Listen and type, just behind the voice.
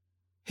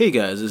Hey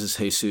guys, this is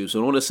Jesus,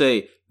 and I want to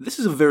say this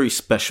is a very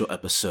special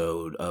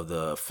episode of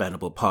the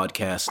Fanable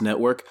Podcast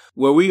Network,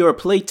 where we are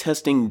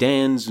playtesting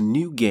Dan's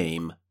new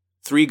game,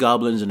 Three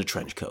Goblins in a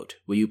Trench Coat,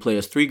 where you play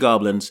as three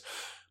goblins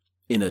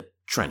in a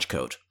trench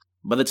coat.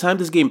 By the time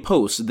this game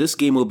posts, this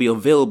game will be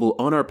available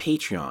on our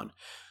Patreon.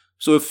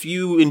 So if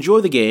you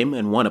enjoy the game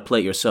and want to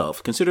play it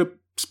yourself, consider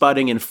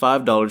spotting in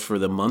 $5 for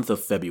the month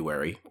of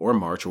February, or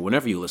March, or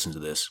whenever you listen to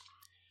this.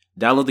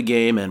 Download the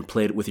game and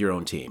play it with your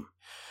own team.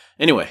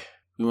 Anyway,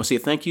 we want to say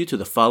thank you to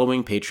the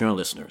following Patreon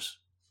listeners: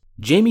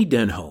 Jamie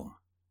Denholm,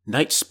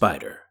 Night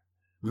Spider,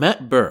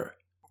 Matt Burr,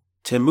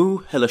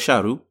 Temu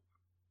Helasharu,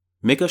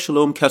 Mika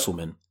Shalom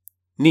Kesselman,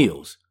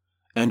 Niels,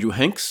 Andrew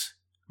Hanks,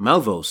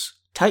 Malvos,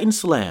 Titan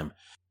Slam,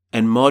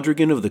 and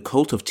Modrigan of the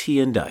Cult of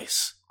Tea and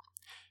Dice.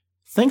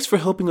 Thanks for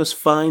helping us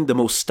find the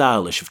most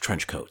stylish of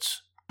trench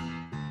coats.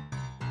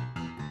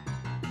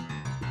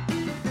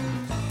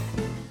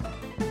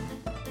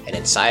 And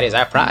inside is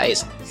our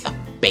prize, the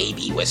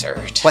Baby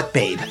Wizard. What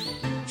babe?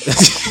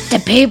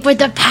 The babe with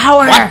the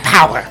power. What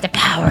power? The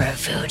power of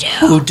voodoo.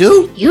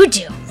 Voodoo? You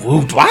do.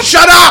 Voodoo? What?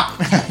 Shut up!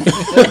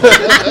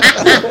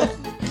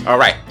 All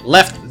right,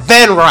 left,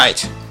 then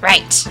right.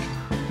 Right.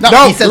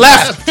 No, he said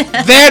left,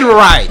 then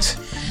right.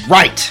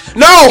 Right.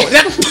 No!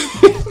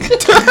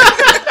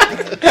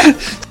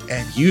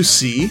 And you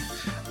see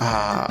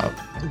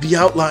the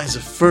outlines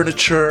of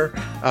furniture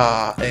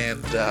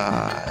and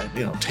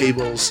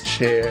tables,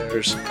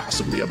 chairs,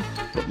 possibly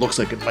what looks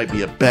like it might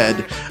be a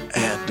bed,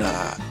 and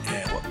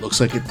what looks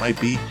like it might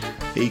be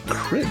a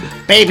crib,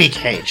 Baby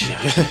cage.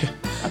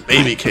 a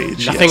baby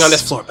cage. Nothing yes. on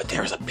this floor, but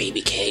there is a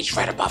baby cage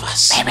right above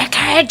us. Baby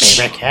cage.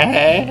 Baby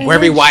cage. Where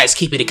we wise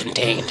keep it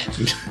contained.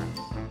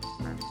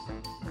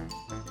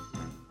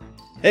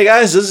 Hey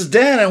guys, this is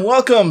Dan, and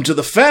welcome to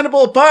the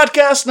Fanable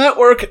Podcast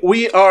Network.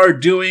 We are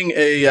doing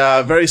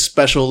a very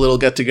special little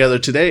get-together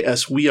today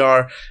as we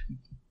are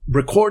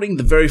recording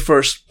the very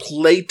first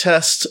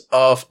playtest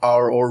of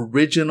our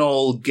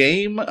original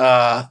game,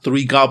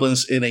 Three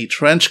Goblins in a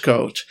Trench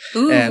Coat.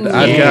 Ooh. And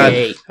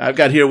Yay. I've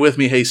got here with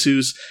me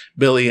Jesus,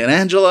 Billy, and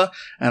Angela,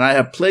 and I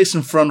have placed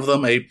in front of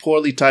them a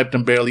poorly typed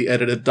and barely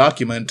edited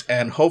document,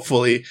 and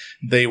hopefully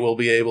they will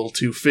be able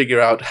to figure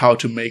out how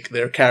to make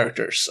their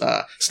characters.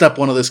 Step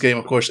one of this game,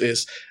 of course,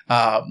 is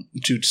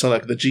to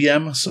select the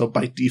GM, so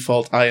by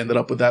default I ended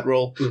up with that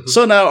role. Mm-hmm.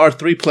 So now our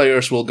three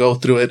players will go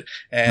through it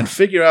and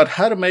figure out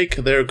how to make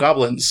their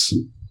goblins.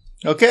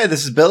 Okay,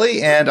 this is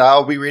Billy, and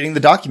I'll be reading the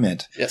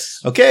document. Yes.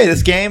 Okay,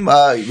 this game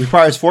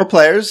requires 4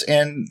 players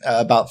and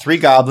about 3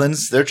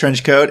 goblins, their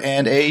trench coat,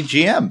 and a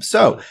GM.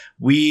 So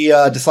we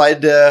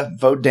decided to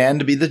vote Dan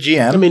to be the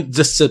GM. I mean,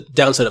 just the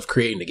downside of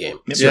creating the game.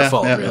 It's your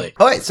fault, really.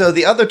 All right, so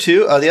the other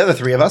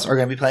 3 of us are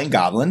going to be playing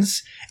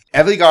goblins.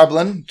 Every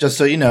goblin, just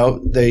so you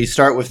know, they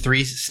start with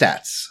 3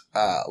 stats: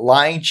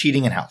 lying,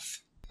 cheating, and health.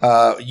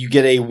 You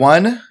get a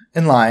 1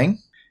 in lying,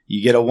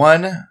 you get a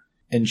 1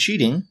 in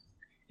cheating,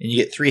 and you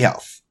get 3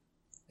 health.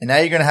 And now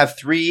you're going to have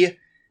 3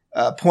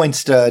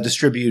 points to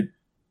distribute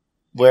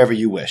wherever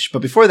you wish.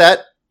 But before that,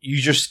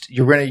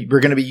 we're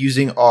going to be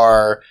using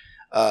our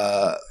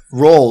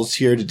rolls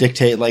here to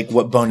dictate like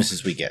what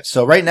bonuses we get.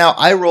 So right now,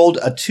 I rolled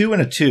a 2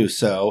 and a 2.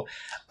 So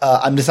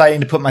I'm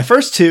deciding to put my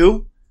first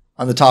 2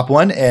 on the top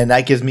one, and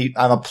that gives me,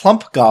 I'm a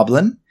plump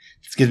goblin.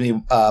 This gives me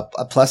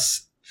a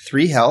plus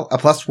 3 health, a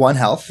plus 1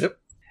 health. Yep.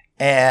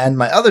 And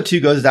my other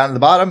 2 goes down to the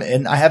bottom,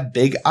 and I have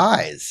big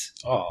eyes.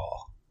 Oh.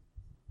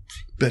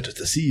 Better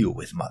to see you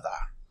with,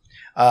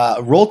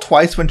 mother. Roll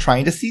twice when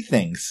trying to see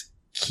things.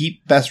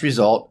 Keep best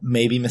result,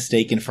 may be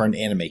mistaken for an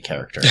anime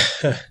character.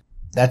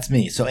 That's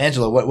me. So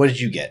Angela, what did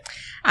you get?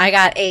 I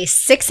got a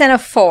 6 and a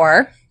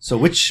 4. So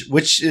which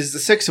is the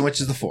 6 and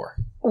which is the 4?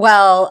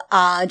 Well,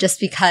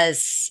 just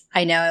because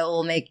I know it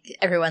will make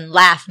everyone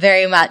laugh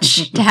very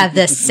much to have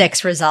this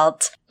 6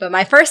 result. But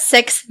my first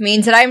 6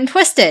 means that I'm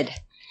twisted.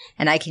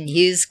 And I can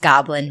use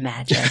goblin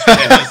magic.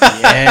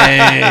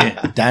 Yay!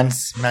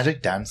 Dance,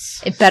 magic, dance.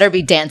 It better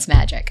be dance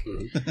magic.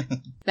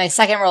 My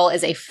second roll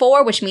is a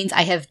 4, which means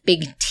I have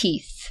big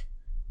teeth.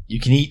 You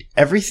can eat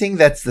everything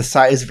that's the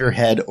size of your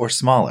head or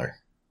smaller.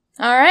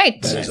 All right.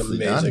 That is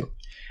Nicely amazing. done.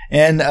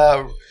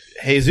 And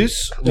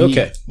Jesus,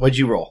 Okay. What'd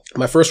you roll?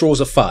 My first roll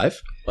was a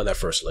 5 on that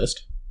first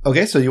list.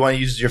 Okay, so you want to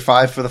use your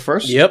 5 for the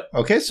first? Yep.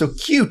 Okay, so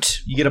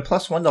cute. You get a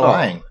plus 1 to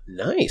lying.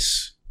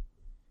 Nice.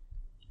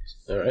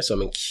 All right, so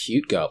I'm a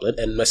cute goblin,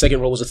 and my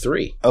second roll was a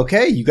 3.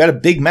 Okay, you got a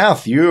big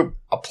mouth. You're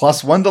a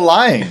plus 1 to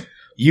lying.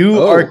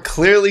 You are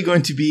clearly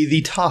going to be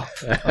the top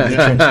of the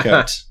trench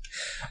coat.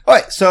 All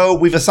right, so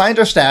we've assigned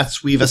our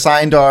stats. We've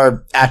assigned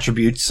our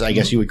attributes, I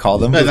guess you would call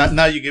them.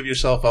 Now you give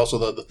yourself also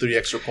the 3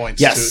 extra points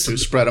Yes. to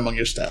spread among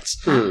your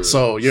stats.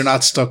 So you're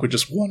not stuck with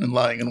just 1 in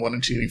lying and 1 in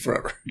cheating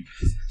forever.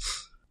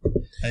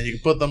 And you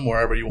can put them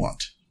wherever you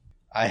want.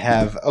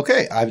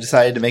 I've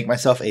decided to make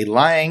myself a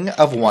lying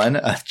of 1,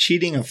 a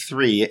cheating of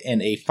 3,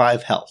 and a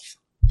 5 health.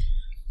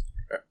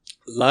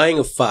 Lying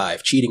of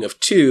 5, cheating of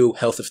 2,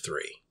 health of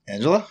 3.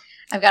 Angela?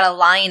 I've got a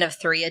lying of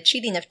 3, a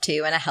cheating of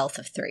 2, and a health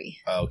of 3.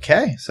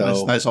 Okay,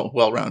 so Nice,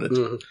 well-rounded.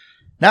 Mm-hmm.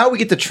 now we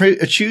get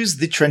to choose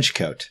the trench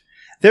coat.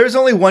 There is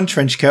only one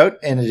trench coat,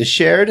 and it is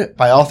shared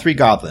by all 3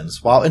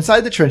 goblins. While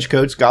inside the trench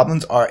coats,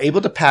 goblins are able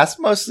to pass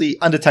mostly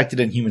undetected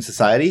in human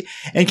society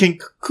and can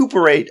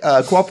cooperate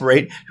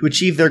to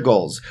achieve their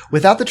goals.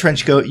 Without the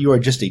trench coat, you are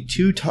just a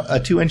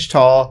 2-inch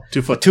tall,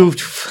 2 foot.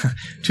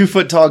 2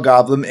 foot tall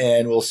goblin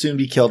and will soon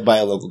be killed by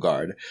a local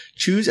guard.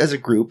 Choose as a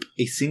group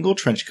a single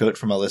trench coat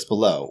from a list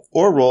below,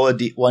 or roll a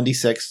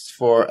 1d6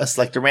 for a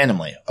selector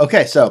randomly.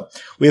 Okay, so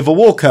we have a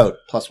wool coat,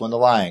 +1 to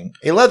lying,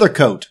 a leather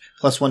coat,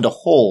 +1 to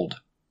hold.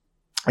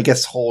 I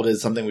guess hold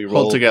is something we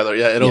roll Hold together.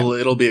 Yeah,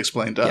 it'll be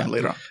explained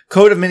later on.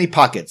 Coat of many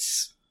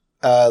pockets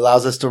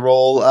allows us to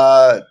roll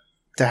to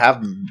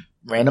have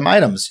random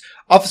items.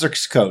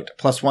 Officer's coat,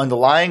 +1 to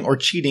lying or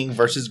cheating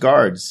versus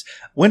guards.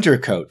 Winter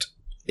coat,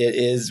 it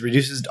is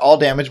reduces all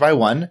damage by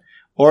 1.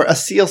 Or a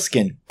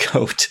sealskin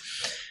coat.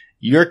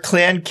 Your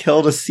clan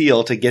killed a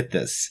seal to get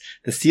this.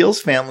 The seal's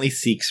family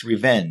seeks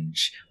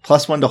revenge.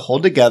 +1 to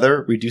hold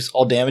together, reduce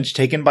all damage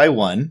taken by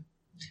 1.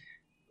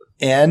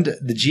 And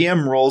the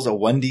GM rolls a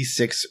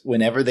 1d6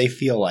 whenever they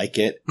feel like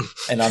it.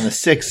 And on the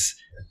 6,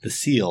 the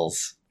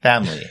seal's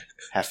family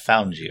have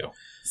found you.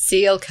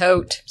 Seal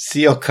coat.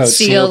 Seal coat.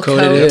 Seal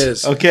coat. It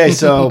is. Okay,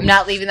 so I'm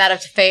not leaving that up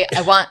to fate.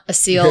 I want a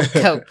seal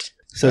coat.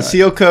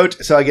 seal coat.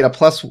 So we get a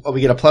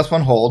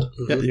 +1 hold,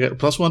 Yeah, you get a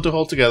 +1 to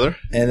hold together.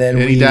 and then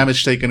Any we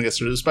damage taken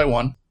gets reduced by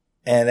 1.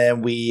 and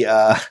then we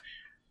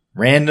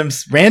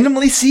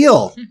randomly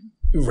seal.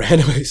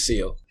 Randomly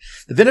seal.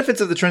 The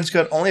benefits of the trench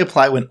coat only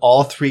apply when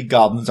all 3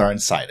 goblins are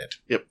inside it.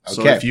 Yep.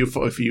 So Okay. if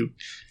you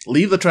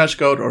leave the trench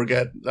coat or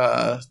get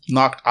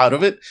knocked out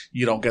of it,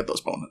 you don't get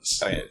those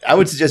bonuses. Okay, I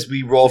would suggest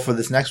we roll for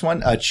this next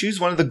one. Choose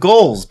one of the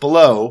goals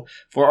below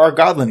for our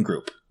goblin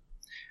group.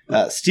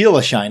 Steal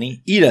a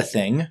shiny, eat a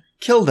thing,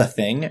 kill the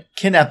thing,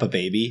 kidnap a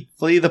baby,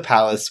 flee the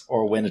palace,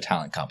 or win a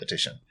talent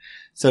competition.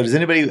 So does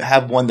anybody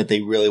have one that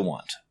they really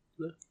want?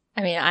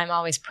 I mean, I'm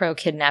always pro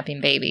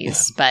kidnapping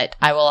babies, but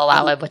I will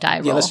allow a die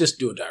roll. Yeah, let's just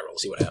do a die roll,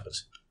 see what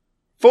happens.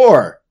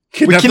 4.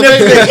 Kidnap We the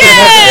baby.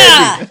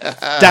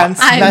 Yeah! Dance,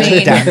 I magic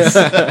mean-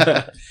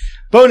 dance.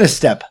 Bonus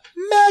step,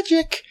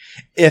 magic.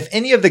 If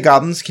any of the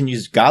goblins can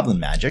use goblin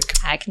magic,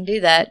 I can do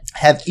that.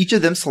 have each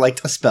of them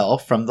select a spell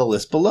from the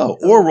list below,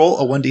 or roll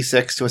a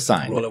 1d6 to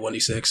assign. Roll a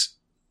 1d6.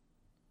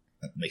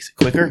 That makes it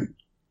quicker.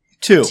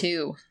 2.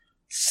 2.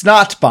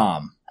 Snot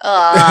bomb.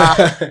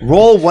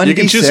 Roll 1d6. You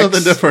can choose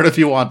something different if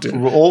you want to.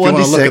 Roll if you want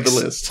to look 1d6. at the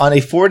list. On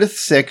a 4 to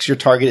 6, your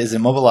target is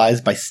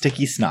immobilized by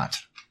sticky snot.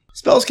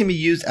 Spells can be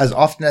used as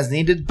often as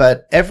needed,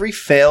 but every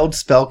failed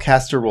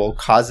spellcaster roll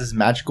causes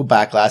magical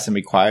backlash and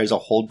requires a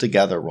hold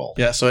together roll.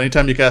 Yeah, so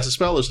anytime you cast a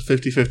spell, there's a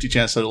 50-50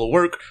 chance that it'll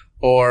work,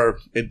 or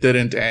it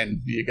didn't,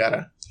 and you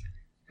gotta...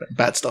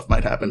 Bad stuff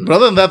might happen. But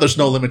other than that, there's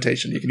no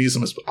limitation. You can use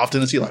them as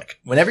often as you like.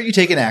 Whenever you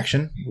take an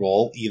action,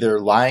 roll either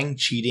lying, or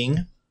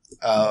cheating,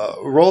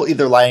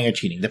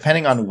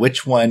 depending on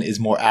which one is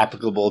more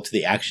applicable to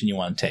the action you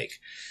want to take.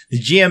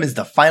 The GM is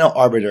the final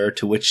arbiter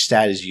to which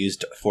stat is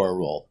used for a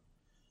roll.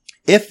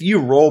 If you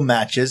roll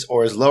matches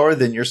or is lower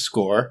than your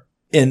score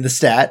in the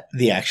stat,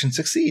 the action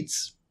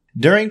succeeds.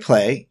 During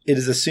play, it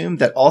is assumed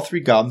that all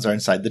 3 goblins are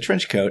inside the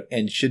trench coat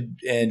and should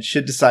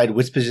decide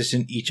which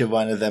position each of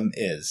one of them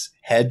is: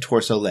 head,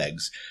 torso,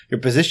 legs. Your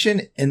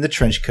position in the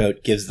trench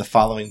coat gives the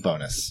following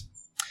bonus: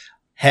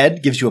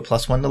 head gives you a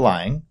 +1 to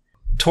lying,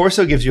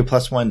 torso gives you a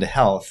 +1 to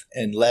health,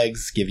 and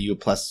legs give you a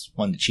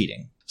 +1 to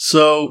cheating.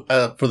 So,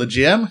 for the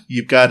GM,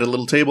 you've got a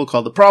little table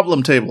called the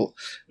problem table,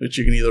 which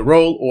you can either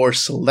roll or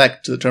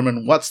select to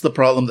determine what's the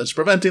problem that's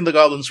preventing the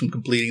goblins from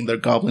completing their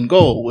goblin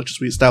goal, which, as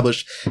we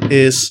established,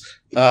 is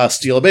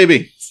steal a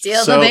baby.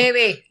 Steal So, the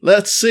baby.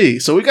 Let's see.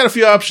 So we've got a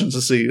few options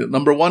to see.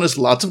 Number 1 is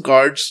lots of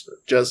guards,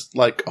 just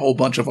like a whole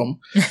bunch of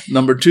them.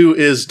 Number 2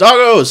 is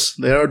doggos.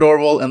 They are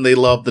adorable and they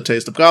love the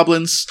taste of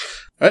goblins.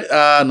 All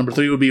right, number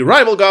 3 would be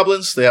rival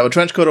goblins. They have a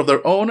trench coat of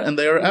their own and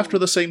they are after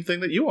the same thing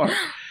that you are.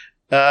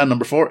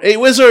 Number 4, a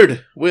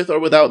wizard, with or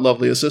without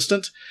lovely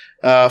assistant.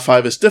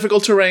 5 is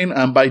difficult terrain,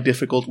 and by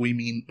difficult we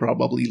mean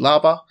probably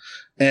lava.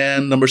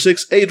 And number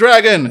 6, a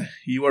dragon.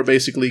 You are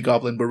basically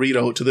Goblin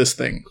Burrito to this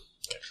thing.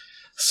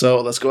 So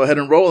let's go ahead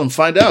and roll and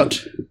find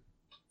out.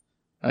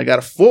 I got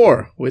a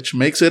 4, which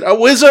makes it a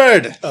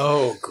wizard.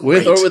 Oh,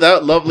 great. With or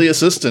without lovely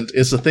assistant.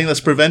 It's the thing that's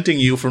preventing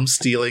you from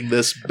stealing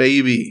this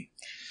baby.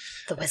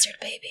 The wizard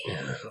baby.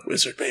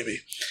 Wizard baby.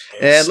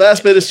 And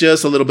last bit is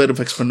just a little bit of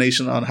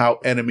explanation on how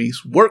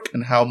enemies work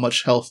and how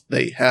much health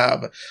they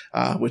have,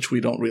 which we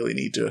don't really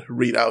need to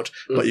read out,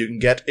 but you can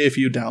get if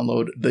you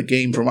download the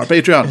game from our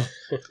Patreon.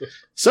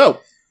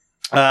 So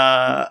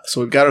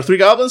we've got our 3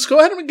 goblins. Go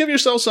ahead and give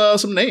yourselves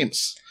some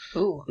names.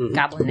 Ooh,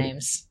 goblin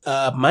names.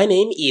 My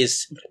name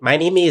is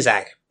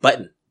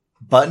Button.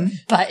 Button?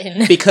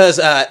 Button. Because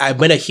I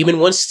met a human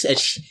once, and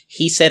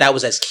he said I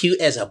was as cute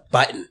as a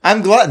button.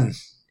 I'm Glutton.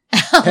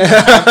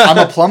 I'm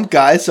a plump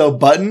guy, so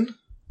Button,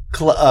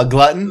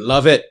 Glutton,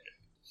 Love it.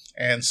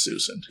 And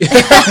Susan.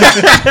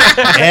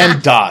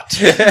 and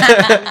Dot.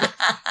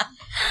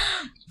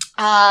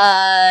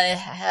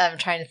 I'm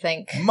trying to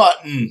think.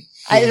 Mutton.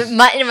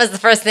 Mutton was the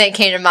first thing that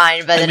came to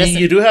mind, but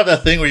you do have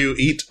that thing where you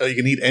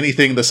can eat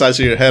anything the size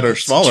of your head or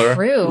smaller.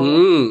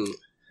 True.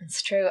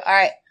 It's true. All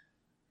right.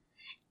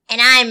 And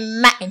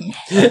I'm mutton.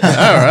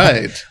 All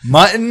right.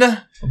 Mutton,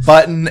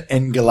 button,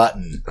 and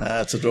glutton.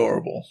 That's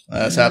adorable.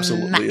 That's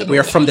absolutely adorable. We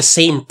are from the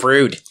same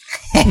brood.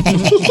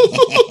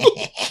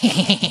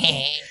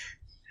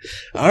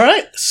 All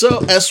right.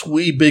 So as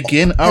we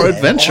begin our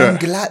adventure, I'm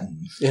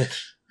glutton.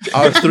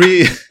 our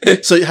three.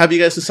 So have you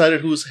guys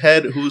decided whose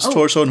head, whose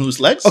torso, and whose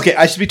legs? Okay,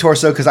 I should be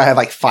torso because I have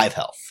like 5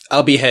 health.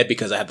 I'll be head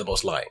because I have the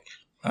most lying.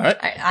 All right.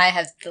 All right, I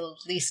have the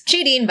least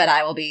cheating, but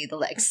I will be the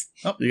legs.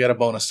 Oh, you got a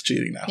bonus to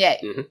cheating now. Yay.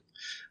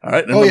 All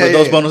right. Remember, yeah,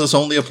 those yeah. bonuses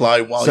only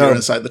apply while So, you're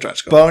inside the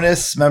trench coat.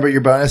 Bonus, remember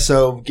your bonus,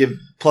 so give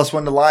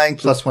 +1 to lying,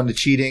 +1 to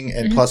cheating,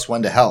 and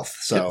 +1 to health.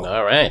 So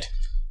All right.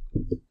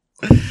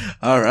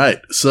 All right.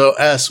 So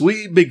as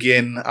we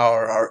begin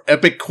our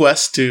epic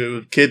quest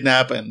to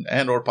kidnap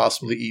and or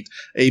possibly eat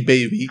a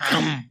baby,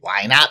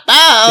 why not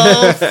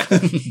both?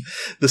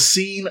 the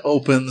scene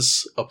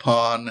opens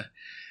upon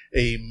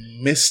a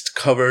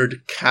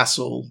mist-covered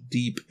castle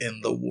deep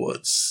in the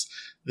woods.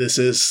 This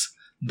is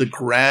the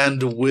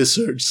Grand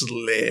Wizard's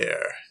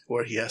lair,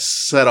 where he has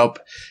set up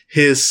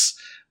his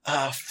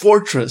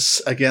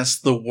fortress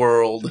against the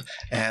world,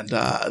 and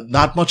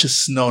not much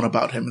is known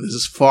about him. This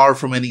is far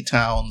from any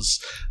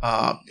towns,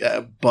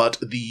 but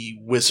the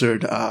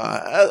wizard,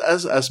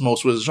 as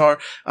most wizards are,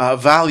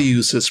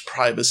 values his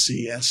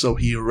privacy, and so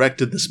he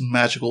erected this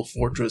magical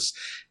fortress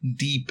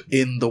deep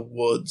in the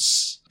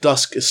woods.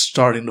 Dusk is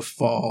starting to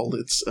fall.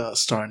 It's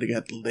starting to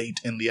get late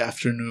in the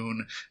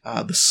afternoon.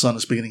 The sun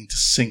is beginning to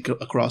sink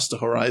across the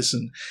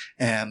horizon,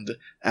 and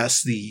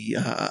as the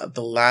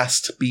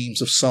last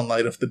beams of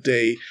sunlight of the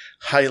day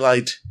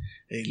highlight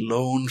a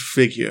lone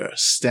figure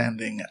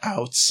standing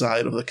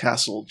outside of the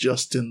castle,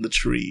 just in the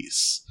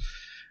trees.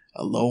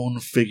 A lone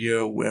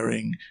figure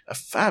wearing a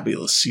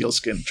fabulous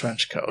sealskin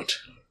trench coat.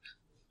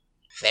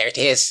 There it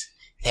is.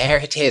 There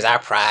it is, our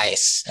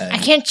prize. I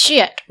can't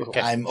see it.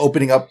 Okay. I'm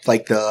opening up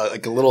like a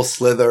little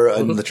slither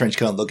in the trench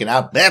coat and looking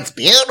out. That's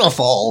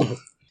beautiful.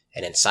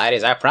 And inside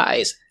is our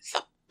prize,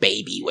 the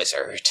baby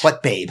wizard.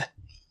 What babe?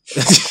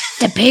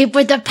 The babe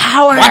with the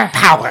power. What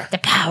power? The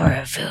power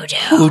of voodoo.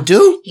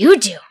 Voodoo? You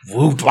do.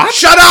 Voodoo? What?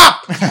 Shut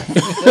up!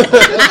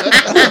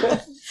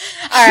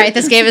 All right,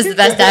 this game is the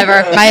best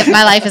ever.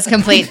 My life is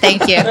complete.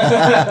 Thank you.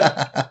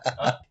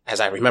 As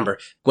I remember,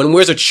 when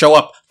wizards show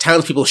up,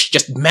 townspeople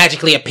just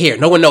magically appear.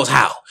 No one knows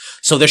how.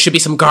 So there should be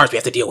some guards we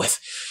have to deal with.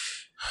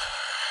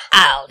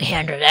 I'll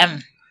handle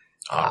them.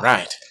 All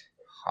right.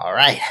 All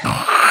right.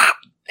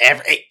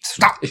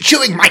 Stop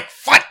chewing my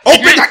foot.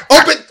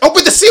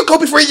 Open the seal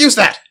coat before you use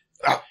that.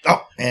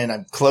 Oh. And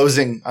I'm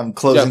closing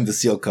the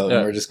seal coat,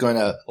 and we're just going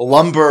to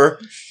lumber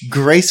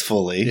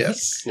gracefully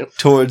Yes.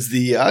 towards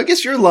the. I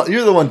guess you're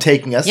the one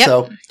taking us, Yep.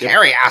 so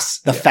carry us.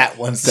 The fat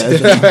one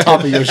says on the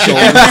top of your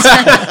shoulders.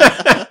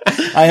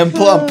 I am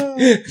plump.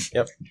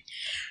 Yep.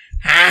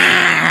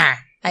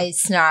 I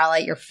snarl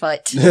at your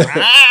foot.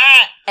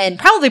 And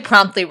probably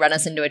promptly run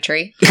us into a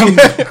tree.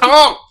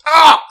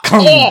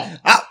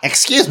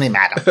 Excuse me,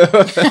 madam.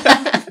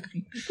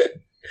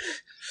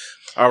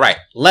 All right.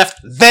 Left,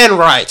 then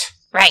right.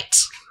 Right.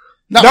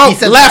 No, he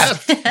said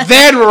left,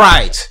 then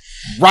right.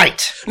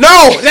 Right.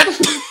 No!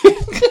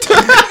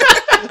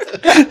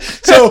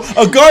 So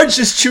a guard's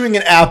just chewing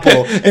an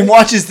apple and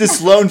watches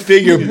this lone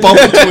figure bump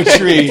into a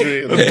tree,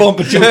 and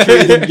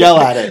then yell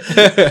at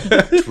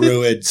it.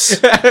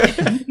 Druids.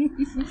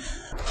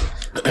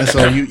 And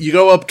so you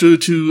go up to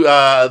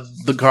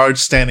the guard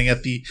standing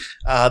at the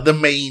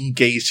main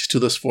gate to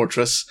this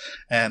fortress,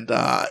 and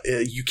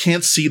you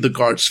can't see the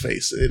guard's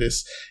face. It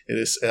is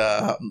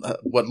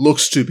what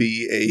looks to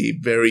be a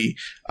very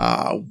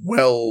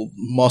well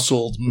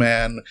muscled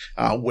man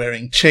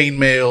wearing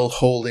chainmail,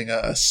 holding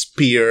a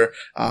spear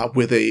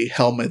with a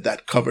helmet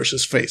that covers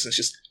his face. It's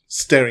just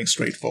staring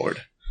straight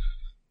forward.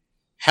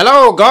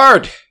 Hello,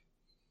 guard.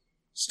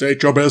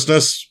 State your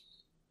business.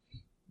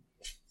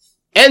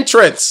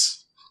 Entrance.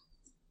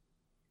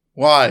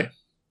 Why?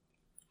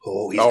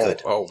 Oh, he's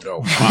good. Oh,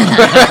 no.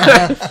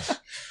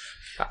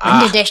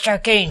 When did they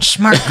start getting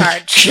smart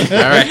cards? All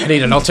right, I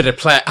need an alternate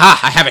plan.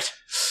 I have it.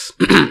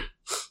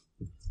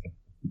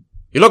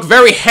 You look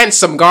very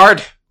handsome,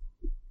 guard.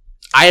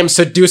 I am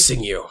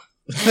seducing you.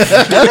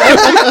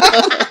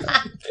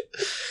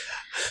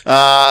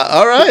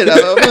 All right.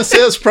 I'm going to say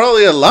it's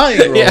probably a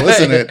lying roll,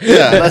 isn't it?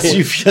 Yeah. Unless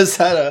you've just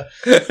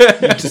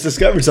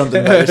discovered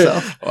something about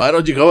yourself. Why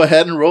don't you go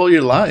ahead and roll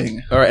your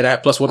lying? All right, and I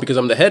have +1 because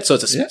I'm the head, so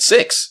it's a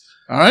 6.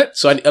 All right.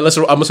 So unless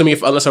I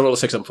roll a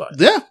 6, I'm fine.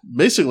 Yeah,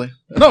 basically.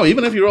 No,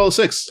 even if you roll a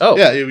 6. Oh.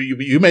 Yeah,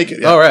 you make it.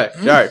 Yeah. All right.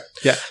 All right.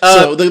 Yeah.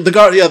 So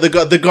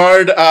the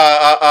guard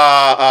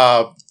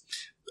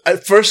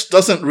at first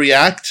doesn't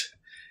react.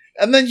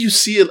 And then you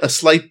see a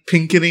slight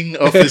pinkening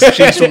of his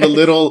cheeks from the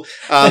little,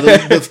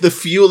 the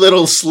few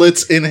little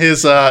slits in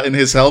his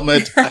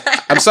helmet.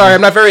 I'm sorry,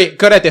 I'm not very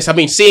good at this. I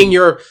mean, seeing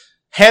your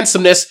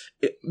handsomeness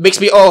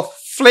makes me all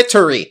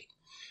flittery.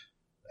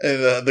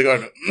 And the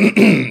guard,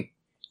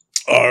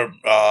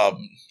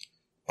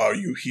 Are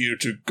you here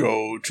to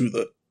go to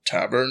the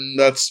tavern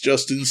that's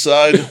just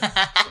inside?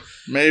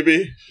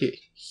 Maybe?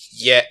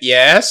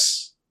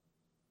 Yes?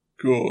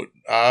 Good.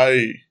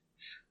 I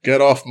get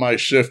off my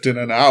shift in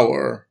an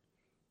hour.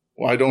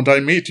 Why don't I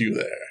meet you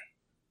there?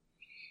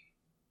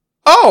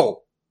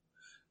 Oh!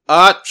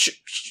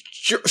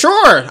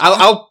 Sure.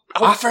 I'll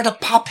Offer to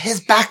pop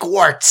his back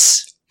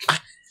warts.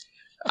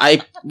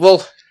 I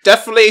will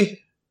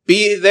definitely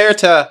be there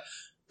to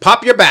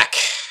pop your back.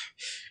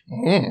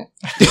 Mm.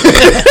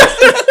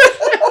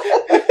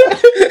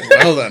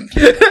 Well then,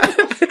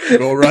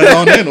 go right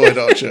on in, why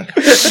don't you?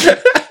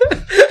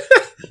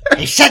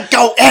 He said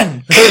go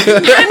in.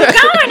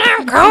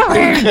 I'm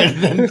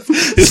going.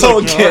 So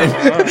again,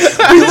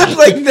 we look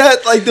like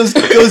that, like those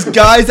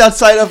guys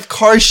outside of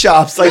car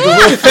shops, like the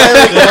little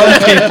family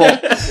young people.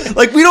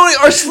 Like we don't,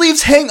 our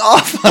sleeves hang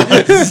off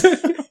us.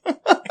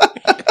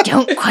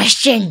 Don't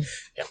question.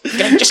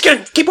 Just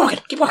keep walking.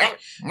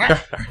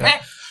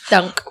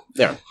 Dunk.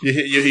 There.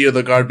 You hear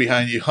the guard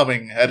behind you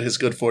humming at his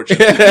good fortune.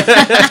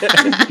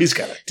 He's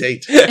got a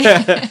date.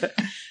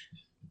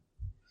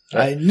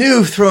 I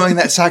knew throwing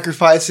that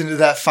sacrifice into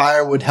that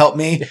fire would help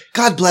me.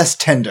 God bless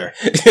Tender.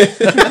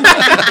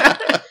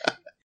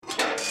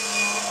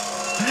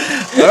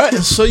 All right,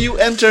 so you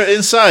enter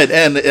inside,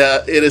 and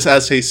it is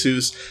as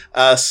Jesus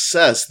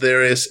says.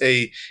 There is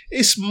a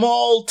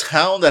small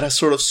town that has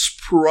sort of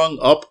sprung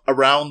up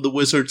around the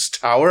wizard's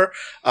tower,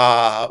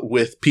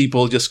 with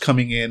people just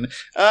coming in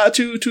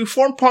to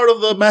form part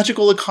of the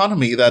magical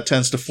economy that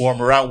tends to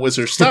form around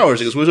wizards' towers.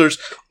 Because wizards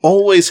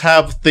always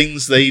have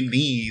things they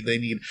need. They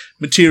need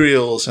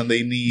materials, and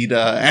they need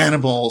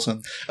animals,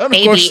 and of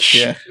course,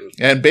 yeah,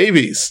 and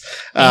babies.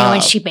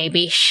 Anyone she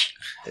babies?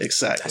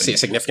 Exactly. I see a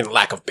significant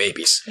lack of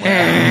babies.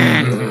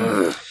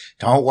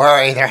 Don't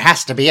worry, there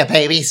has to be a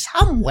baby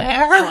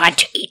somewhere. I want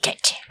to eat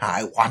it.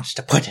 I want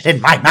to put it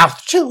in my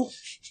mouth too.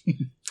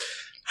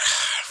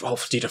 Oh,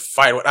 need to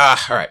find one. All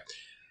right.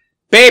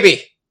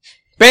 Baby,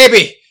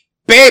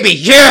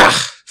 yeah!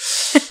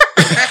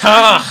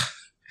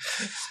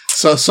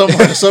 So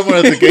somewhere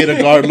at the gate,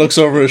 a guard looks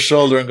over his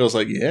shoulder and goes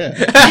like, "Yeah."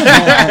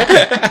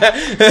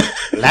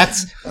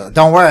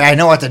 Don't worry, I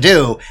know what to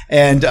do.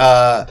 And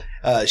a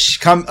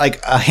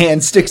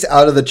hand sticks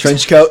out of the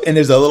trench coat, and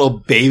there's a little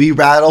baby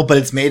rattle, but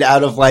it's made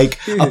out of like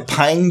a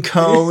pine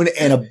cone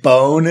and a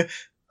bone,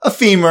 a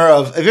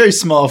very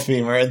small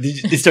femur. And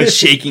they start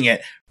shaking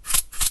it.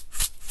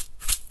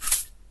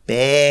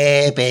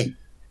 Baby.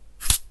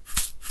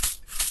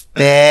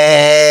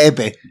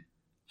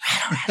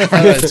 All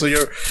right, so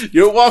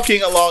you're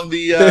walking along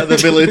the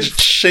village,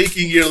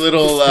 shaking your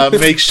little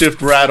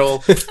makeshift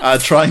rattle,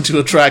 trying to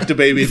attract a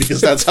baby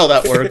because that's how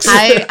that works.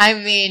 I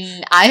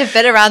mean, I have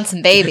been around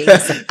some babies.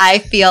 I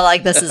feel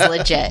like this is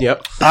legit.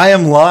 Yep. I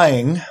am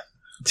lying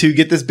to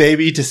get this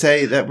baby to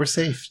say that we're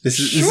safe.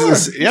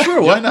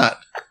 Sure, why not?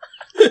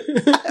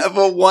 I have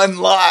a one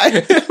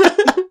lie.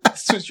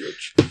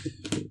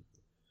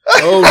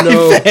 Oh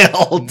no! I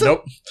failed.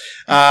 Nope.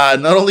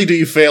 Not only do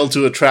you fail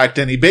to attract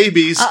any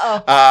babies,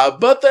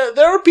 but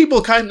there are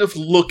people kind of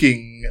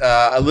looking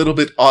a little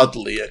bit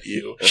oddly at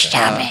you.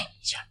 Stop it.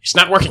 It's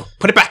not working.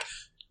 Put it back.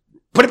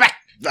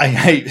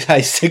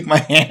 I stick my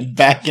hand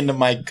back into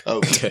my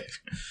coat.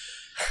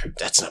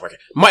 That's not working.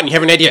 Mutton, you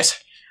have any ideas?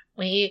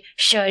 We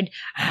should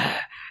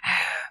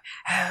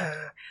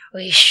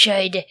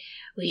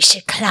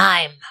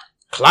climb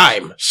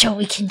Climb. so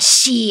we can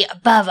see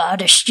above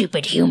other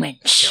stupid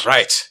humans. You're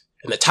right.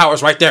 And the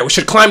tower's right there. We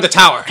should climb the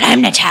tower.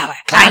 Climb the tower.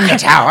 Climb the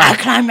tower. I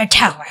climb the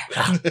tower.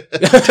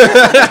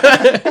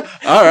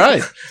 All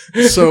right.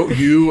 So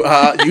you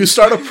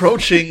start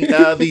approaching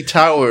the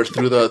tower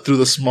through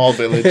the small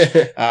village.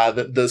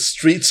 The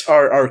streets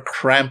are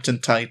cramped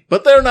and tight,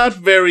 but they're not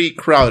very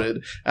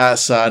crowded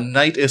as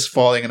night is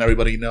falling and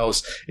everybody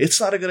knows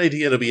it's not a good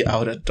idea to be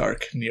out at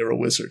dark near a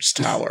wizard's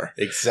tower.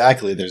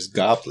 Exactly. There's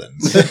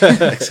goblins.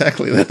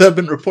 Exactly. There have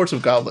been reports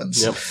of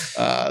goblins.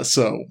 Yep.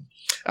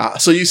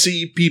 So you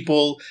see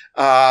people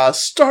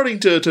starting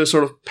to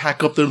sort of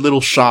pack up their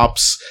little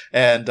shops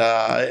and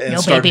No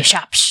start baby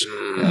shops.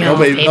 no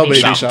baby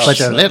shops. But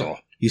they're little.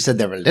 You said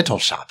there were little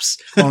shops.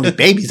 Only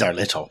babies are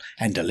little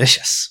and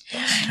delicious.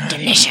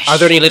 Delicious. Are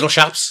there any little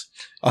shops?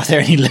 Are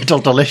there any little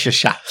delicious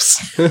shops?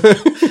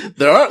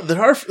 There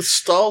are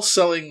stalls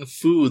selling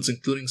foods,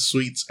 including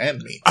sweets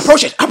and meats.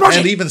 Approach it.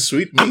 And even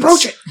sweet meats.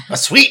 Approach it. A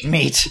sweet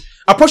meat.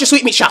 Approach a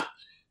sweet meat shop.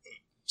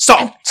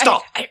 Stall.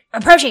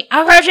 Approaching.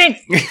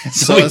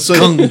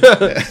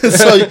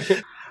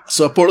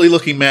 So a portly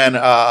looking man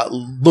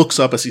looks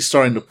up as he's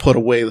starting to put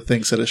away the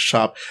things at his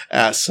shop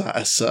as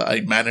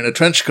a man in a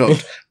trench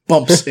coat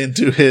bumps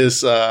into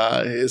his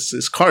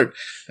cart.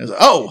 And says,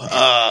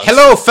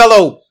 Hello,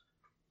 fellow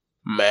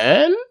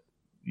man.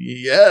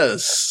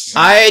 Yes.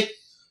 I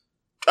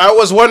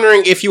was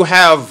wondering if you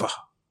have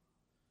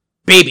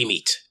baby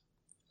meat.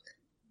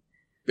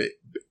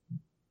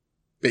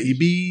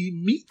 Baby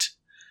meat?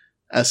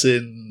 As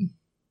in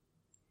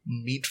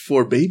meat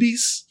for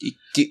babies?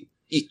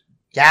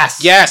 Yes.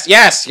 Yes.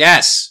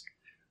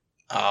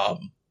 I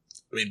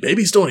mean,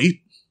 babies don't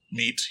eat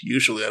meat,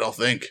 usually, I don't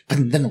think.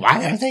 But then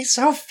why are they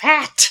so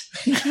fat?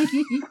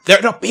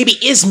 No, baby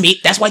is meat.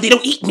 That's why they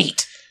don't eat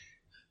meat.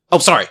 Oh,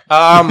 sorry.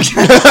 Yeah,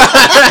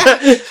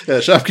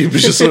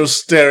 shopkeeper's just sort of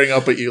staring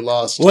up at you,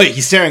 lost. Wait,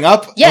 he's staring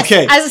up? Yes,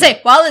 Okay. as I say,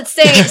 while it's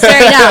staring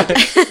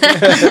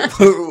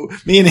down.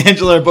 Me and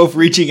Angela are both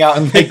reaching out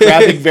and like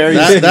grabbing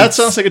various. That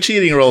sounds like a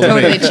cheating roll to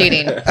Totally me.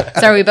 cheating.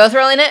 So are we both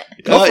rolling it?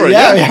 Go for it,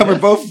 yeah, we're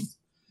both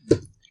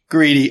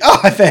greedy. Oh,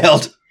 I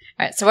failed.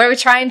 All right, so what are we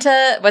trying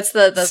to, what's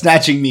the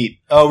Snatching meat.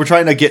 Oh, we're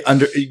trying to get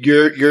under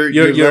your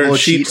level of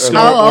sheet cheat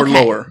score or- or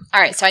lower. All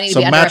right, so I need to So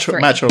be under match, a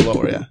 3. match or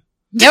lower, yeah.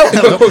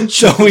 Nope.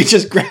 So we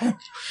just grab.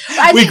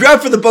 We grab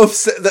for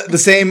the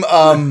same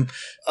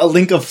a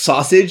link of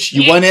sausage.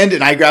 You one end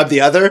and I grab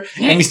the other,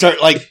 and we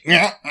start like.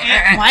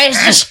 Why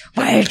is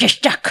this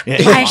stuck?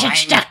 Why is it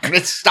stuck?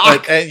 It's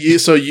stuck. And you,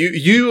 so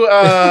you, what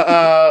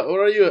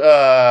are you?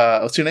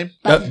 What's your name?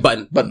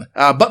 Button.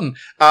 Button.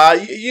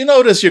 You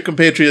notice your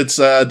compatriots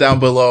down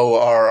below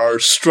are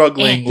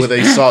struggling with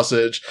a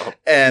sausage,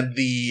 and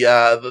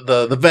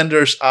the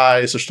vendor's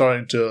eyes are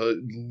starting to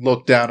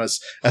look down as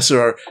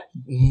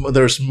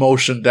there's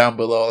motion down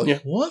below. Like, Yeah.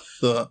 what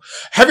the?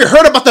 Have you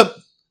heard about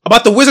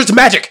the wizard's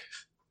magic?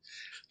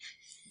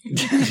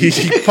 He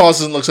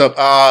pauses and looks up.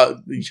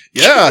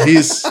 Yeah,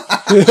 he's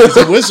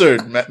a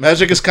wizard.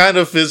 Magic is kind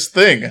of his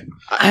thing.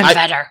 I'm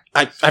better.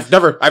 I've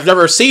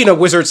never seen a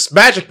wizard's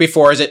magic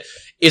before. Is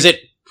it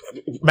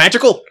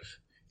magical?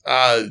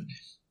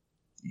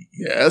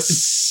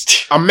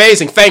 Yes.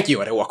 Amazing. Thank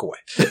you. And I walk away.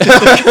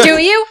 Do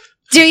you?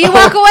 Do you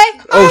walk away?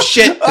 Oh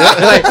shit.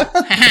 Like,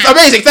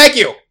 amazing. Thank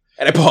you.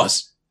 And I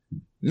pause.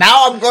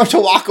 Now I'm going to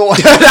walk away.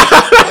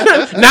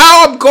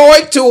 Now I'm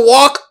going to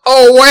walk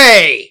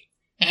away.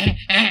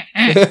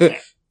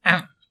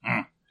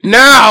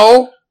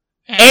 Now,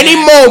 any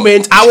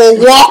moment, I will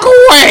walk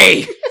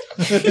away.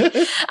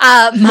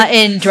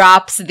 Mutton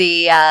drops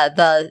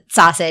the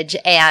sausage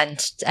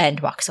and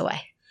walks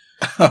away.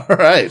 All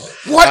right.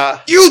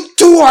 What? You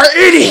two are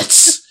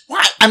idiots.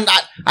 What? I'm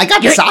not. I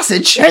got the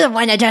sausage. You're the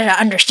one that doesn't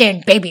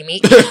understand baby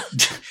meat.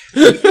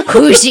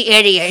 Who's the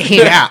idiot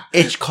here? Yeah,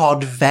 it's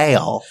called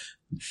veil.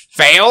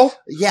 Fail?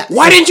 Yeah.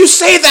 Why didn't you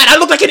say that? I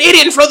look like an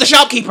idiot in front of the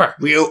shopkeeper.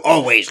 You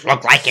always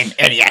look like an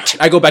idiot.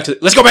 I go back to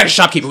let's go back to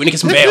shopkeeper. We need to get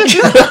some bail.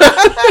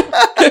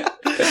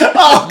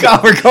 Oh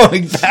God, we're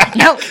going back.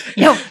 No,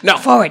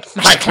 forward.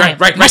 right.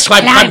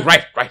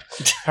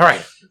 All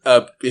right.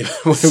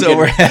 So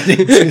we're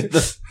heading to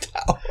the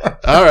tower.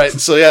 All right.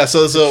 So yeah.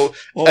 So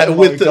Oh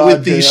with my God,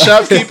 with the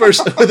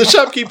yeah.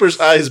 shopkeeper's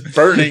eyes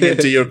burning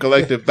into your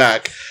collective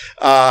back,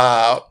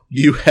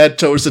 you head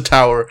towards the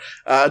tower,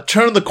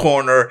 turn the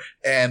corner,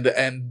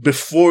 and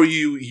before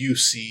you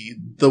see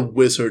the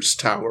wizard's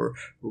tower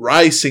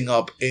rising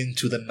up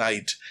into the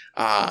night.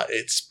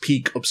 Its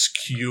peak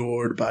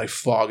obscured by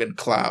fog and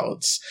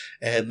clouds,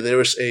 and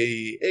there's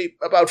a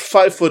about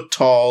 5 foot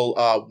tall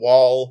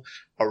wall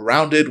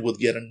around it with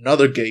yet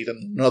another gate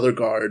and another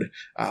guard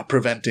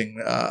preventing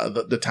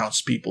the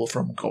townspeople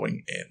from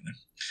going in.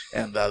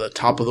 And the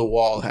top of the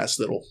wall has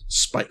little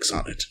spikes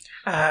on it.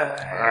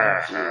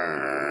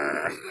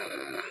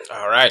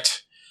 All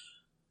right.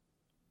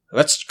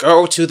 Let's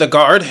go to the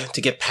guard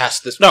to get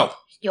past this. No,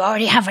 You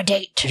already have a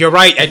date. you're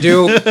right. I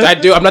do.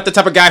 I'm not the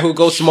type of guy who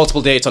goes to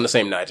multiple dates on the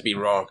same night. To be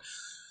wrong.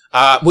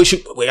 We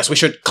should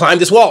climb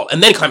this wall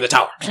and then climb the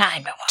tower.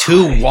 Climb the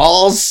wall. 2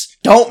 walls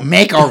don't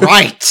make a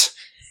right.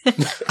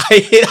 I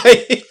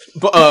hit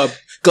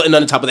Glutton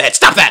on the top of the head.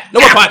 Stop that! No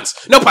more puns!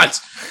 No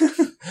puns!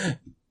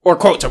 Or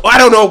quotes. I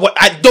don't know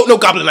I don't know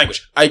goblin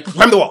language. I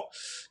climb the wall.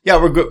 Yeah,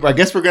 we're good. I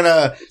guess we're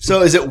gonna.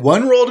 So, is it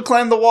one roll to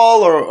climb the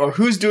wall, or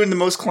who's doing the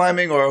most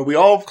climbing, or are we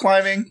all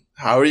climbing?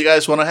 However you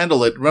guys want to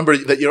handle it. Remember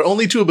that your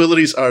only 2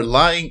 abilities are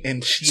lying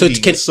and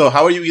cheating. So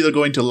how are you either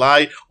going to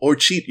lie or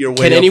cheat your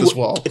way up this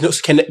wall?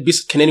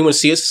 Can anyone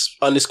see us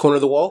on this corner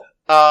of the wall?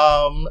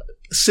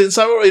 Since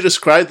I've already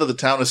described that the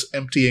town is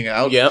emptying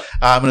out, Yeah.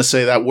 I'm going to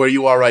say that where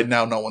you are right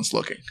now, no one's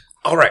looking.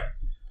 All right.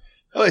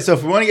 Okay, so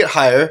if we want to get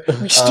higher,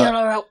 We steal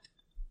a rope.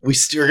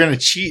 we're gonna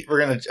cheat. We're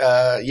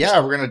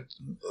gonna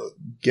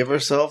give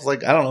ourselves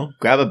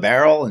grab a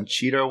barrel and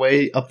cheat our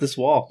way up this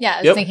wall. Yeah, I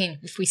was Yep. thinking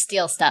if we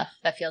steal stuff,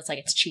 that feels like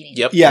it's cheating.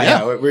 Yep.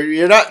 Yeah.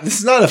 You're not. This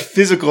is not a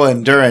physical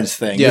endurance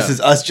thing. Yeah. This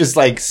is us just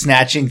like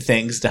snatching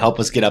things to help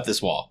us get up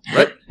this wall.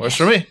 Right? Works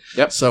for me.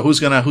 Yep. So who's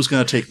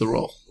gonna take the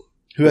roll?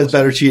 Who has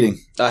better cheating?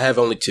 I have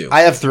only 2.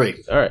 I have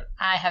 3. All right.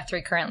 I have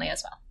 3 currently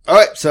as well. All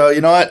right. So you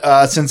know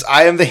what? Since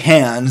I am the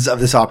hands of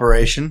this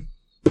operation,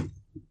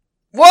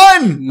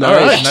 1. All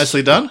right.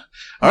 Nicely done.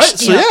 All right.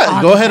 So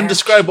Yeah, go ahead and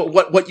describe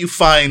what you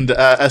find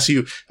as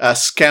you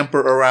scamper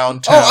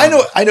around town.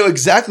 Oh, I know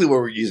exactly what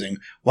we're using.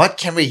 What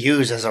can we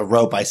use as a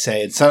rope? I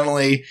say, and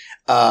suddenly,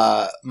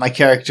 my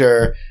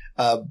character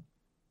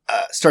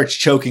starts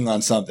choking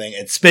on something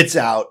and spits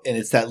out, and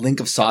it's that link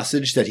of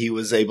sausage that he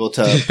was able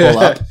to pull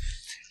up.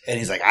 And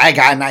he's like, "I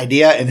got an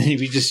idea," and then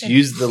we just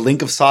use the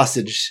link of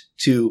sausage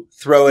to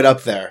throw it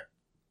up there.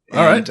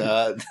 All right.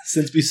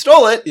 Since we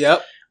stole it,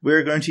 Yep.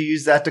 we're going to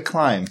use that to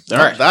climb. All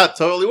right. That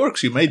totally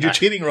works. You made your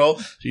cheating roll.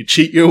 So you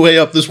cheat your way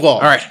up this wall.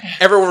 All right.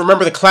 Everyone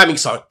remember the climbing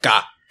song.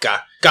 Goblin,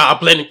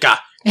 goblin,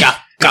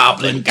 goblin,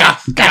 goblin.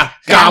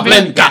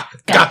 Goblin.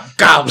 Goblin.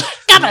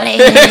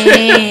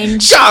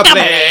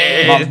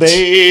 My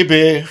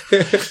baby.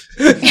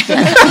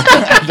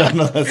 I don't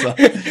know that song.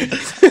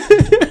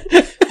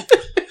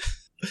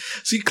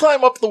 So you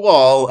climb up the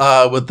wall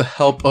with the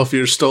help of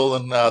your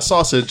stolen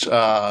sausage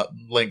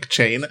link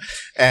chain,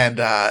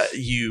 and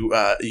you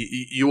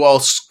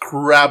all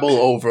scrabble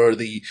over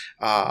the.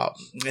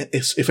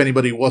 If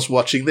anybody was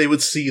watching, they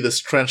would see this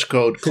trench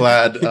coat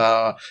clad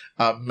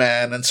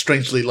man and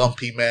strangely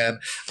lumpy man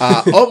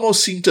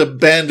almost seem to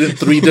bend in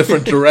 3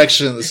 different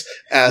directions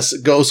as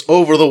it goes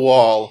over the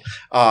wall.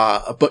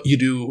 But you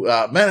do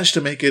manage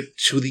to make it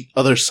to the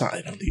other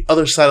side. On the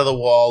other side of the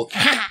wall,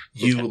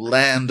 you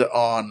land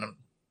on.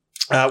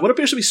 What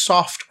appears to be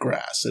soft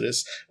grass. It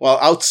is, while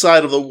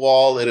outside of the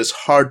wall, it is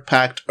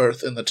hard-packed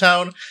earth in the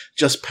town.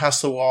 Just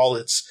past the wall,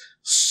 it's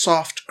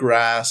soft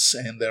grass,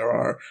 and there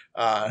are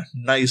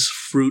nice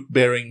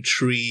fruit-bearing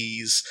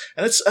trees,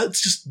 and it's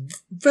just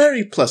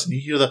very pleasant. You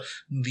hear the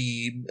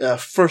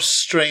first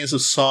strains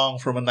of song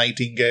from a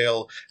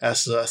nightingale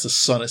as the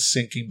sun is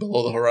sinking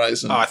below the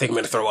horizon. Oh, I think I'm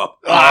going to throw up.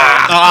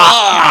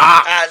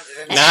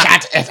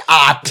 Shut it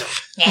up.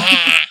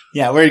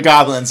 Yeah, we're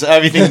goblins.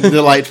 Everything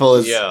delightful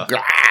is... Yeah.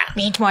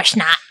 Need more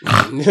snot.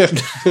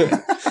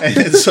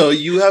 And so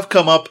you have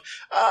come up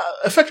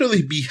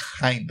effectively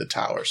behind the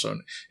tower. So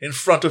in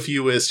front of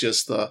you is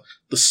just the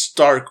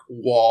stark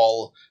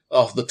wall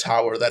of the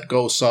tower that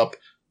goes up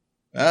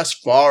as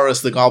far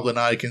as the goblin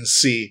eye can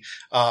see.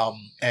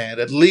 And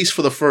at least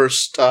for the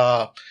first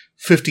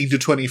 15 to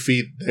 20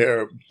 feet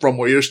there from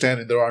where you're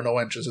standing, there are no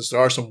entrances. There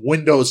are some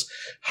windows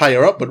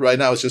higher up, but right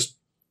now it's just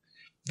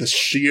the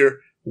sheer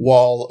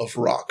wall of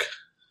rock.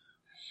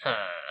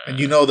 And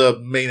you know the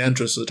main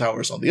entrance to the tower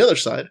is on the other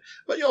side,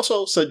 but you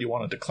also said you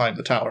wanted to climb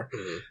the tower.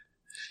 Mm-hmm.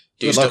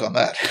 Good luck on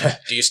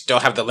that. Do you still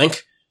have the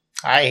link?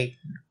 I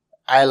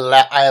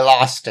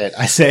lost it.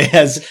 I say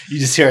as you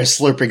just hear a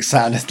slurping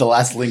sound as the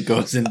last link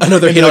goes in.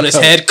 Another hit on his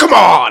head. Come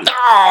on!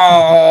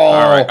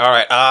 Oh! All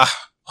right.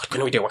 What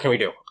can we do?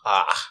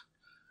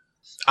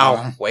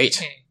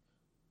 Wait.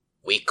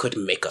 We could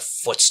make a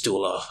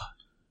footstool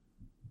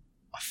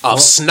of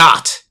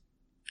snot.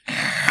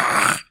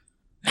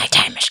 My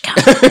time has come.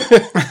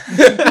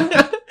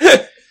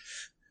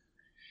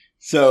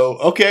 So,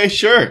 okay,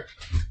 sure.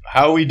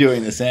 How are we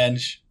doing this,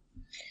 Ange?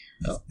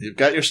 Well, you've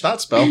got your snot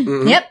spell.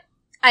 Mm-hmm. Yep.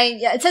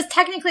 It says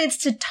technically it's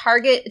to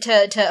target,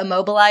 to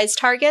immobilize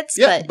targets,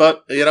 Yeah,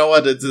 but you know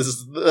what?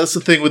 That's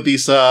the thing with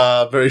these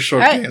very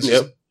short All right. games.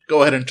 Just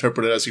go ahead and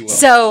interpret it as you will.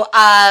 So,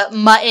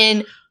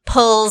 Mutton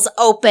pulls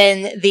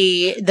open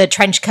the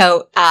trench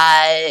coat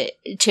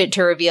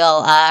to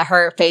reveal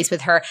her face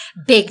with her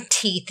big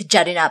teeth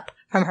jutting up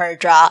from her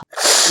jaw.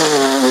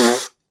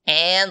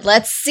 And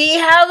let's see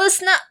how the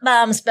snot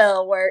bomb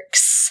spell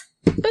works.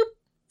 Boop.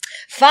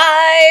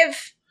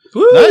 5.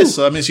 Woo! Nice.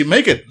 So that means you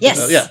make it.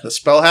 Yes. The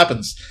spell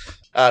happens.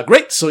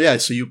 Great. So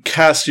you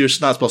cast your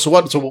snot spell. So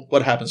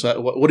what happens?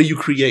 What do you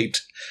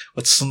create?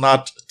 What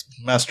snot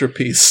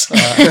masterpiece?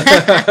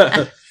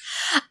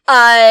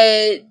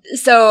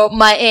 So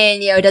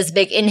Mutton, does a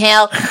big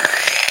inhale.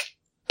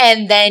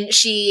 And then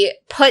she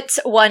puts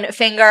one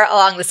finger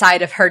along the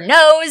side of her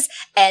nose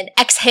and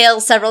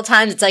exhales several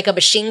times. It's like a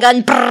machine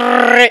gun.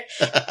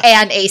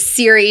 And a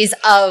series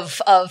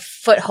of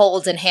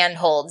footholds and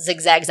handholds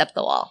zigzags up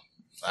the wall.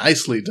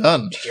 Nicely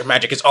done. Your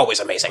magic is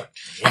always amazing.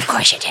 Of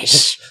course it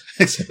is.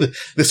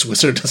 This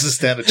wizard doesn't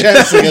stand a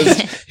chance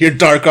against your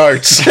dark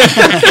arts.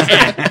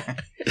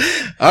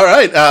 All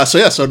right.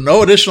 So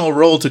no additional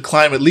roll to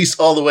climb at least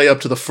all the way up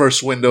to the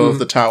first window of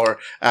the tower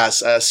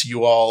as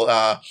you all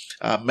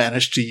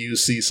manage to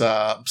use these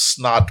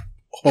snot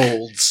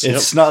holds.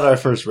 It's not our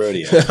first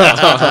rodeo. Boo.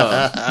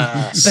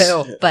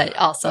 But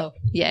also,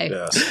 yay.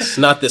 Yes. It's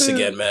not this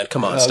again, man.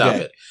 Come on, stop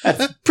Okay. it.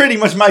 That's pretty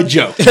much my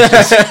joke.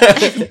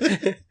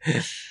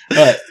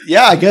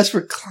 Yeah, I guess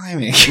we're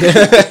climbing.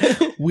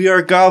 We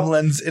are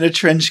goblins in a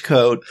trench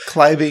coat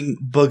climbing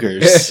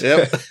boogers.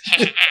 Yep.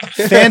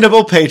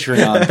 Fandible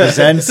Patreon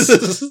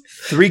presents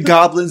 3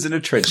 goblins in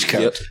a trench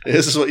coat.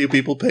 This is what you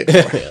people pay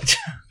for.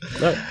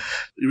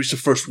 You reach the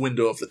first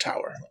window of the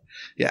tower.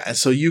 Yeah, and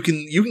so you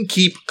can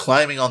keep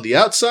climbing on the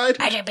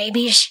outside, Are there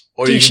babies?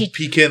 or you can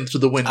peek in through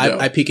the window.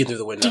 I peek in through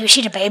the window. Do you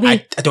see the baby?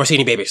 I don't see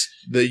any babies.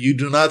 You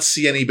do not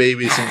see any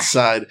babies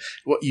inside.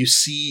 What you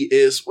see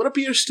is what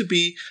appears to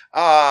be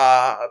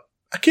a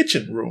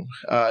kitchen room,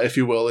 if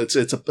you will. It's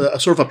a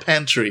sort of a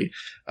pantry.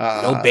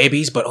 No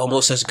babies, but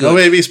almost as good. No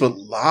babies, but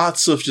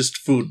lots of just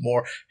food.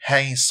 More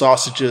hanging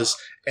sausages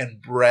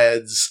and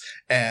breads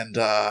and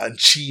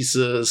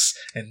cheeses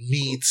and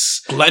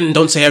meats. Glenn,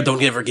 don't say I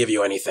don't ever give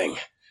you anything.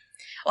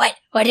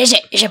 What is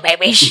it? Is it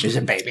babies? Is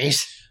it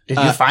babies? Did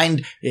you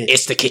find it?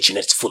 It's the kitchen.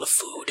 It's full of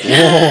food.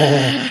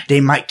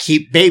 They might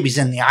keep babies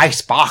in the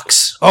ice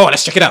box. Oh,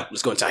 let's check it out.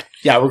 Let's go inside.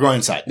 Yeah, we're going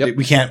inside. Yep.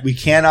 We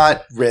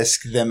cannot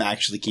risk them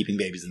actually keeping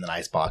babies in the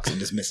ice box and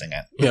just missing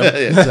it. Yeah,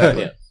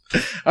 exactly.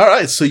 All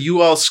right, so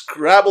you all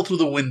scrabble through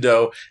the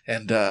window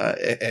and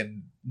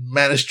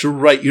manage to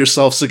right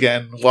yourselves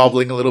again,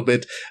 wobbling a little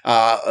bit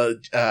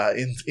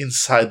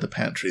inside the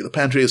pantry. The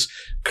pantry is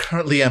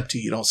currently empty.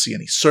 You don't see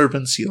any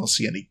servants. You don't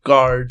see any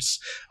guards.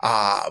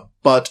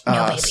 But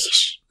No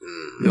babies.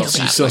 you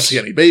don't see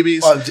any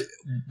babies.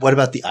 What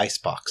about the ice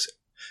box?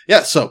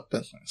 Yeah, so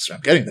I'm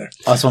getting there.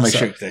 I just want to make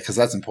sure because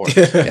that's important.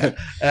 Yeah.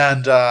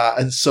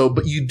 And so,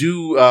 but you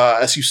do,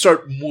 as you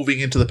start moving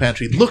into the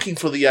pantry looking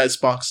for the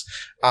icebox,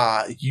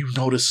 you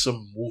notice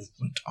some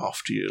movement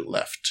off to your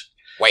left.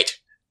 Wait.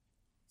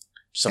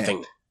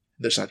 Something.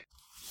 There's like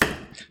a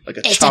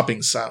It's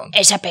chopping sound.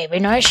 Is that baby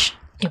noise?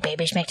 Do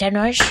babies make that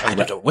noise? I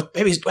don't know. What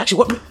babies... Actually,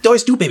 what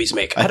noise do babies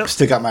make? I I don't...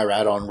 still got my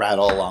rattle and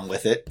rattle along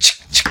with it.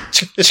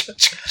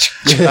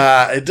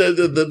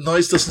 The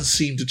noise doesn't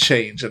seem to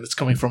change, and it's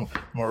coming from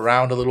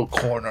around a little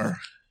corner.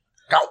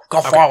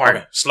 Go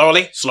forward.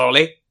 Slowly.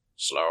 Slowly.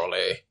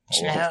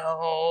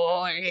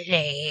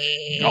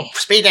 No,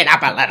 speed it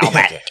up a little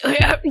bit.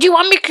 Do you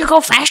want me to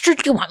go faster?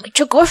 Do you want me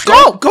to go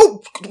slow?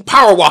 Go.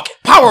 Power walk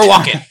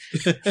it.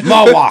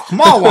 More walk.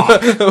 More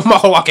walk.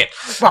 More walk it.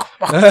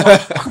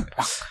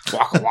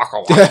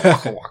 Waka.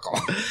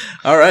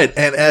 All right,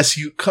 and as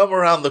you come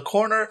around the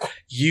corner,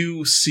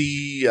 you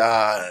see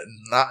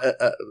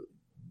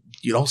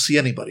you don't see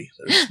anybody.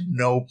 There's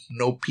no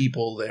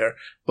people there,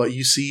 but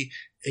you see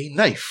a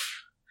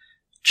knife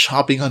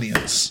chopping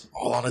onions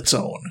all on its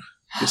own,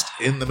 just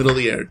in the middle of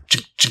the air.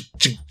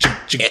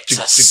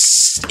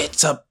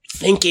 It's a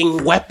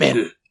thinking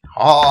weapon.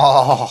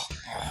 Oh.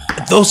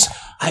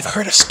 I've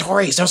heard of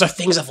stories. Those are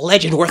things of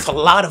legend worth a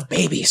lot of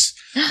babies.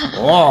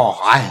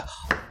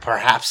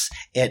 Perhaps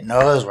it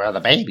knows where the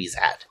baby's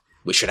at.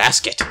 We should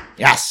ask it.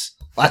 Yes,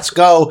 let's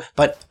go,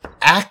 but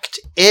act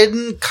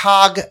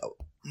incognito.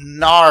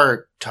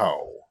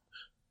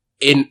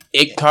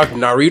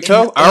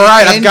 Incognito? All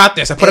right, I've got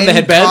this. I put in the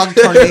headband.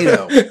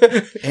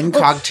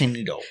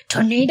 Incognito.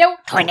 Tornado.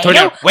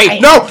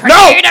 Wait, no!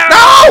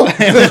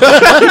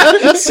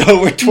 So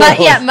we're But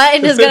twirling. yeah,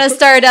 Mutton is going to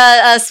start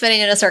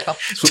spinning in a circle.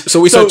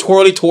 So we start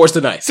twirling towards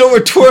the knife. So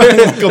we're twirling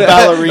like a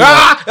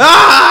ballerina.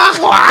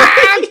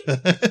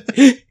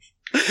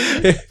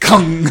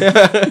 Kung.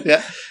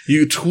 Yeah,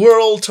 you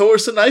twirl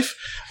towards the knife,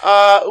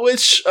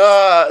 which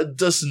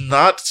does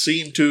not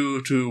seem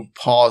to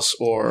pause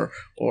or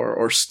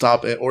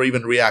stop it or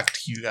even react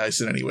to you guys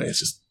in any way. It's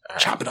just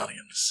chopping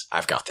onions.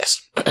 I've got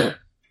this.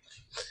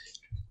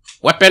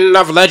 Weapon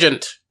of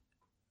legend.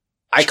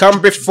 I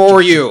come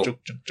before you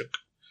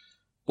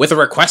with a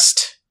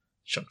request.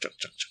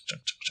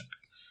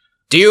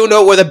 Do you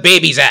know where the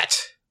baby's at?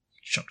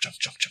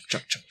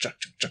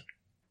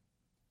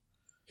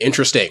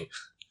 Interesting.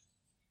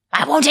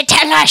 Why won't it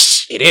tell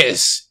us? It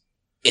is.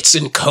 It's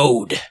in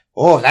code.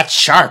 Oh, that's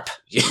sharp.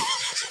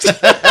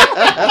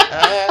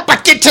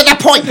 But get to the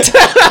point.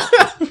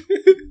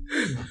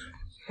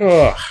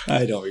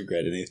 I don't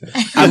regret anything.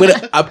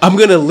 I'm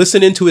gonna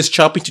listen into his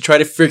chopping to try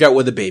to figure out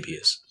where the baby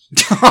is.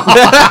 All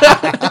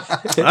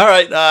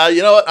right,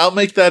 you know what? I'll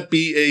make that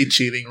be a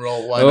cheating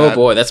roll. Why not?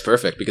 Boy, that's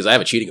perfect because I have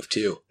a cheating of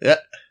 2. Yeah.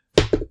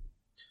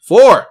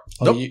 4.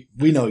 Oh, Nope.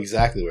 we know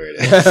exactly where it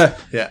is.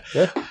 Yeah.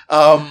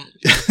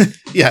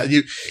 Yeah,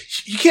 you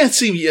can't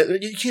seem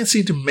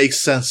to make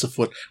sense of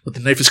what the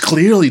knife is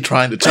clearly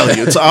trying to tell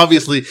you. It's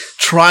obviously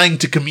trying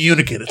to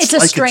communicate. It's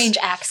a strange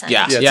accent.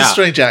 Yeah. It's a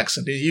strange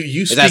accent.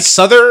 You Is speak, that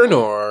Southern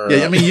or?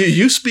 yeah, I mean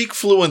you speak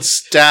fluent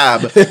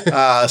Stabanese,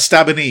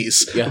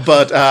 Yeah.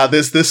 but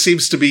this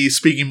seems to be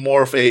speaking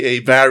more of a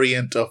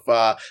variant of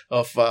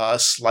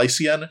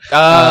Slicyan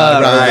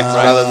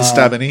rather than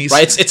Stabanese.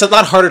 Right. It's a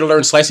lot harder to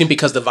learn slicing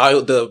because the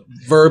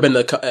verb and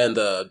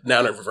the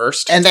noun are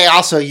reversed. And they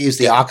also use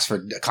the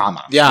Oxford comma.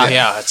 Yeah,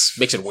 it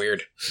makes it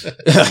weird.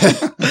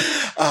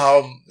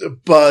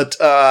 But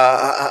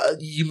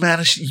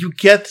you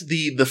get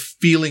the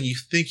feeling, you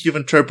think you've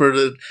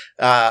interpreted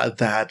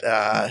that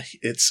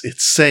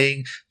it's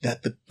saying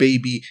that the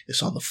baby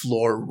is on the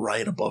floor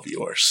right above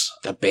yours.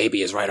 The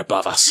baby is right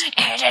above us.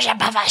 It is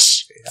above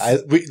us.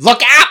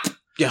 Look up!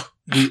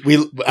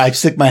 I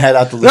stick my head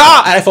out the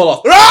Ah! And I fall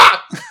off. Ah!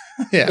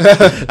 Yeah,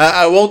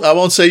 I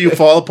won't say you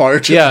fall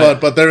apart. Yeah.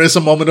 but there is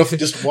a moment of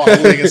just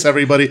wobbling as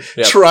everybody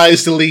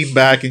tries to lean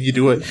back, and you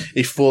do a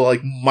full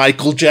like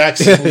Michael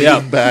Jackson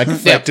lean back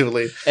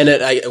effectively, And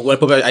then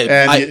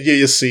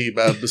you see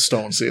the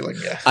stone ceiling.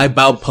 Yeah, I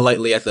bowed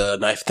politely at the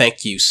knife.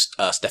 Thank you,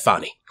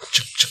 Stefani.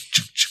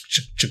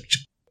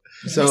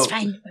 So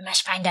We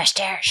must find our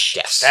stairs.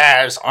 Yes.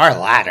 Stairs or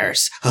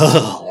ladders.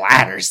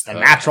 Ladders, the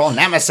natural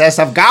nemesis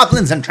of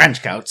goblins and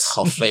trenchcoats.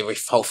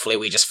 Hopefully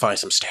we just find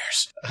some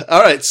stairs.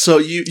 All right, so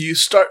you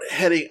start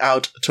heading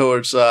out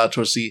towards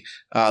the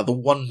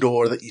one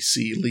door that you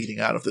see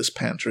leading out of this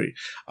pantry,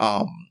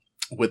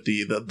 with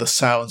the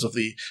sounds of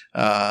the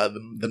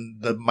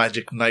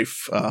magic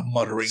knife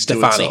muttering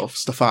to itself.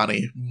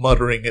 Stefani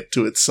muttering it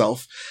to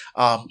itself.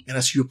 And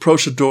as you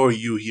approach the door,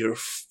 you hear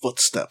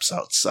footsteps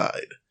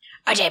outside.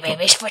 Are they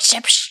baby's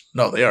footsteps?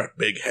 No, they are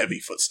big, heavy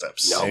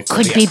footsteps. No.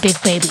 Could be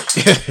big baby.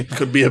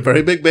 Could be a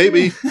very big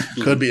baby.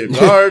 Could be a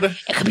guard.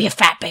 It could be a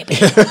fat baby.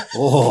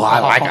 Oh, I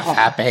like a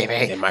fat It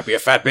baby. might be a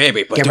fat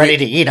baby, but Get ready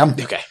to eat him.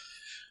 Okay.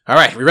 All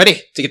right, we ready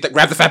to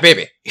grab the fat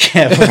baby?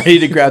 Yeah, we're ready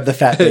to grab the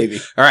fat baby.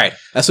 All right.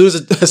 As soon as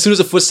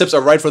the footsteps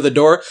are right for the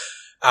door,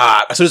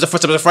 as soon as the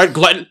footsteps are front,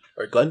 Glutton,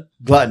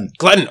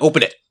 Glutton.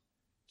 open it.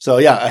 So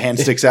yeah, a hand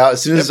sticks out.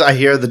 As soon as I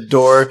hear the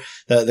door,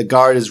 the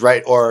guard is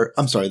right, or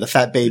I'm sorry, the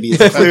fat baby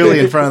is clearly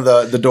in front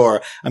of the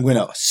door. I'm going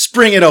to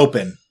spring it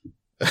open.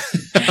 All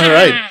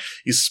right.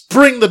 You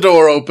spring the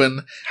door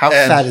open. How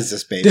And- fat is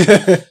this baby?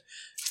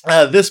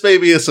 This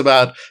baby is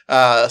about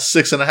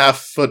 6.5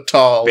 foot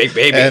tall. Big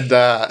baby. And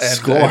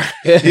Score.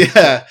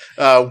 yeah,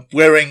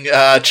 wearing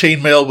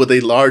chainmail with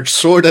a large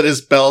sword at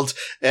his belt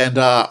and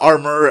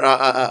armor,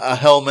 a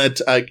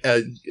helmet,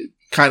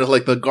 kind of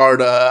like the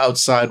guard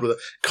outside, with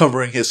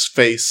covering his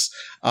face,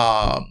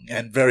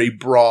 and very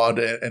broad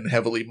and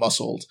heavily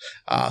muscled.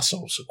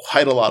 So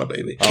quite a lot of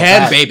baby.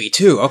 Can baby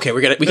too. Okay,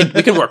 we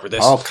can work with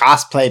this. Oh,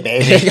 cosplay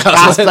baby.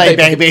 Cosplay Cosplay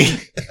baby.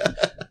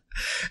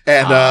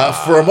 And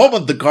for a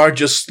moment, the guard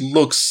just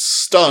looks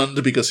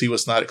stunned because he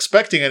was not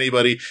expecting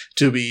anybody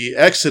to be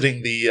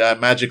exiting the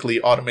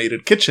magically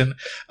automated kitchen.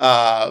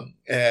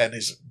 And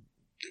he's,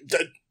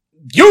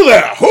 "You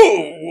there?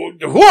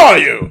 Who are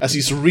you?" As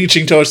he's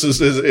reaching towards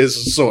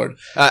his sword.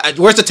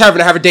 Where's the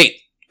tavern? I have a date.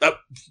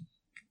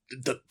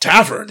 The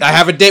tavern? I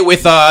have a date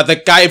with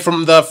the guy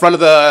from the front of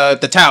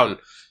the town.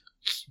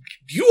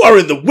 You are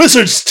in the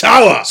wizard's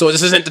tower. So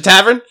this isn't the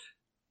tavern?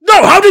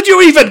 No, how did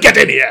you even get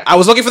in here? I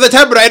was looking for the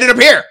tavern, but I ended up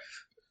here.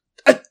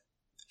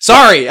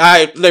 Sorry,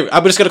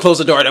 I'm just gonna close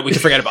the door and we can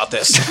forget about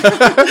this.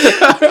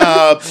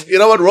 You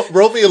know what?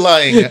 Roll me a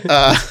lying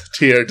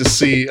here to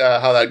see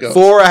how that goes.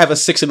 4, I have a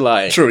 6 in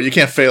lying. True, you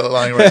can't fail at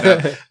lying right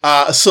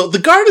now. So the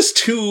guard is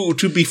too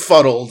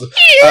befuddled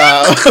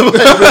by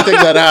everything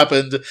that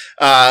happened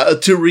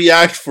to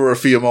react for a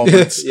few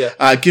moments,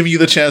 Yeah. giving you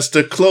the chance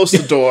to close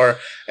the door.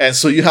 And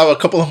so you have a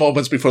couple of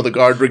moments before the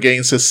guard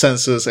regains his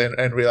senses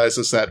and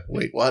realizes that,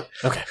 wait, what?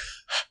 Okay.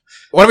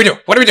 What do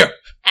we do?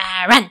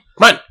 Run.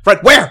 Run!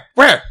 Where?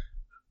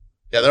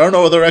 Yeah, there are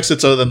no other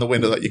exits other than the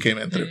window that you came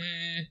in through.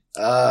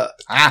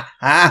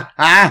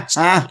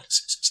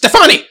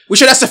 Stefani! We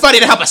should ask Stefani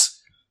to help us.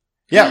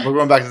 Yeah, we're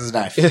going back to this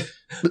knife.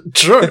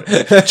 Sure.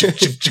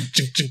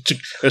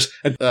 There's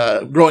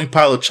a growing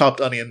pile of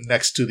chopped onion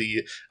next to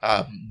the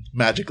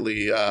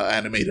magically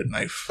animated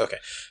knife. Okay.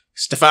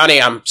 Stefani,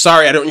 I'm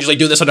sorry, I don't usually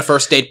do this on the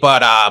first date,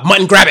 but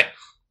Mutton, grab it.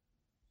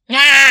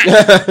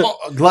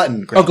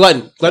 Glutton. Oh,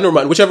 Glutton or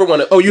Mutton, whichever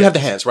one. Oh, you have the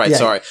hands, right? Yeah.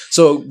 Sorry.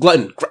 So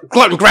Glutton,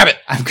 grab it.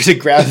 I'm going to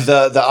grab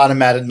the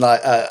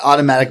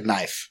automatic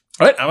knife.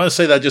 All right, I'm going to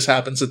say that just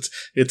happens.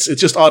 It's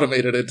just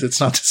automated. It's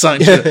not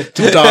designed to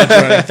dodge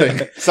or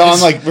anything. So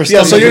I'm like, we're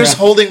Yeah, still so you're just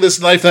holding this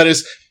knife that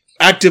is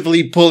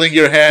actively pulling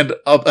your hand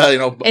up, It is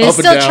up and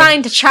still down.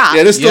 trying to chop.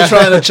 Yeah, it is still Yeah.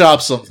 trying to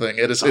chop something.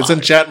 Its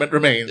enchantment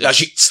remains.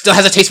 She still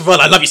has a taste for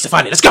blood. I love you,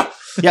 Stefani. Let's go.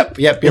 Yep.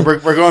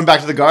 We're going back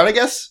to the guard, I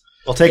guess.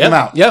 We'll take him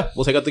out. Yeah,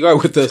 we'll take out the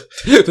guard with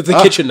the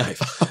kitchen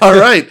knife. All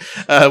right,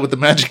 with the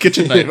magic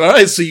kitchen knife. All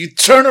right, so you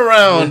turn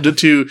around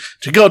to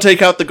go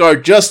take out the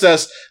guard just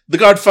as the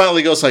guard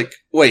finally goes like,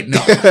 "Wait, no,"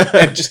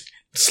 and just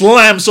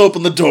slams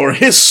open the door.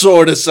 His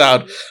sword is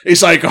out.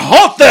 He's like,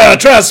 "Halt there,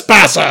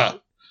 trespasser!"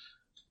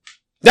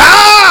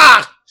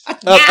 Ah!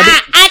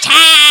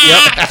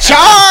 Attack!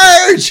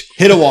 Charge!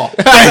 Hit a wall.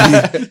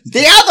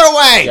 The other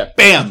way. Yeah.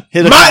 Bam!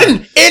 Hit a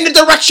Mutton in the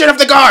direction of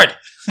the guard.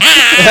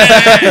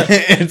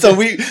 And so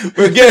we're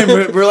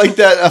like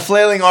that a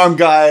flailing arm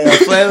guy, a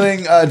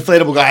flailing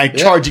inflatable guy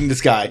charging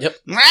this guy. Yep.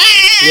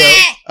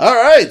 All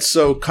right,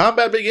 so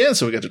combat begins.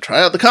 So we get to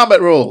try out the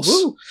combat rules.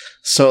 Woo.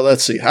 So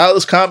let's see, how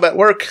does combat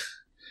work?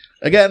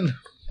 Again,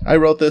 I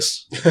wrote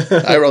this.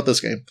 I wrote this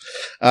game.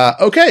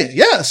 Okay,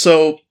 yeah.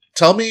 So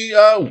tell me,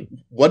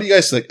 what do you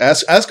guys think?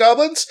 As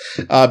goblins,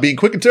 being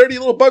quick and dirty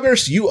little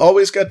buggers, you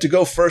always get to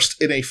go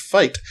first in a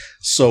fight.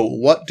 So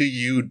what do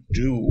you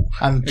do?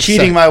 I'm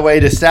cheating my way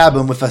to stab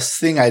him with a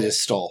thing I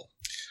just stole.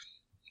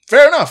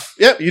 Fair enough.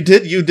 Yep, you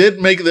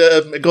did make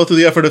go through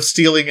the effort of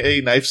stealing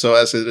a knife. So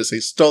as it is a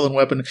stolen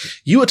weapon,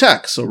 you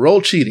attack. So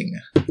roll cheating.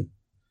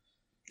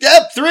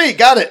 Yep, 3,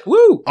 got it.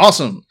 Woo!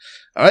 Awesome.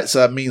 All right, so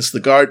that means the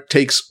guard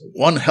takes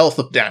 1 health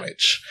of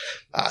damage.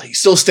 He's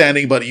still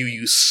standing, but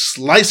you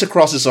slice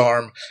across his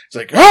arm. He's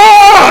like,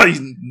 ah!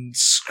 He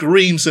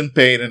screams in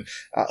pain and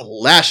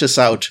lashes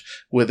out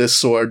with his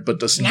sword, but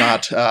does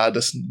not.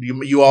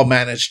 You all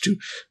manage to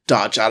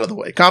dodge out of the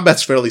way.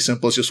 Combat's fairly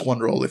simple. It's just one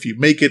roll. If you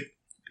make it,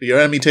 your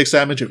enemy takes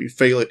damage. If you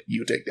fail it,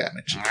 you take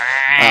damage.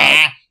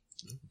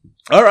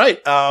 All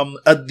right.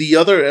 The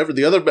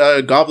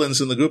other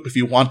goblins in the group, if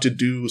you want to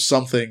do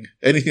something,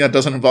 anything that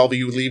doesn't involve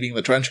you leaving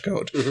the trench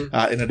coat,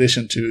 in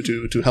addition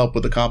to help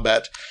with the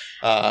combat,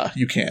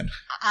 you can.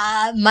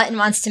 Mutton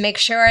wants to make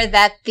sure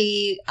that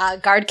the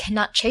guard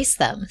cannot chase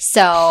them.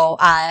 So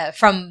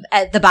from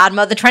at the bottom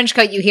of the trench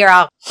coat, you hear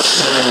a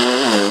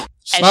Snot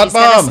she's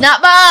gonna bomb.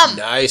 snot bomb.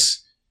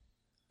 Nice.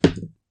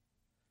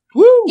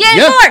 Woo! Yay,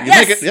 yeah, 4! you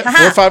Yes! make it. Yeah,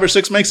 Haha. 4, 5, or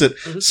 6 makes it.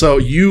 So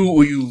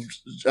you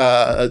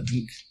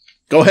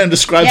go ahead and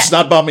describe Yeah.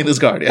 snot bombing this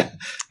guard. Yeah.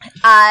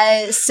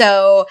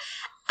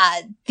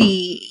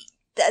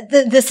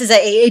 This is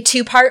a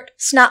two-part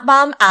snot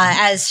bomb.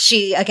 As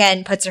she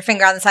again puts her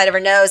finger on the side of her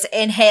nose,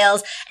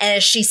 inhales, and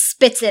as she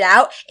spits it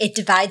out, it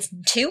divides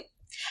in two,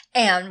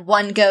 and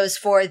one goes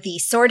for the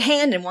sword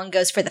hand, and one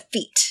goes for the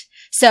feet.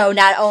 So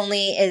not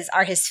only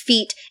are his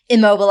feet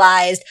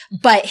immobilized,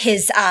 but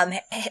his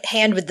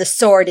hand with the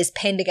sword is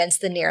pinned against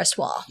the nearest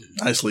wall.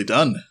 Nicely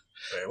done.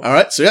 All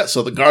right,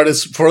 so the guard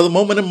is for the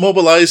moment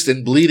immobilized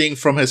and bleeding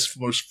from his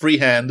free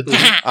hand.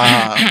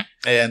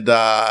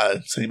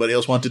 Does anybody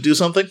else want to do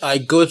something? I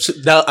go to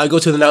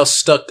the now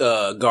stuck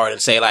guard and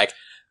say, like,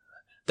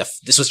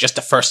 this was just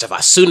the first of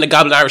us. Soon the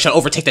Goblin Irish shall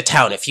overtake the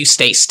town. If you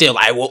stay still,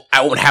 I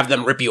won't have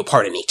them rip you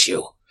apart and eat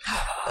you.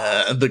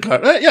 The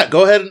guard,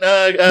 go ahead and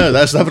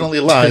that's definitely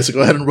a lie. So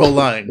go ahead and roll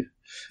lying.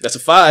 That's a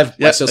 5.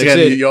 Yeah, I still again,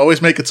 succeed. you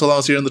always make it so long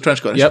as you're in the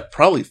trench coat. I Yep. should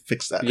probably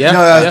fix that. Yeah.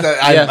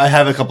 I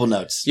have a couple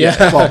notes.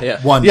 Yeah. Well,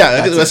 Yeah. one. Yeah,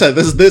 that's as I it. said,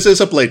 this is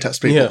a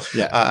playtest, people.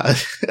 Yeah.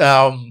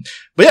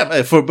 But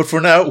yeah, for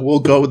now, we'll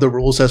go with the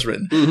rules as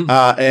written.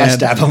 I And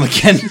stab him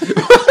again.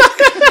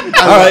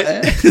 all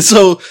right,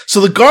 so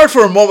the guard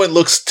for a moment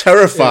looks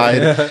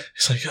terrified.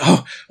 He's like,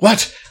 "Oh,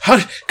 what? How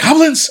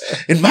goblins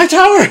in my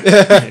tower?"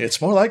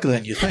 It's more likely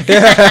than you think.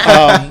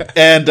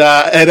 And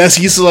as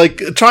he's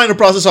like trying to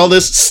process all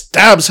this,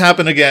 stabs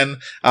happen again.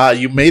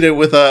 You made it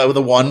with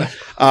a 1.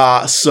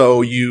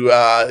 So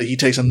he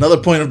takes another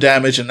point of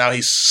damage, and now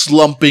he's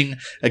slumping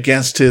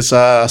against his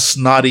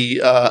snotty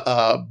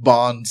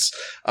bonds.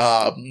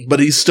 But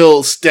he's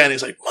still standing.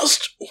 He's like,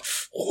 "Must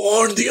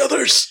warn the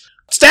others."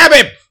 Stab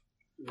him!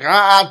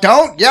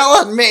 Don't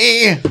yell at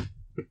me.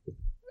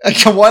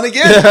 Come on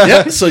again.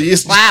 Yeah, so you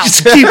just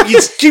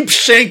keep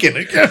shanking.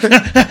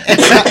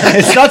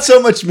 It's not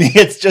so much me.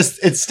 It's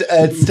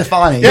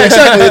Stefani. Yeah,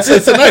 exactly.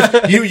 It's a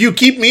knife. You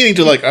keep meaning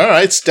to like, all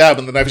right, stab,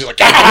 and the knife is like,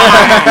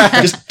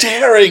 just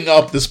tearing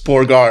up this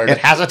poor guard. It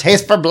has a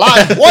taste for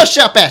blood.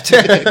 Worship it.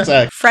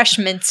 Exactly. Fresh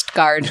minced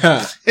guard.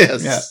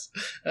 Yes. Yeah.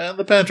 And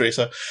the pantry.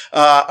 So,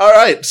 all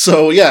right.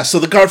 So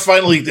the guard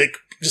finally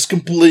just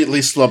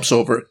completely slumps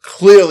over,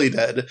 clearly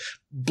dead.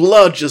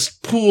 Blood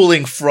just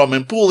pooling from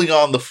him, pooling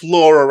on the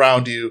floor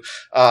around you.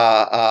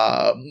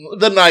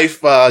 The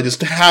knife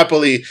just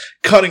happily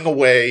cutting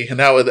away, and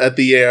now at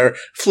the air,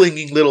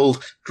 flinging little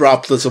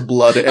droplets of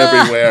blood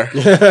everywhere.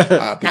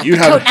 But Not you the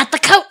have coat, not the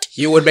coat.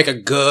 You would make a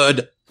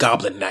good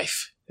goblin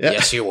knife. Yeah.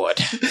 Yes, you would.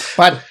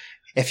 But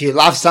if you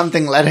love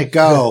something, let it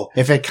go.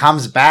 If it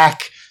comes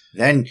back,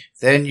 then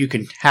you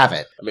can have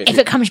it. I mean, If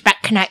it comes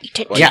back, can I eat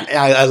it? Yeah,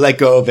 I let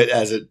go of it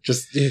as it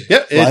just.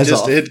 Yeah, Flies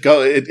off.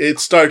 it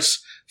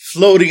starts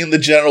floating in the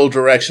general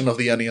direction of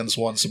the onions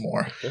once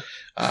more,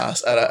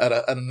 at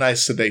a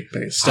nice sedate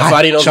pace.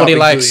 Stefani knows what Chopping he through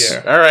likes. the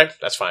air. All right,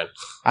 that's fine.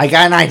 I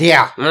got an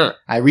idea.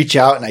 I reach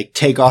out and I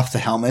take off the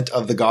helmet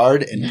of the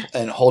guard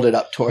and hold it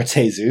up towards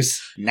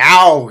Jesus.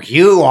 Now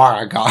you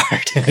are a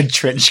guard. In a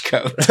trench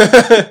coat.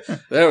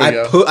 There we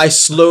go. I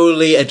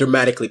slowly and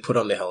dramatically put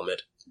on the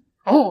helmet.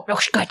 Oh,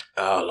 looks good.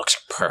 Oh, looks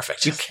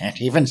perfect. You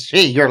can't even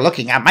see. You're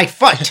looking at my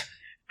foot.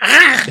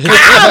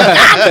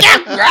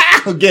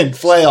 Again,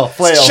 flail.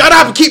 Shut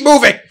up and keep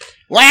moving.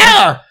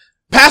 Where?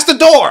 Past the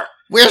door.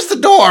 Where's the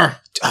door?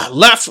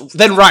 Left,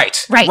 then right.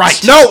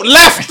 Right. No,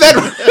 left, then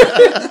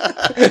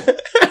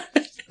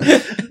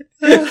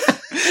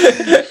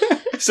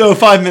So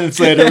 5 minutes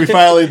later,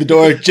 the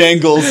door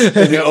jangles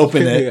and you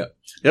open it.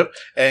 Yep,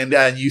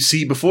 and you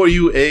see before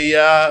you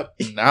a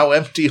now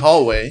empty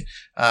hallway,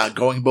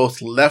 going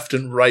both left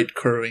and right,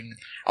 curving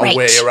Right.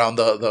 away around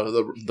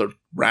the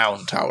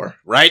round tower.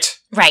 Right?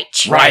 Right.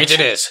 Right, it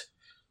is.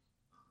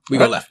 We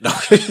go left. No.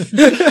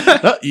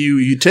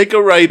 You take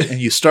a right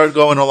and you start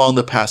going along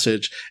the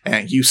passage,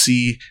 and you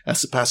see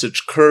as the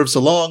passage curves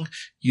along,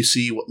 you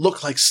see what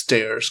look like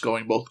stairs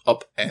going both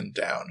up and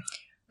down.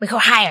 We go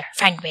higher,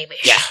 find babies.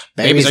 Yeah,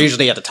 babies are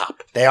usually at the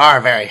top. They are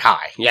very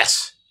high.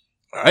 Yes.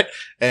 All right,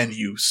 and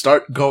you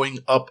start going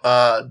up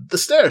the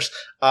stairs.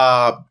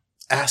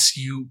 As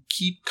you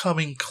keep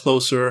coming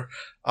closer,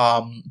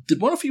 did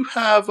one of you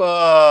have,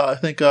 I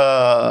think,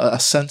 a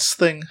sense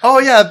thing? Oh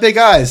yeah, big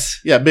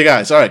eyes. Yeah, big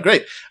eyes. All right,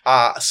 great.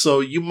 So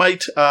you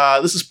might.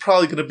 This is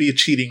probably going to be a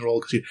cheating roll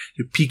because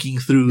you're peeking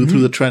through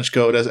the trench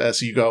coat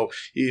as you go,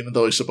 even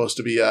though you're supposed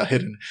to be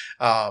hidden.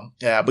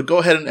 Yeah, but go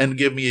ahead and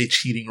give me a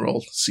cheating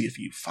roll. See if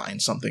you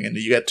find something, and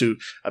you get to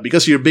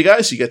because of your big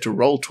eyes, you get to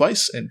roll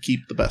twice and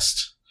keep the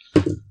best.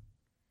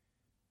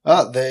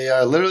 Oh, they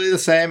are literally the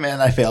same,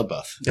 and I failed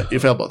both. Yeah, you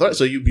failed both. All right,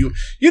 so you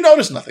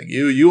notice nothing.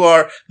 You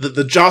are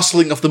the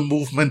jostling of the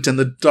movement and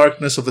the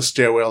darkness of the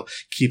stairwell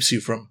keeps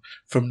you from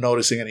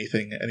noticing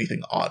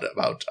anything odd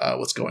about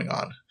what's going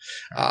on.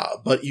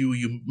 But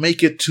you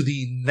make it to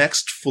the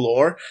next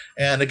floor,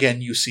 and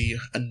again you see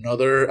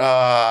another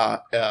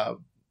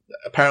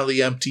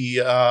apparently empty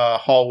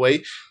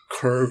hallway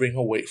curving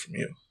away from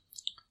you.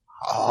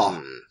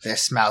 Oh,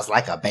 this smells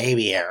like a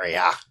baby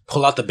area.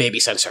 Pull out the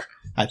baby sensor.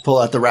 I pull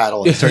out the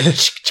rattle and start.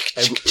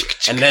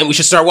 And then we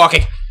should start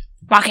walking.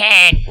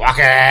 Walking.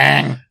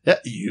 Walking. Yeah,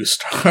 you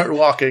start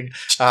walking,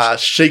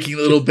 shaking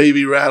the little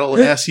baby rattle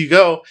as you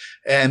go,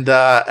 and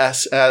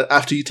as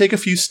after you take a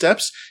few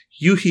steps,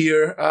 you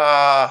hear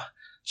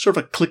sort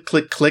of a click,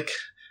 click, click,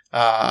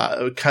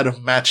 kind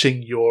of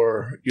matching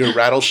your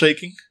rattle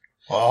shaking.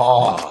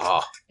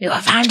 Oh. You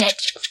have found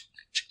it.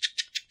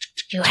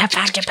 You have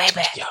found it,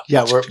 baby.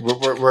 Yeah, we're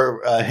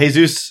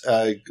Jesus.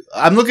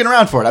 I'm looking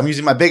around for it. I'm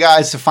using my big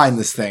eyes to find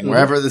this thing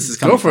wherever this is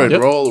coming Go for from. it.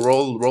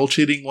 Roll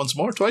cheating once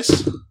more,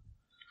 twice.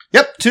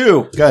 Yep,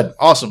 2. Good.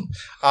 Awesome.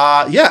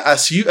 Yeah,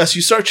 as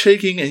you start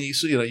shaking and you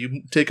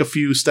take a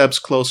few steps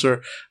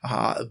closer,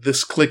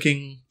 this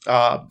clicking,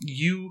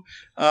 you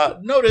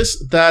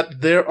notice that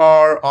there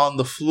are on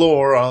the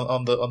floor,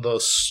 on the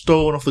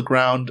stone of the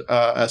ground,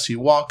 as you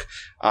walk,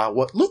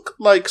 what look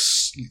like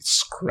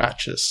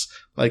scratches,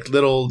 like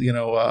little,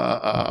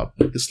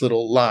 these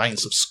little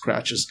lines of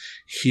scratches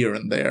here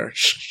and there,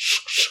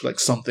 like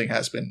something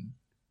has been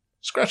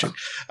scratching,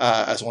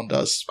 as one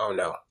does. Oh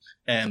no.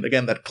 And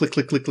again, that click,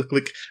 click, click, click,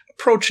 click,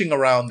 approaching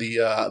around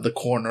the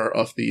corner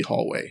of the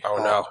hallway. Oh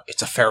no.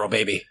 It's a feral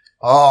baby.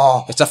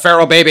 Oh. It's a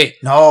feral baby.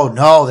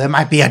 No, there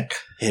might be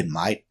it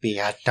might be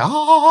a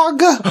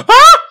dog.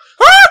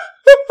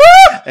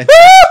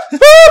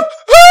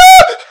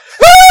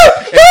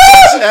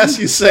 And as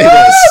you say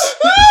this,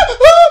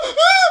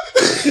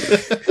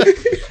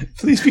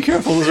 Please be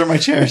careful. Those are my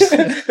chairs.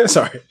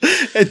 Sorry.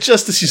 and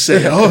just as you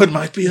say, "Oh, it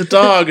might be a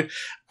dog,"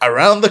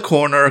 around the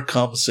corner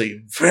comes a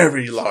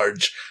very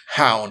large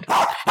hound.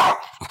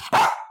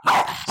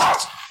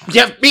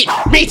 You have meat.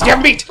 You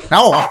have meat.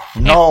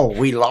 No,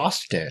 we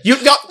lost it.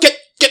 You go get.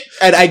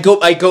 And I go.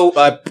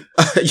 Bud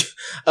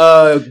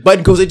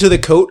goes into the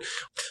coat,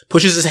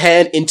 pushes his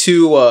hand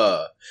into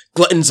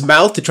Glutton's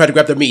mouth to try to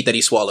grab the meat that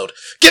he swallowed.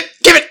 Give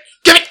it.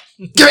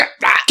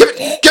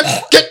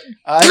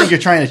 I think you're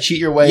trying to cheat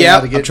your way. Yeah,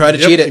 out of I'm trying to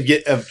cheat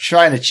it.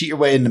 Trying to cheat your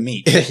way into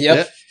meat. Yep.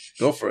 Yeah,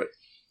 go for it.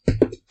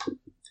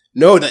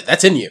 No,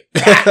 that's in you.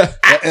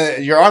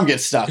 Your arm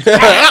gets stuck.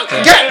 Stop!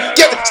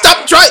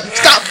 Try!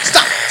 Stop!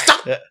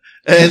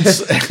 And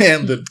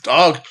the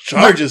dog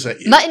charges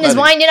at you. Mutton is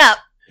winding up.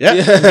 Yeah.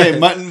 Okay,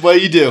 Mutton, what do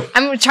you do?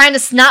 I'm trying to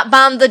snot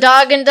bomb the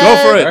dog into Go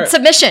for it.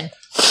 submission.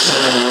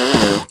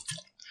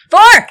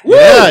 4!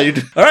 Yeah, you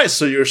do. All right,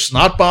 so your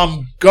snot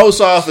bomb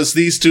goes off as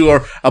these two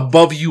are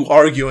above you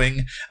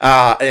arguing,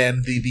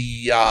 and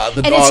the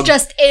And dog.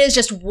 it is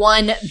just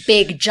one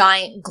big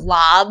giant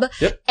glob.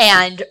 Yep.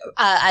 And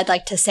I'd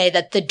like to say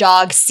that the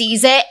dog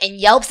sees it and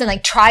yelps and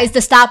like tries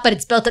to stop, but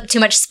it's built up too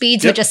much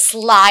speed, so Yep. it just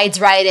slides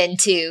right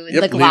into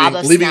the glob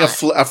of leaving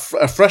snot.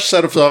 a fresh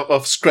set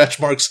of scratch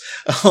marks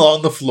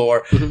along the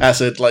floor as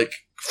it like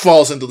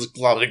falls into the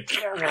glob,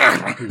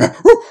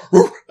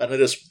 and it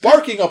is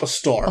barking up a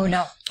storm. Oh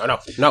no. Oh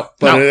no!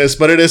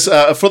 But it is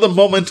for the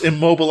moment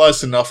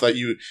immobilized enough that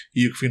you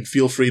can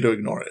feel free to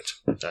ignore it.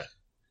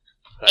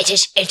 It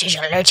is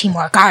alerting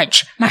more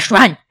guards. Must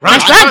run.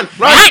 Run!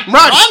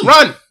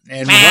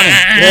 And we're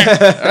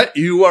running. All right,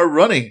 you are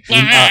running.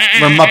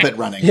 We're Muppet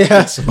running.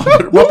 Yes.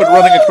 Muppet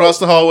running across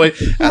the hallway.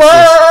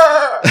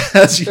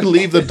 As you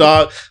leave the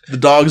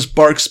dog's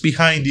barks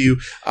behind you,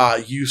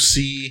 you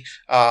see,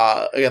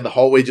 again, the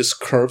hallway just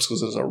curves because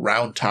there's a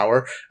round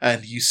tower,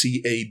 and you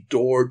see a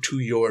door to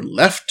your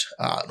left,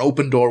 an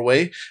open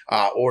doorway,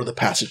 or the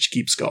passage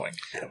keeps going.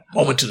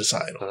 Moment to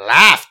decide.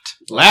 Left.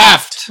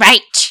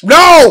 Right.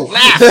 No.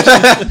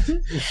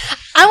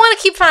 I want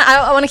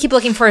to keep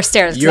looking for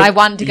stairs because I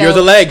wanted to go. You're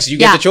the legs. You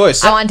get the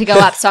choice. I wanted to go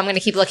up, so I'm going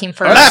to keep looking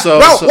for. All right, so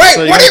wait,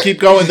 you're what gonna keep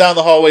going down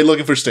the hallway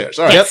looking for stairs.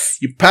 All right, Yes.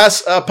 you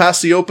pass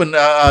the open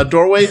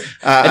doorway,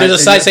 And there's a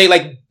sign saying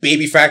like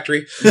baby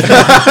factory.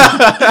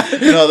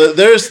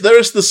 there's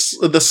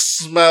the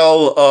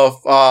smell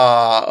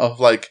of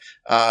like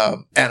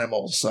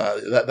animals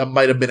that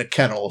might have been a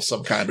kennel of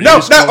some kind. No.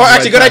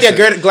 Actually, good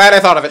idea. Glad I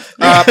thought of it.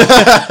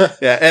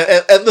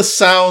 Yeah, and the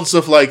sounds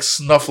of like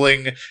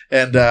snuffling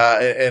and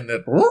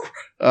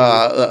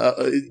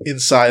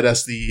inside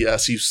as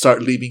you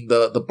start leaving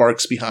the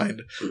barks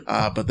behind.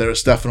 But there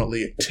is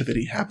definitely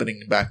activity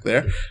happening back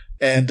there.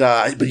 And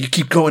but you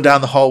keep going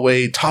down the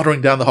hallway,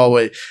 tottering down the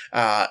hallway,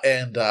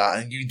 and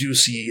you do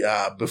see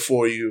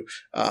before you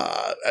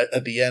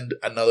at the end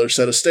another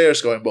set of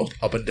stairs going both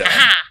up and down.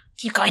 Aha.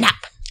 Keep going up.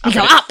 We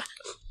go up.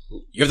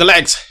 You have the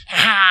legs.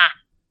 Aha.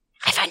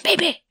 I found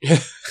baby. I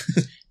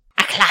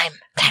climb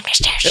the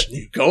stairs.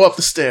 You go up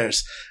the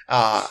stairs,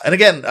 and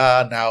again,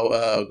 now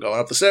going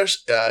up the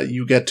stairs,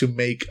 you get to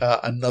make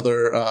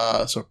another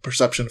sort of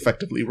perception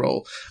effectively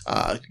roll.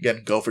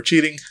 Again, go for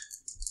cheating.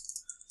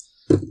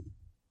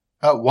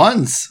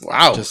 Ones.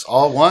 Wow. Just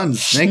all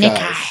ones. Snake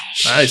eyes.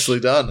 Snickers. Nicely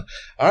done.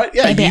 All right,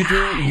 yeah, Baby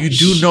you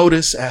do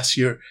notice as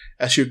you're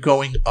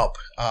going up,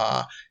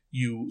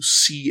 you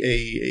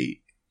see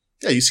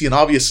you see an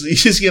obvious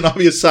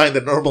sign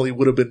that normally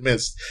would have been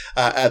missed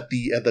at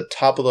the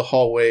top of the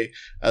hallway,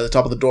 at the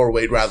top of the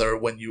doorway rather,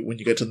 when you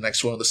get to the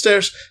next one of the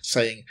stairs,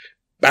 saying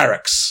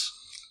barracks.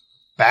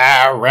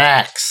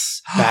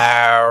 Barracks.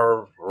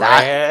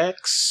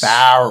 Barracks. That's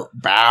where the guards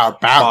sleep. Oh.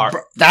 Oh.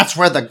 Barracks. That's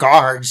where the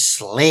guards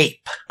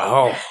sleep.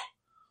 Oh.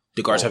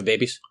 Do guards have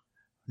babies?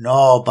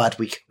 No, but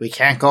we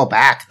can't go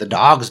back. The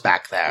dog's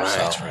back there.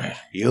 Right, so right.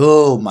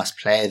 you must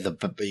play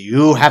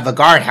you have the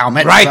guard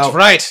helmet. Right, so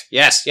right.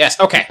 Yes,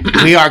 okay.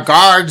 We are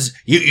guards.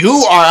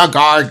 You are a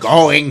guard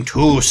going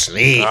to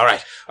sleep. All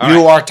right.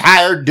 You are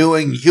tired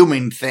doing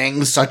human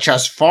things such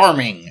as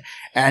farming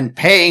and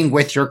paying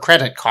with your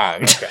credit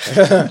card.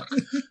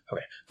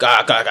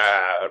 Okay.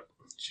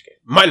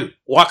 Mutton,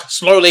 walk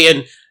slowly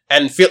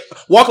and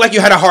walk like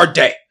you had a hard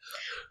day.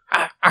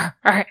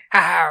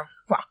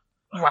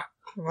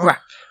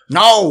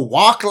 No,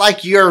 walk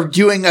like you're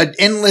doing an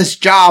endless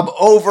job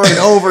over and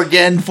over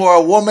again for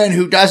a woman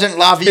who doesn't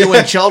love you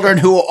and children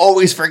who will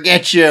always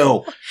forget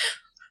you.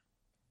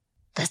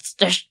 That's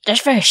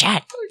very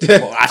sad.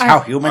 Well, that's how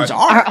humans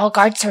Are are. all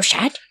guards so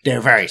sad?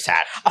 They're very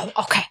sad. Oh,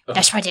 okay.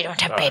 That's why they don't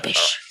have babies.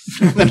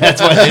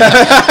 That's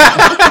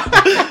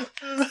why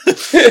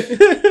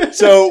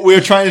So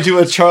we're trying to do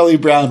a Charlie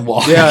Brown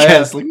walk.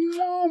 Yeah. It's like,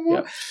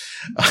 Mama.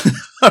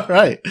 All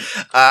right.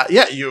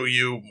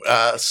 You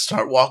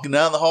start walking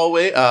down the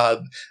hallway.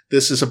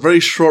 This is a very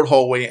short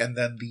hallway, and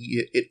then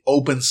it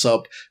opens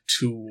up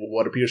to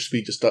what appears to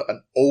be just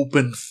an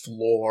open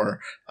floor.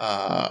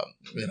 An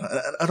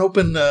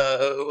open.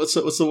 What's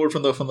the word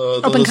from the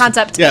Open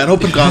concept. Yeah, an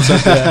open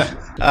concept.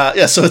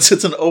 Yeah. So it's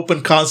an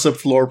open concept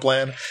floor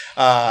plan,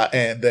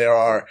 and there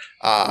are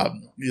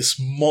these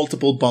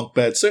multiple bunk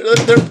beds.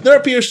 There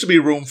appears to be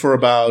room for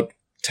about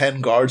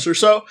 10 guards or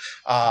so,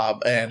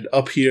 and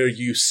up here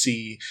you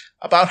see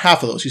about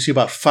half of those. You see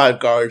about 5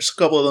 guards, a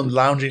couple of them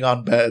lounging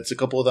on beds, a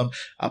couple of them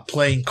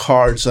playing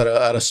cards at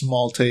a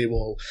small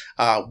table,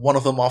 one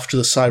of them off to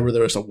the side where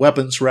there is a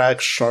weapons rack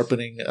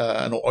sharpening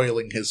and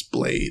oiling his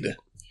blade.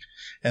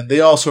 And they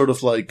all sort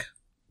of like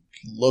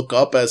look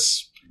up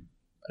as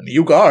a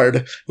new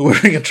guard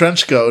wearing a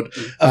trench coat.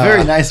 A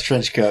very nice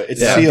trench coat. It's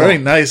Yeah, sealed. a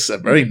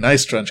very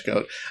nice trench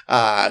coat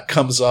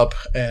comes up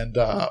and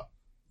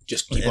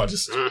Just keep and on.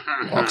 just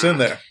walks in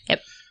there.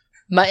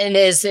 Mutton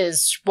is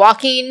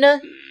walking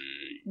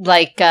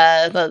like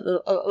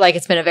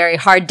it's been a very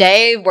hard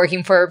day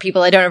working for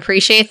people that don't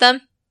appreciate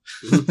them.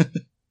 All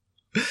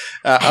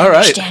I right.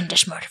 understand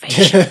this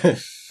motivation.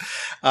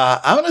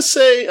 I'm gonna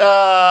say,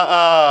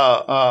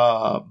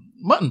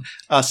 Mutton.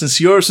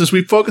 Since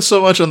we focus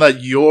so much on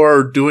that,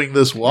 you're doing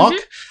this walk.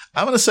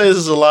 I'm gonna say this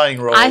is a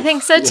lying roll. I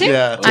think so too.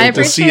 Yeah, I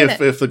to see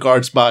appreciate it. if the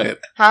guards buy it.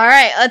 All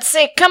right, let's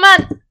see. Come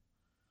on.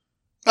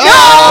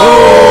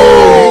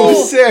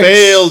 Oh, Six.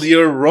 failed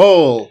your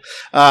roll.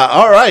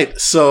 All right,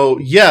 so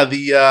yeah,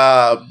 the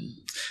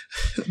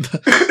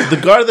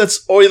guard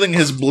that's oiling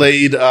his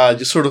blade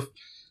just sort of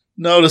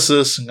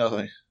notices and goes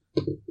like,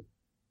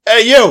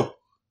 "Hey, you,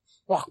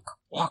 Walk.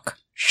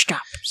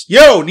 Stop.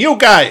 yo, new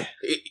guy.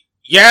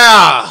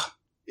 Yeah.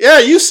 Yeah,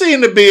 you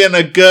seem to be in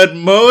a good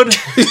mood.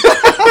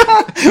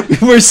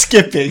 We're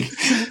skipping.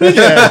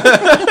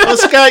 Yeah.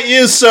 What's got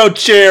you so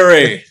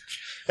cheery?"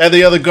 And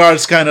the other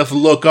guards kind of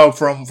look up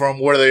from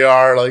where they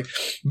are, like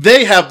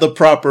they have the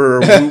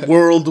proper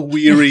world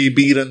weary,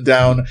 beaten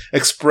down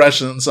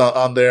expressions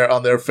on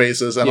their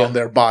faces and on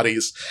their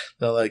bodies.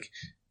 They're like,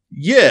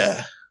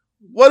 "Yeah,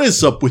 what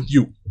is up with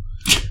you?"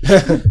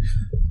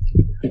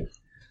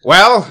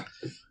 Well,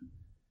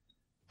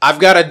 I've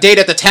got a date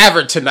at the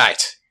tavern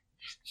tonight.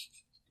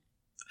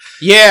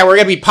 Yeah, we're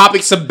gonna be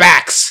popping some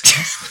backs.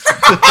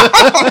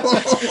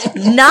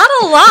 Not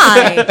a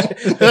lie.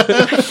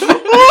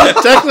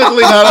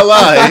 Technically not a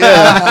lie.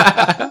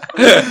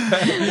 Yeah.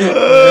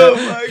 Oh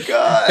my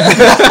god.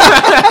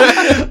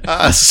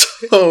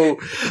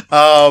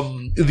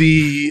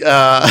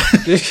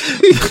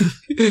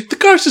 The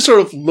guards just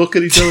sort of look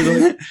at each other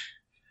like,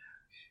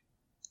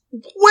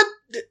 "What?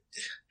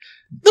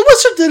 The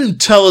wizard didn't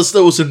tell us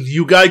there was a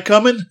new guy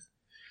coming.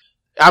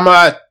 I'm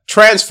a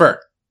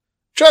transfer.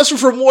 Transfer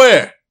from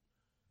where?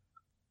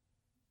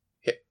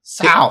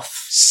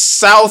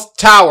 South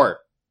Tower.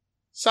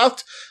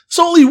 South? It's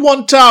only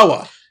one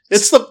tower.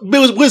 It's the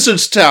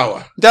wizard's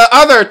tower. The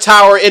other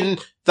tower in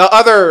the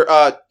other,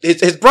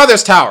 his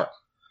brother's tower.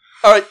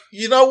 All right,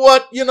 you know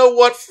what?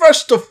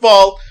 First of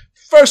all,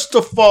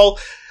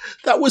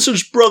 that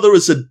wizard's brother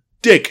is a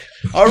dick.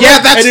 All right? Yeah,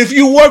 that's- And if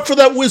you work for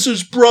that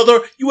wizard's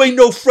brother, you ain't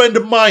no friend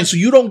of mine. So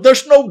you don't.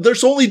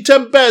 There's only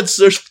 10 beds.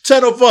 There's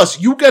 10 of us.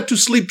 You get to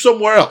sleep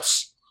somewhere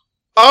else.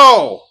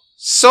 Oh,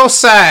 so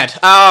sad.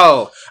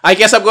 Oh, I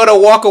guess I'm gonna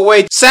walk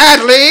away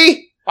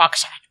sadly. Walk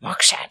sad.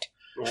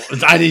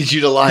 I need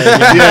you to lie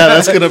again. Yeah,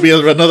 that's gonna be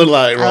another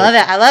lie. Roll.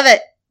 I love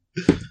it.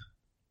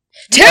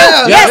 2.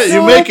 Yeah, Yes.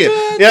 you make it.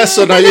 Yeah,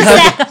 so now you have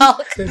Sad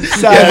Hulk.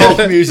 Sad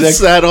Hulk music.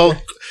 Sad Hulk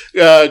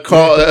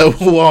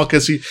walk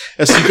as you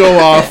go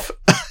off,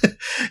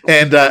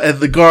 and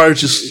the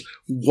guards just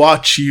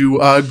watch you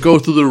go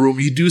through the room.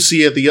 You do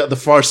see at the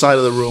far side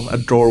of the room a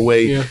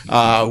doorway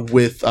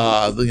with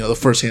the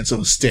first hints of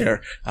a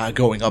stair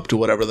going up to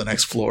whatever the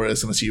next floor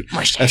is, and as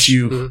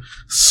you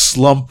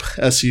slump,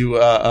 as you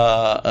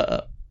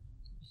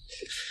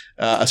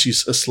as you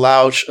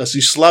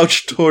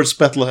slouch towards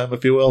Bethlehem,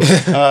 if you will,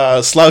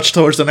 slouch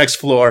towards the next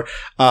floor.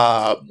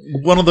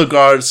 One of the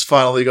guards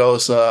finally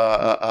goes.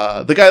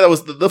 The guy that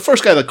was the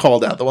first guy that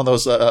called out, the one that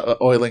was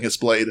oiling his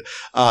blade.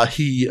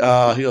 He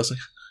goes.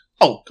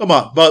 Oh, come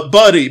on,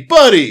 buddy,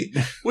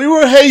 we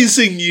were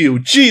hazing you.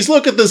 Jeez,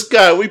 look at this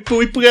guy. We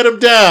get him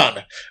down.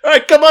 All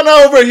right, come on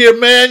over here,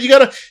 man. You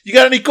got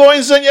any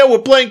coins on you? We're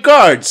playing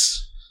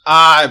cards.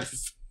 I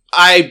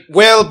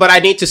will, but I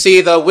need to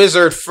see the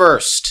wizard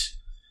first.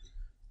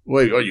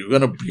 Wait, are you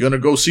gonna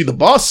go see the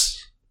boss?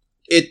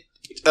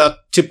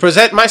 To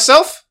present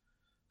myself?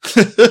 Check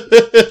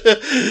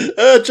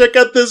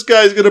out this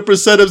guy. He's gonna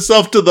present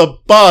himself to the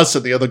boss.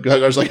 And the other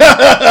guy's like,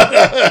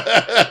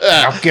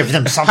 I'll give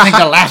them something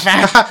to laugh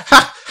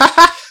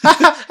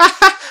at.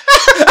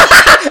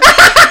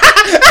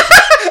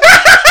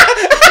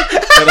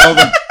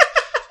 and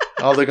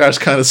all the guys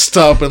kind of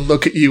stop and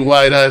look at you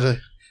wide-eyed. Like,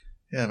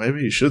 yeah,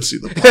 maybe you should see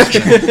the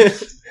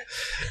boss.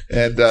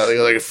 And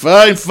they're like,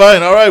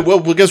 fine, all right.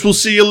 Well, I guess we'll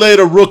see you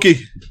later, rookie.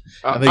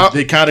 And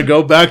they kind of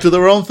go back to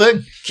their own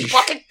thing. Keep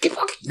walking.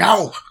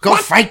 No, go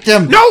fight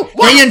them. No,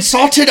 what? They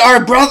insulted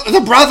our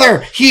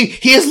brother. He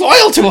is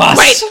loyal to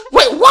us.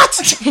 Wait, what?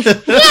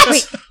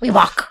 we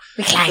walk.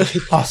 We climb.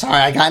 Oh, sorry,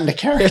 I got into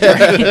character.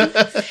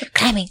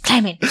 Climbing.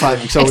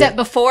 So Except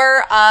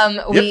before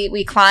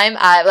we climb,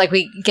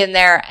 we get in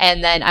there,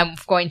 and then I'm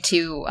going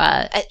to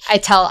I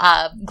tell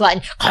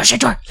Glutton, Close your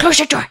door.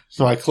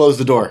 So I close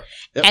the door.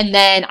 Yep. and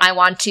then I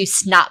want to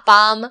snot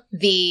bomb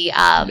the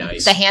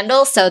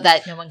handle so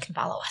that no one can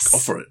follow Go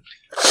us. for it.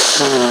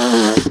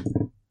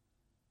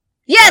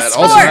 Yes, That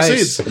also four.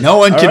 succeeds. No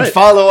one All can right.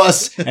 follow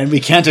us, and we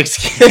can't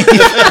escape.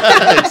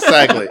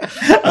 Exactly.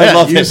 I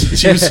love you,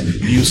 it.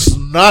 You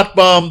snot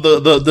bomb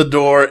the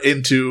door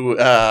into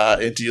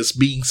just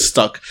being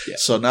stuck. Yeah.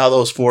 So now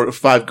those 4 or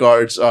 5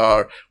 guards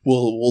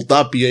will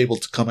not be able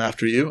to come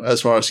after you, as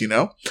far as you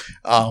know.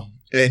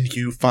 And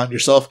you find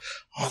yourself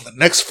on the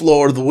next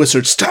floor of the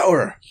wizard's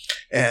tower,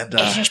 and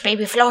Is this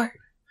baby floor?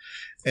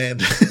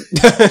 and.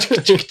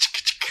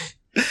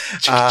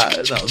 No,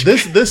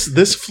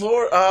 this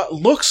floor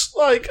looks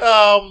like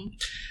a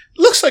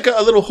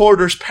little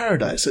hoarder's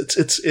paradise.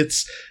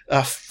 It's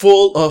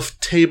full of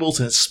tables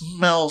and it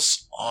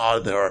smells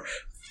odd. There are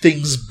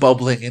things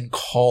bubbling in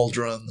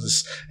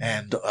cauldrons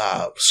and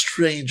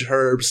strange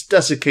herbs,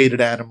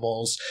 desiccated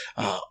animals,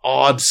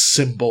 odd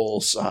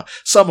symbols,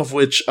 some of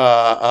which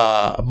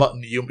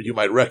Mutton you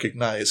might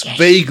recognize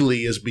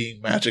vaguely as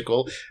being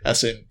magical,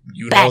 as in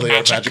Bad they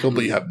magic. are magical,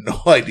 but you have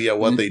no idea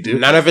what they do.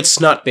 None of it's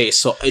snot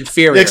based, so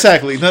inferior.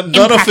 Exactly. None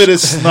of it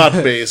is snot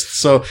based,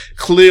 so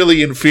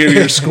clearly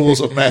inferior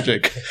schools of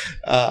magic.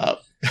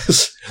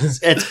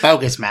 It's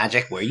bogus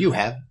magic where you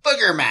have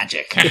booger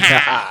magic.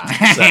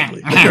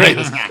 Exactly.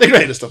 The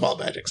greatest of all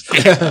magics.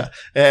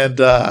 And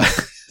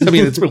I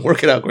mean, it's been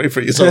working out great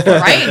for you so far.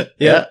 Right?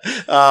 Yeah.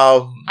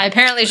 I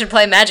apparently should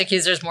play magic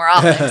users more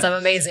often because I'm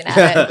amazing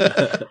at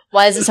it.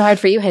 Why is it so hard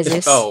for you,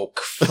 Jesus? Oh,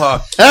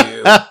 fuck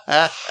you.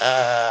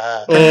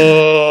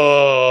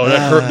 Oh,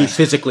 that hurt me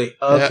physically.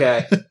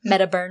 Okay.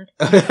 Meta burn.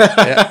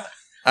 Yeah.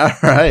 All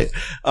right.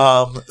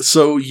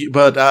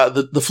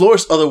 The floor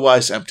is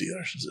otherwise empty.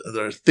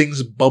 There are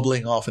things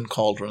bubbling off in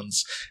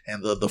cauldrons,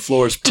 and the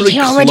floor is Did pretty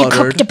he already cook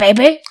cluttered. the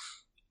baby?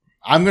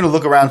 I'm going to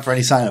look around for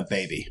any sign of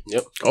baby.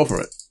 Yep. Go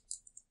for it.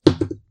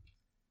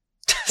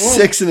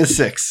 6 and a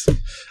 6.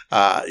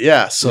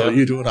 So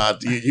you do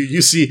not.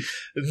 You see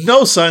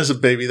no signs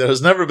of baby. There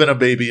has never been a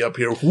baby up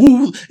here.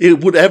 Who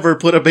would ever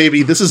put a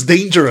baby? This is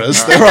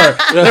dangerous. There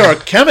are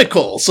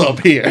chemicals up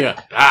here. Yeah.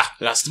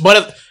 That's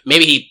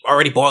maybe he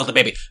already boiled the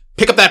baby.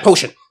 Pick up that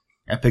potion.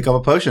 I pick up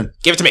a potion.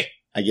 Give it to me.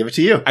 I give it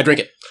to you. I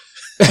drink it.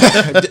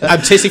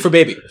 I'm tasting for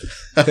baby.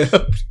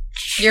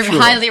 Your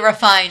highly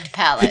refined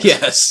palate.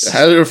 Yes.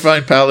 Highly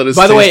refined palate is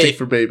By the tasting way,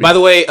 for baby.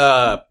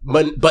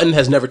 Button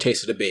has never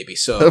tasted a baby,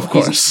 so Of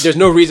course. there's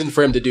no reason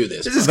for him to do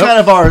this. This is kind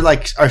of our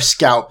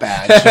scout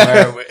badge.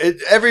 Where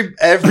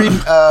every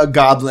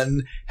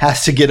goblin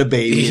has to get a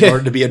baby in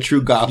order to be a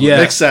true goblin.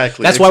 Yeah.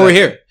 Exactly. That's why we're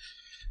here.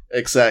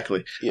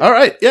 Exactly. Yeah. All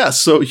right. Yeah.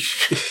 So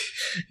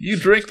you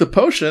drink the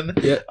potion.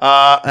 Yeah.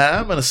 And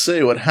I'm going to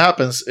say what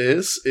happens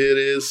is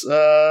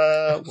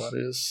what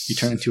is You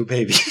turn into a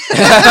baby.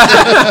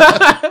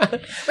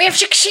 We have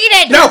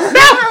succeeded. No.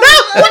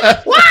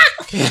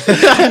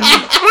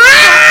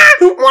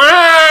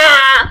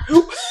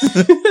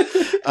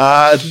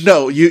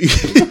 No, you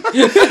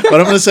what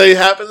I'm going to say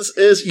happens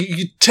is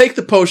you take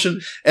the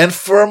potion, and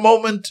for a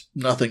moment,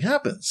 nothing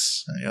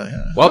happens. And you're like,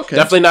 Well, okay.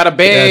 definitely not a Yeah,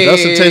 baby. it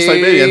doesn't taste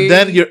like baby. And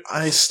then your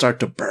eyes start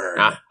to burn.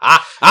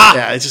 Ah.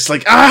 Yeah, it's just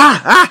like,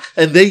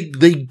 and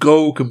they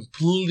go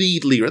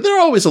completely red. They're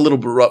always a little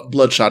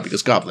bloodshot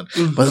because goblin,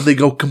 but then they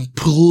go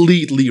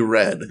completely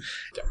red.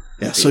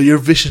 Yeah, so your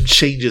vision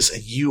changes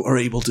and you are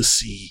able to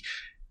see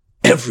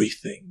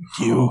everything.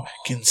 You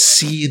can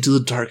see into the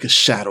darkest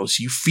shadows.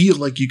 You feel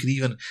like you can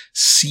even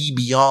see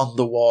beyond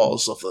the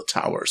walls of the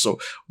tower. So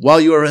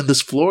while you are in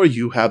this floor,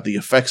 you have the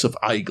effects of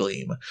Eye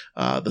Gleam,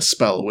 the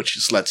spell, which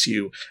just lets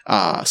you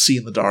see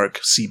in the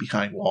dark, see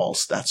behind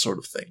walls, that sort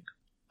of thing.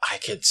 I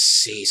could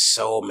see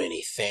so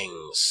many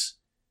things.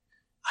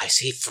 I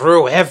see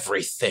through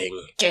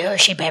everything. Do you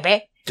see,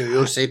 baby? Do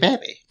you see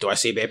baby? Do I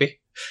see baby?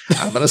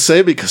 I'm gonna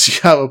say, because you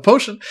have a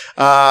potion,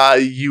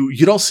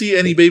 you don't see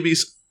any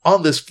babies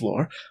on this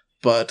floor,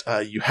 but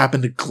you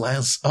happen to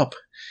glance up,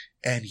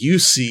 and you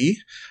see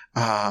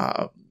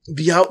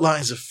the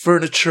outlines of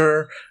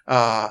furniture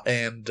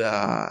and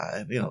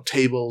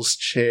tables,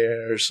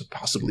 chairs,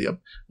 possibly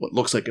what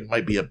looks like it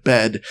might be a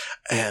bed,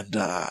 and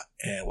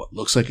what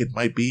looks like it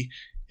might be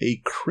a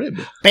crib,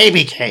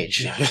 Baby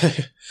cage.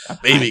 a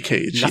baby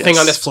cage. Nothing yes.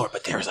 on this floor,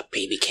 but there is a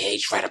baby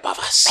cage right above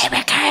us.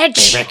 Baby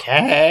cage. Baby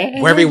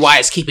cage. We're very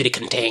wise, keeping it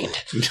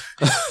contained.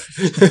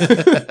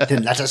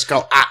 Then let us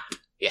go up.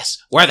 Yes.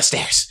 Where are the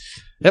stairs?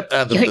 Yep,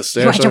 and the You're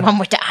stairs the are... one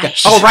with the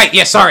eyes. Oh, right.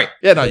 Yeah, sorry.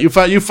 Yeah, no, you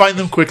find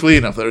them quickly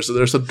enough. There's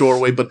a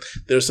doorway, but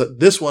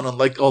this one,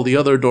 unlike all the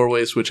other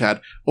doorways which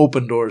had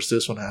open doors,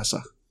 this one has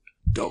a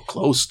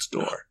closed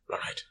door. All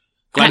right.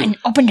 Glenn,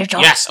 open the door.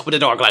 Yes, open the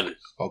door, Glenn.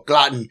 Oh,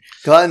 Glutton.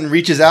 Glutton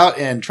reaches out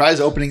and tries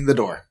opening the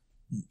door.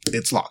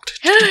 It's locked.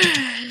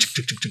 To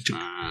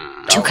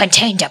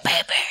contain the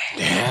baby.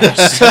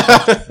 Yes.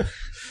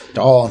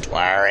 Don't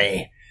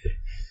worry.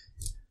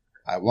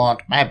 I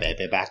want my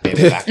baby back,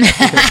 baby back. Baby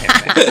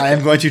back. I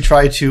am going to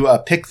try to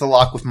pick the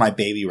lock with my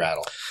baby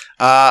rattle.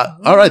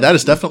 All right, that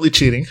is definitely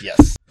cheating.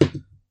 Yes.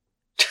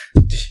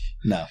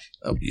 No.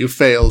 Oh, you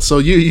fail. So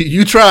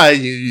you try.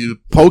 You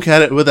poke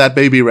at it with that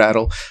baby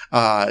rattle,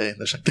 and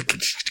there's like,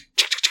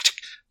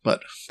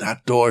 but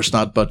that door's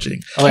not budging.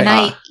 Oh, wait, Can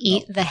I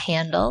eat the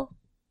handle?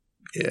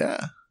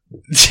 Yeah.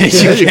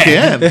 Yeah, you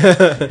can.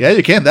 Yeah,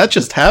 you can. That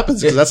just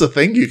happens because that's a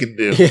thing you can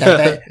do.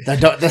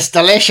 This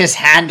delicious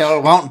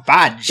handle won't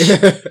budge.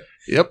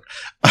 Yep.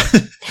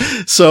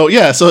 So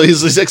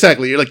he's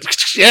exactly. You're like,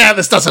 yeah,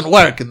 this doesn't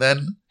work, and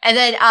then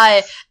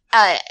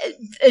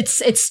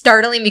It's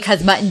startling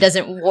because Mutton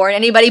doesn't warn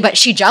anybody, but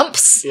she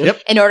jumps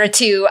Yep. in order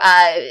to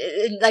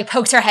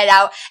pokes her head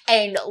out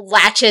and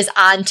latches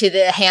onto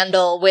the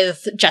handle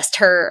with just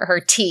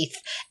her teeth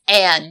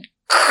and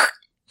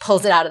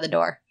pulls it out of the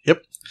door.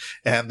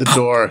 and the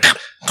door.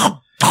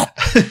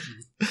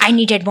 I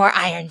needed more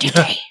iron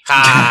today.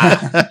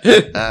 And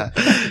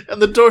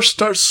the door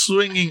starts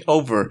swinging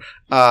over.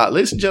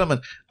 Ladies and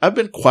gentlemen, I've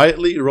been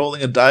quietly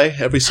rolling a die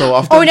every so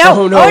often. Oh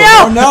no!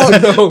 Oh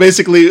no!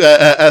 Basically,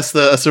 as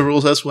the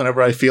rule says,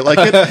 whenever I feel like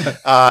it.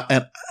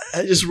 And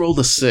I just rolled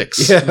a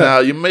 6. Yeah. Now,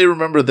 you may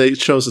remember they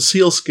chose a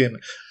sealskin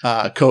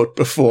coat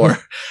before.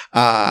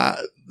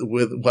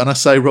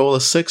 Once I roll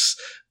a 6,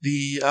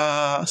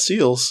 the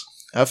seals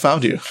have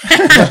found you.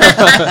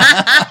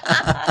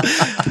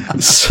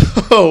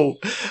 So,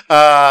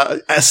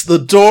 as the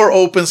door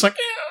opens, like,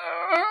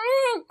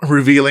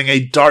 revealing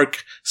a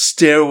dark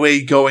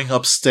stairway going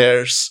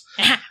upstairs,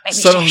 Baby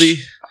suddenly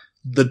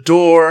the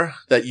door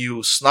that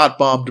you snot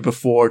bombed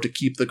before to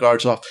keep the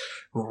guards off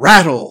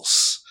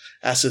rattles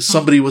as if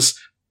somebody was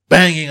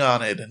banging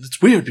on it. And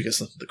it's weird because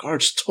the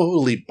guards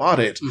totally bought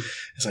it.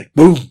 It's like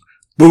boom,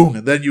 boom,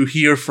 and then you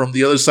hear from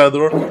the other side of the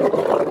door,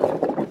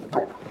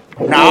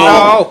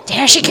 No!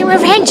 They're seeking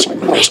revenge.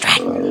 Must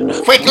run.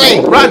 Quickly!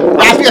 Run!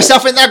 Wrap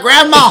yourself in their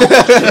grandma!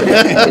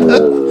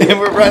 And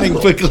we're running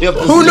quickly up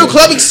the Who knew stairs.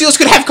 clubbing seals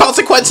could have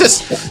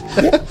consequences?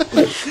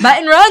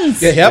 Mutton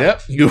runs.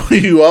 Yep,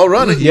 you all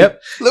run.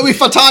 Yep. Louis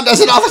Vuitton does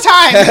it all the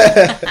time!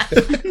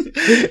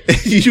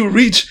 You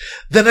reach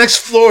the next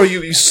floor.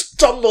 You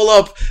stumble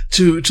up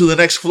to the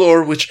next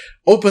floor, which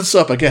opens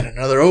up again.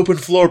 Another open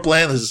floor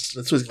plan. This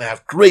is going to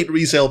have great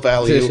resale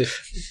value.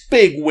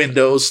 Big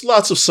windows,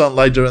 lots of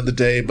sunlight during the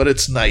day, but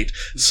it's night.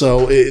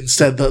 So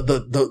instead,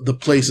 the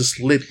place is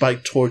lit by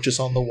torches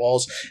on the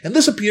walls. And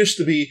this appears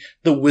to be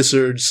the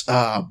wizard's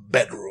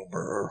bedroom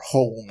or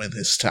home in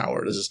his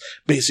tower. This is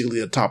basically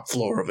the top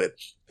floor of it.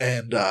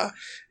 And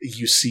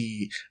you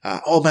see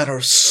all manner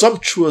of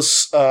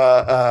sumptuous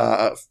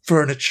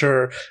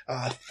furniture,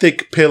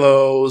 thick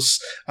pillows,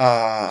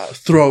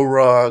 throw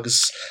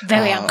rugs.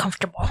 Very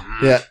uncomfortable.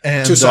 Yeah,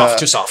 and Too soft,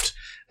 too soft.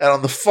 And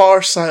on the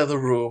far side of the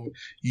room,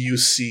 you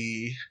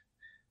see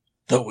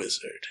the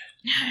wizard.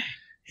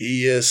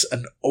 He is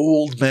an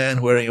old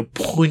man wearing a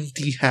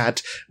pointy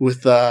hat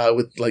with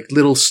like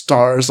little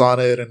stars on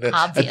it, and a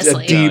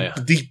Obviously.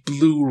 deep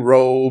blue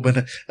robe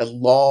and a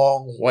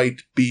long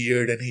white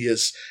beard, and he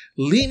is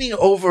leaning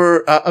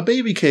over a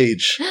baby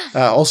cage,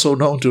 also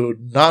known to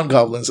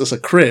non-goblins as a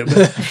crib,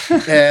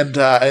 and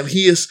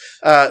he is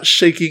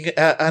shaking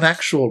an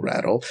actual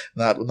rattle,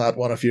 not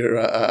one of your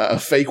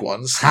fake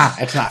ones.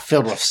 It's not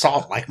filled with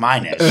salt like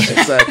mine is.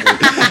 Exactly.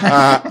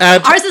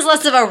 And Ours is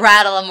less of a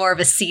rattle and more of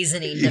a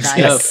seasoning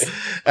device.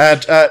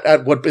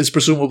 at what is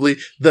presumably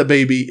the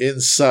baby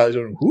inside.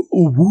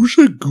 Oh, who's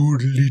a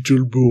good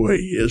little boy?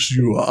 Yes,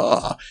 you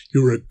are.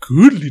 You're a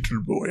good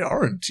little boy,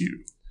 aren't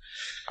you?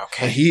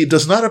 Okay. He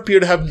does not appear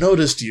to have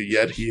noticed you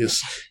yet. He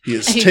is He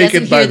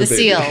taken doesn't by hear the the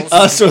baby. seals.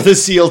 Us or the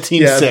SEAL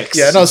Team Yeah, 6.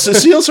 yeah, no, so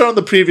seals are on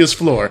the previous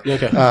floor.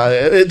 Okay.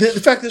 In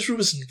fact, this room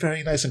is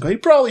very nice and cool. He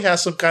probably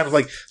has some kind of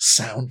like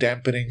sound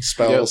dampening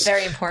spells.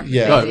 Very important.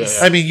 Yeah. Oh, yeah.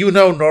 I mean,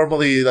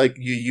 normally, like,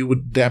 you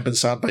would dampen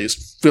sound by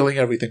just filling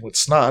everything with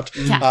snot.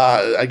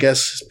 Yeah. I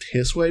guess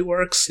his way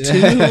works too.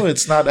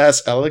 It's not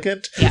as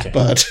elegant,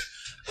 but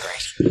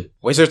Right.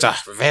 Wizards are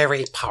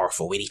very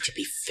powerful. We need to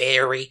be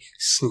very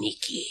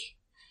sneaky.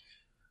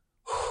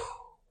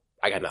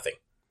 I got nothing.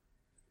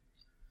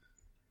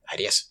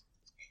 Ideas?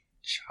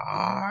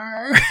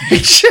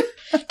 Charge.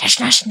 That's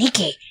not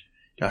sneaky.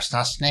 Just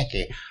not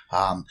sneaky.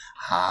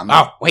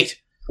 Oh, wait.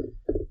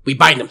 We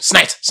bind them.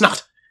 Snot.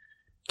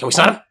 Can we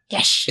snot them?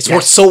 Yes. It's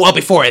worked so well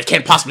before, it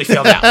can't possibly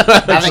fail now.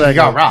 Nothing can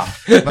go wrong.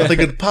 nothing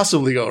could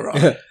possibly go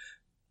wrong.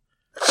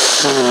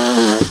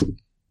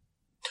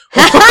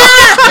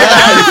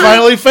 He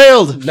finally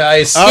failed.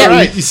 Nice. All Yeah.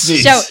 right.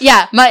 So,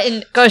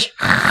 Mutton goes,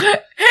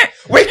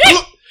 Wait,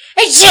 look.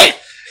 Hey, shit!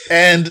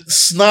 And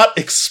snot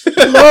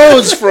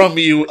explodes from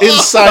you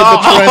inside the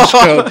trench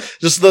coat.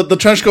 Just the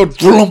trench coat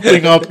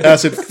drumping up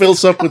as it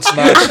fills up with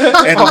snot.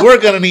 And we're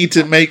going to need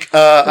to make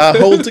a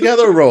hold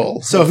together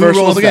roll. So The who first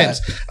one of rolls the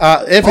games.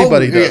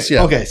 Everybody Oh, does.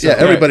 Yeah. okay, so- yeah,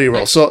 everybody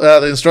rolls. So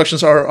the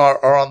instructions are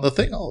on the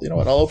thing. I'll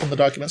open the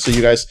document so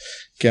you guys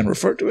can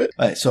refer to it.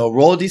 All right, so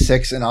roll a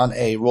d6, and on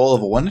a roll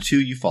of a 1 to 2,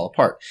 you fall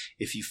apart.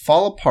 If you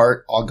fall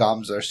apart, all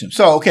goblins are assumed.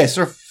 So, okay,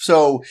 so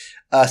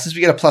since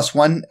we get a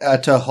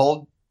 +1 to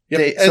hold,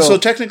 Yep. And so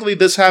technically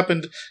this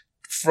happened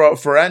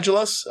for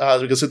Angelus,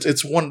 because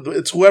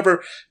it's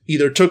whoever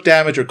either took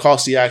damage or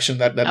caused the action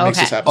that makes Okay.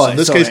 this happen. So in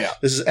this So, case, yeah.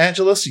 this is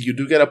Angelus. You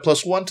do get a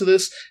 +1 to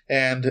this,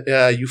 and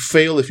you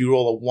fail if you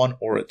roll a 1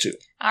 or a 2.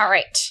 all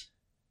right.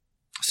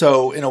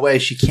 so in a way,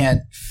 she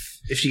can't.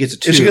 If she gets a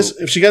 2,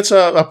 If she gets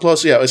a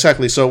plus, yeah,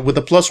 exactly. So with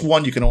a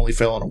 +1, you can only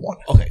fail on a 1.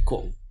 okay,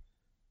 cool.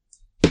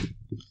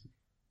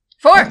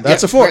 4.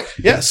 That's a 4.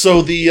 Yeah.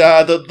 So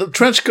the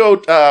trench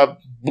coat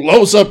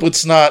blows up with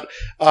snot,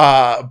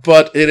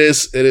 but it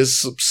is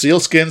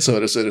sealskin, so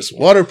it is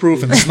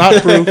waterproof and snot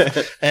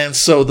proof, and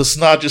so the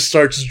snot just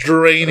starts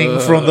draining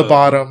from the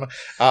bottom,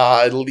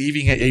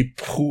 leaving a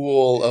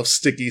pool of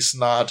sticky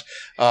snot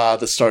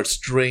that starts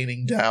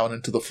draining down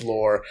into the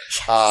floor,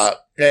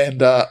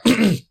 and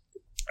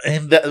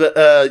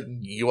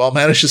you all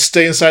manage to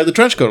stay inside the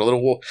trench coat, a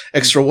little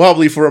extra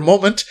wobbly for a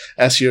moment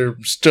as you're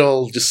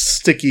still just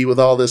sticky with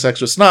all this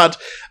extra snot.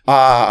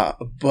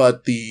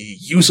 But the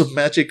use of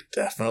magic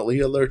definitely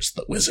alerts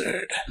the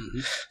wizard. Mm-hmm.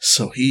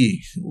 So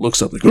he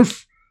looks up and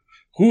goes,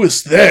 "Who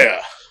is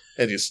there?"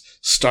 And he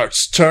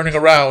starts turning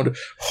around,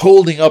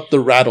 holding up the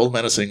rattle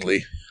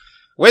menacingly.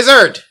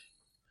 Wizard!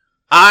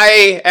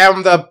 I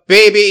am the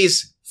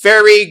baby's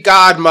fairy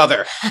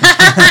godmother.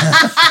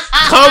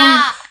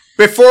 Come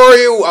before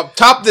you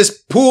atop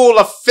this pool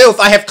of filth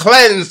I have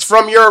cleansed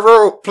from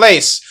your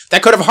place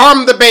that could have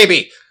harmed the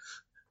baby.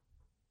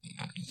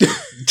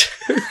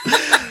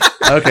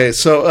 Okay,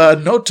 so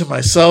note to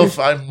myself,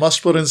 I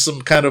must put in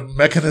some kind of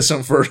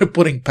mechanism for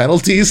putting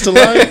penalties to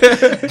line.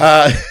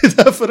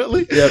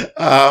 Definitely. Yep.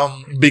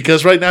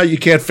 Because right now you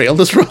can't fail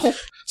this roll.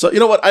 So you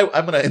know what? I'm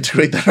going to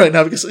integrate that right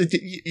now because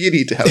you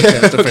need to have a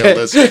chance to fail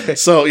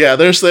this. So yeah,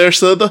 there's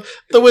the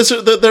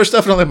wizard. There's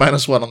definitely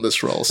 -1 on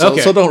this roll. So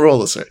Okay. so don't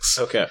roll a 6.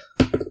 Okay.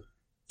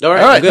 All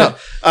right. All right. Good.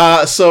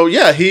 No. So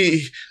yeah,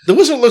 the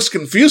wizard looks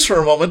confused for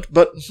a moment,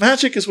 but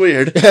magic is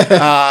weird.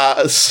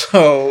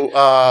 So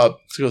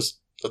he goes,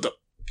 the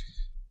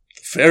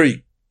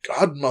fairy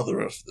godmother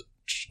of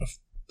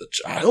the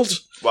child.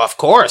 Well, of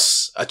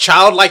course. A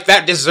child like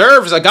that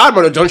deserves a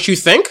godmother, don't you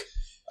think?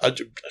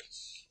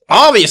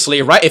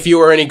 Obviously, right? If you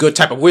were any good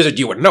type of wizard,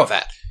 you would know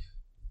that.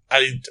 I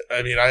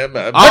mean, I am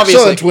an Obviously.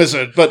 excellent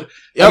wizard, but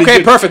I Okay,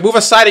 mean, perfect. Move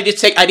aside. I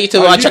need to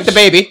Are you check the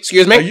baby.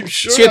 Excuse me. are you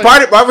sure? Excuse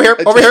pardon. Over here.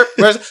 Over here.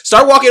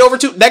 Start walking over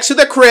to next to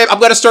the crib. I'm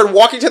going to start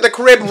walking to the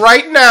crib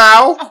right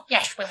now. Oh,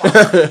 yes, we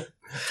will.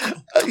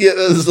 Yeah,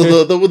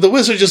 the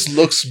wizard just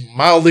looks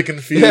mildly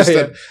confused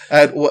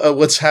at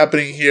what's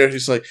happening here.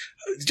 He's like,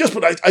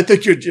 but I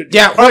think you're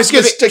Yeah. I'm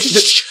Excuse me. mistaken,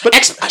 but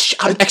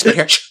I'm expert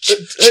here.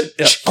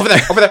 yeah. Over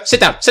there. Sit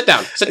down.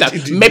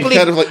 You Make believe,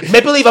 kind of like-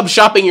 make believe I'm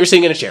shopping. You're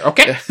sitting in a chair.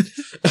 Okay.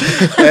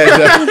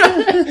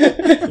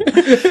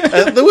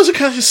 And the wizard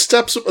kind of just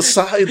steps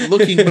aside,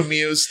 looking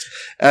bemused,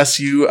 as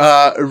you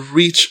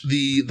reach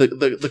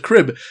the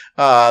crib,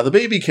 the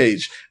baby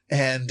cage,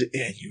 and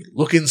you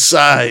look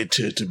inside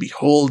to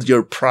behold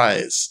your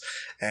prize.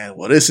 And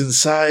what is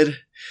inside?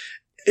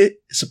 It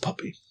is a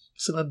puppy.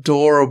 It's an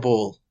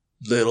adorable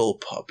little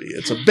puppy.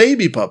 It's a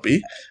baby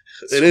puppy.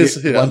 It is.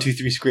 You know, 1, 2,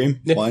 3, scream.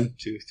 1,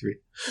 2, 3.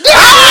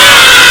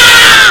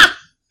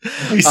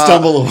 We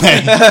stumble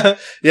away.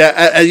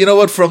 yeah, and you know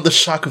what? From the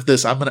shock of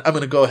this, I'm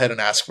gonna go ahead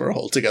and ask for a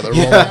hold together.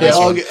 Roll on this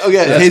one.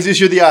 Okay, Jesus,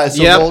 you're the eyes,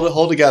 so Yep.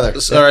 hold together.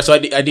 All right. So I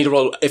need to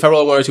roll. If I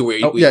roll a 1 or 2,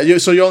 Oh, yeah,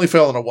 so you only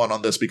fail on a 1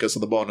 on this because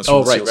of the bonus.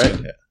 Oh, from the right, sealskin.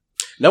 right. Yeah.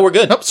 No, we're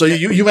good. Nope. So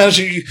you manage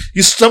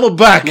you stumble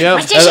back Yeah.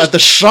 at the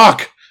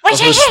shock of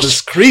What's this?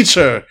 this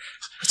creature.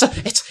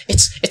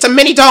 It's a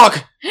mini dog.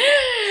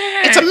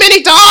 It's a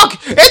mini dog!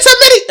 It's a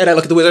mini... And I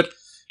look at the wizard.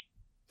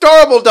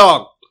 Adorable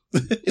dog.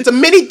 It's a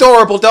mini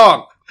adorable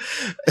dog.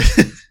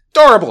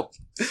 Adorable.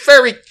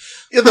 Very...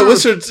 Yeah, the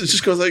wizard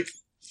just goes like,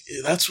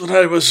 that's what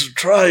I was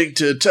trying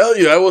to tell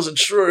you. I wasn't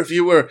sure if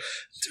you were...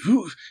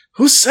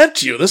 Who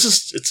sent you? This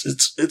is...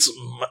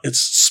 It's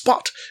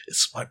Spot.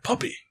 It's my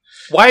puppy.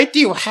 Why do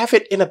you have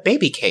it in a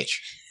baby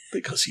cage?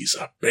 Because he's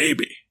a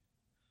baby.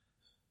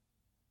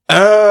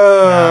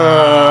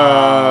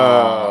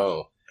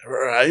 Oh.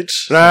 Right.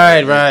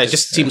 Right.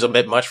 Just seems a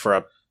bit much for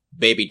a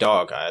baby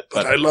dog.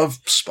 But I love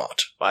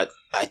Spot. But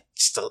I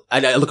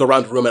look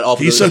around the room at all.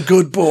 He's a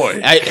good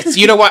boy.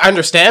 You know what? I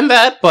understand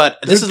that, but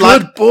this is a lot.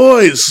 Good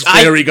boys,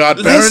 fairy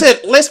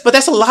godparent. Listen, but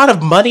that's a lot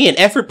of money and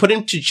effort put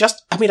into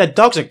just. I mean, the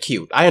dogs are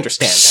cute. I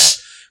understand that.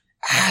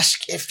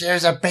 Ask if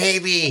there's a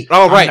baby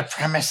Oh, on right. the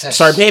premises.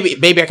 Sorry,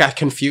 maybe I got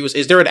confused.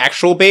 Is there an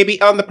actual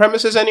baby on the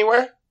premises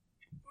anywhere?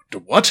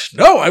 What?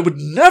 No, I would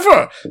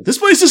never. This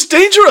place is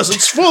dangerous.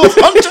 It's full of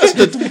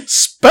untested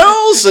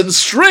spells and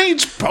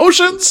strange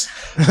potions.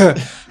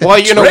 Well,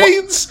 you know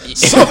Trains.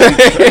 So many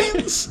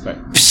trains.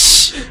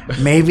 Psst.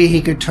 Maybe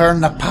he could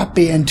turn the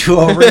puppy into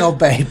a real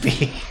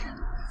baby.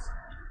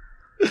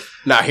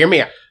 Now, hear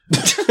me out.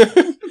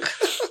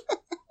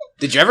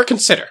 Did you ever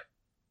consider,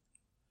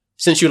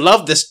 since you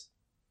love this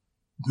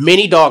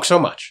mini dog so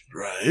much,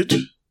 Right.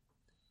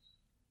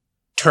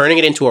 turning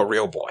it into a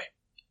real boy?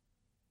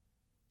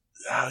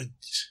 I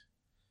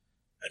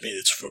mean,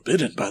 it's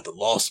forbidden by the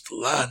laws of the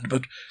land,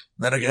 but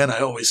then again, I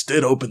always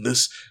did open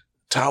this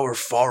tower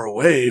far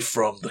away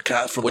from the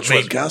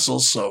main castle,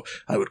 so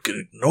I would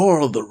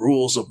ignore the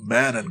rules of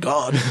man and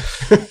God.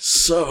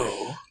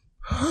 So,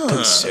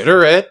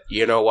 Consider it.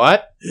 You know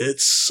what?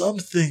 it's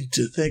something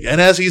to think. And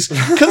as he's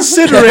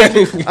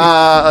considering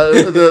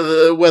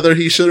whether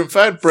he should in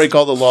fact break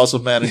all the laws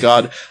of man and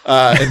God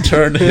and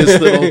turn his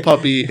little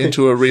puppy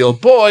into a real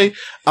boy,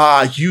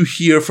 you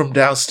hear from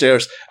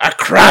downstairs a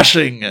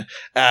crashing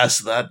as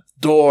that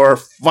door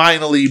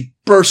finally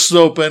bursts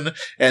open,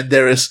 and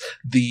there is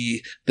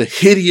the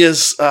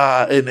hideous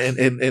and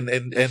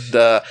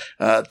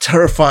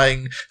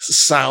terrifying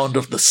sound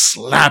of the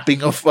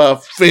slapping of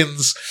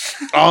fins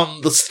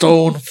on the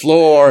stone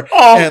floor,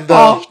 and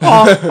the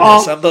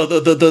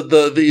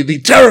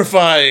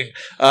terrifying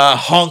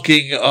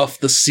honking of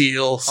the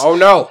seals. Oh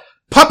no!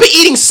 Puppy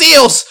eating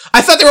seals!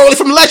 I thought they were only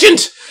from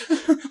legend!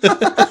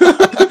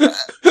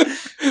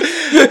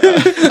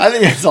 I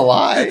think it's a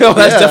lie. No,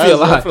 that's definitely a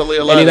lie. Definitely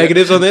a lie. Any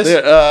negatives on this?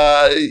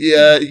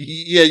 Yeah.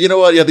 You know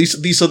what? Yeah,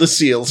 these are the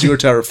seals. You were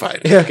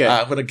terrified. Okay.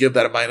 I'm going to give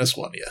that a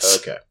 -1. Yes.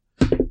 Okay.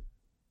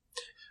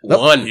 Nope,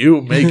 1.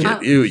 You make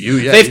it.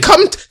 Yeah. They've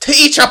come to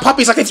eat your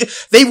puppies like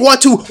they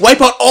want to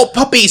wipe out all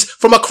puppies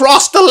from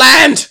across the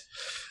land!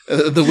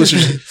 The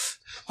wizard.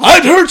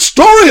 I'd heard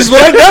stories,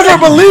 but I never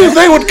believed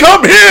they would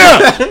come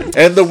here.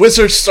 And the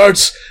wizard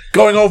starts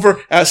going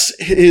over as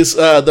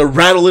the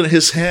rattle in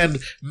his hand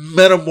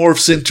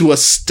metamorphs into a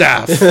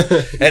staff,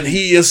 and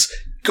he is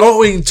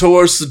going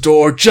towards the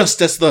door just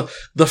as the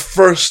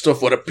first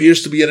of what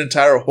appears to be an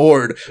entire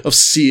horde of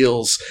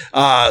seals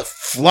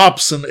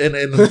flops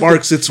and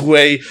marks its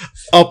way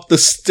up the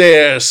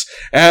stairs,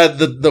 and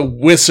the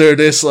wizard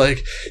is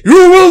like,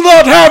 "You will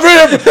not have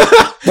him!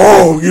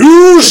 Oh,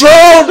 you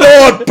shall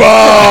not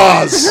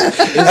pass!"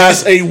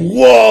 As a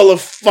wall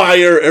of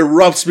fire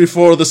erupts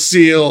before the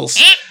seals,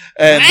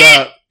 and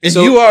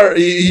So-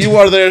 you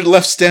are there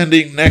left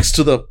standing next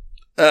to the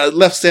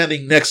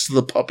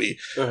puppy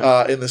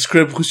in this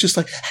crib, who's just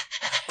like,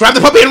 Grab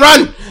the puppy and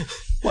run!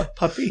 What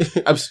puppy?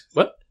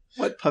 What?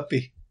 What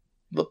puppy?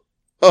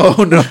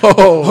 "Oh no!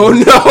 Oh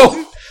no!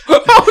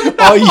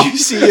 All you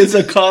see is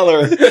a collar.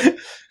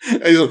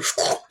 And he's like,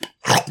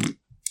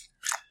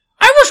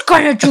 I was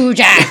gonna do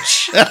that.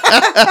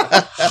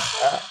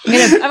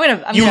 I'm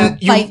gonna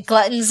bite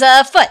Glutton's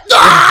foot.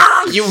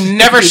 You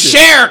never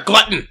share,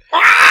 glutton!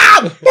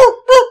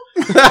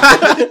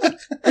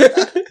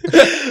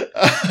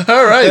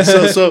 all right,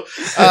 so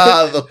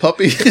the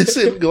puppy is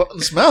in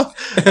Glutton's mouth,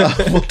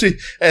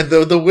 and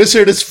the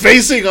wizard is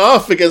facing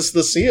off against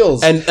the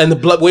seals. And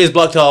the way is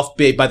blocked off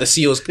by the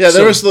seals. Yeah,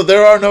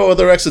 there are no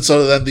other exits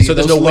other than So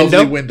there's those no lovely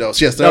window?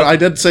 windows. Yes, No. I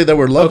did say there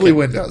were lovely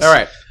windows.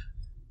 Alright.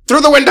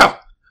 Through the window!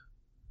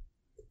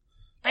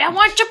 But I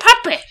want your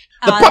puppy.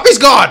 The puppy's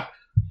gone!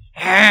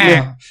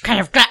 Kind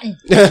of Glutton.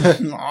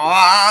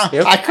 Aw,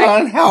 I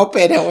couldn't help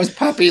it. It was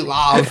puppy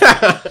love. All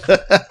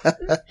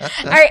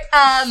right,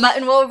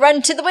 Mutton will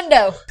run to the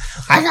window.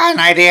 I got an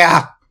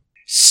idea.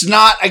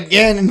 Snot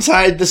again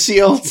inside the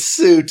seal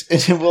suit,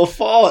 and it will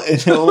fall, and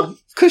it will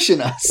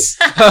cushion us.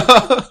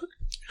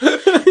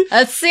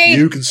 Let's see.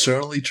 You can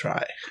certainly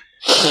try.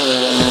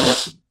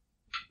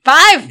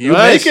 5. You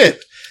Nice. make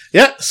it.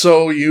 Yeah,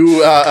 so you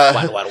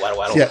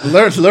Waddle. yeah,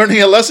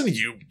 learning a lesson.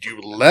 You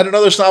let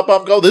another snot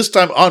bomb go, this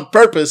time on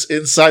purpose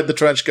inside the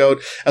trench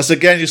coat. As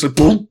again, you just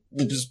boom,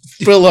 you just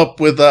fill up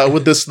with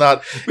this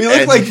snot. We look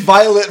And- like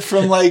Violet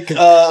from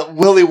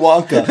Willy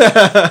Wonka.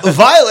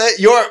 Violet,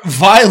 you're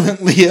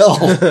violently ill.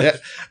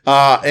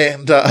 Yeah.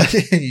 And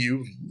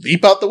you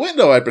leap out the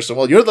window, I presume.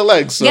 Well, you're the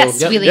legs, so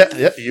Yes, we leap.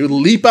 Yeah, you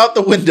leap out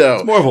the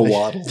window. More of a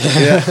waddle.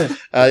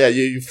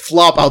 You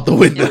flop out the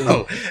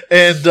window,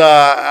 and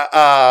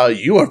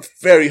you are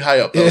very high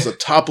up. That was the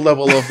top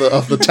level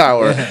of the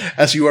tower.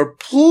 As you are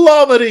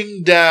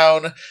plummeting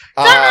down,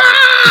 I'm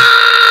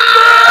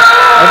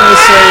going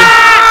to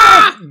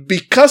say,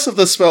 because of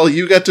the spell,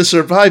 you get to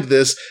survive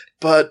this.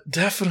 But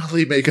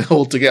definitely make a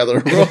hold together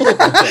roll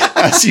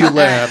as you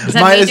land. Is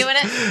that me doing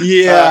it?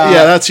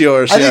 Yeah, that's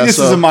yours. I think this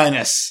is a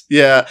minus.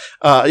 Yeah.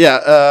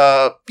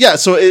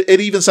 So it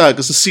evens out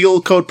because the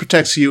seal code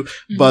protects you,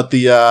 but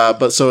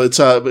so it's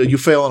you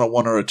fail on a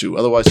 1 or a 2.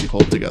 Otherwise, you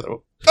hold together.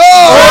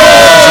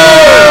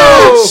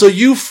 Oh! So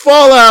you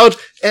fall out,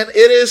 and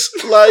it is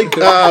like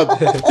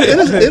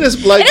it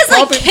is like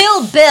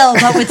Kill Bill,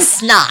 but with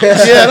snot.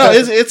 Yeah, no,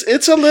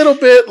 it's a little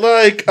bit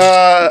like,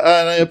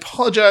 and I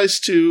apologize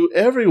to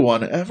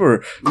everyone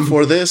ever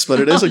for this, but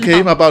it is a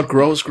game about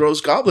gross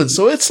goblins,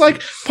 so it's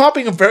like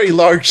popping a very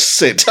large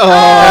sit.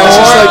 And it's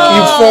just like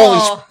you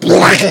fall,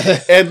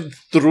 and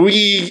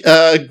 3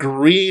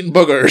 green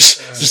boogers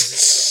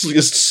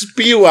just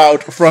spew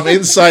out from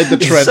inside the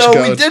trench coat.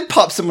 So we did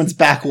pop someone's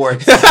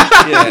backwards.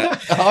 Yeah.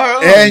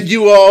 And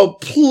you all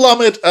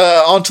plummet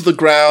onto the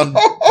ground,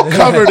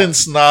 covered in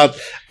snot,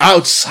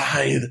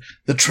 outside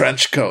the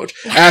trench coat.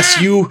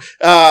 As you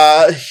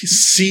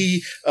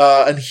see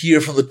and hear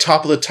from the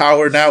top of the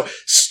tower now,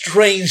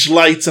 strange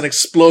lights and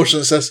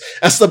explosions as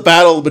the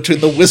battle between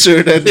the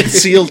wizard and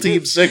SEAL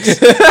Team 6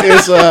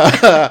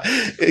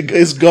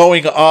 is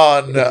going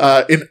on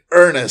in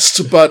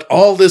earnest. But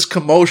all this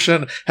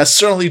commotion has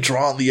certainly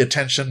drawn the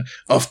attention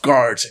of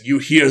guards, and you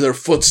hear their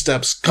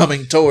footsteps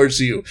coming towards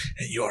you,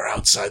 and you are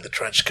outside the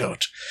trench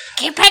coat.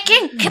 Keep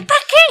packing!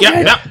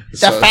 Yeah.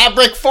 The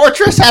fabric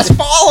fortress has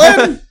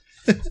fallen.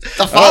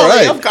 The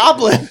folly of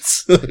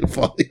goblins.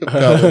 Folly of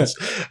goblins.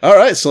 All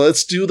right, so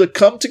let's do the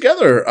come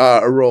together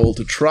roll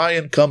to try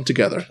and come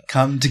together.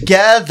 Come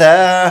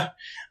together,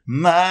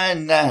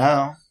 mine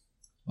now,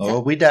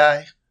 or we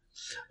die.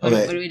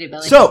 Okay. What do we do,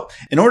 Billy? So,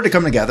 in order to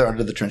come together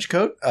under the trench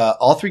coat,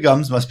 all 3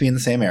 gums must be in the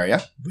same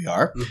area. We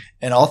are.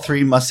 And all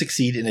 3 must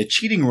succeed in a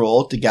cheating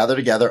roll to gather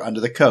together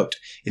under the coat.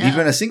 If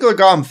even a single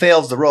goblin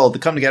fails the roll, the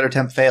come together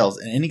attempt fails.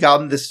 And any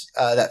goblin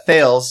that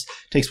fails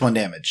takes 1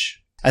 damage.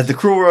 As the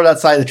cruel world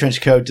outside the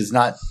trench coat does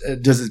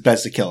its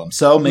best to kill him.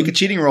 So, make a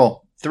cheating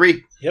roll. 3.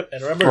 Yep,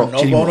 and remember,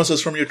 no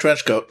bonuses from your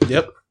trench coat.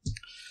 Yep.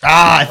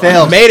 I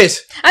failed. Made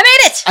it. I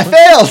made it! I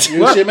failed!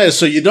 You made it.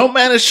 So you don't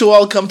manage to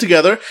all come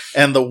together,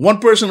 and the one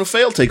person who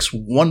failed takes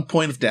 1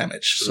 point of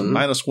damage, so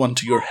 -1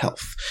 to your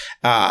health.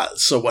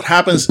 So what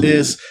happens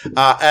is,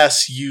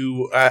 as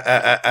you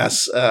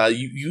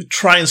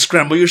try and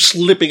scramble, you're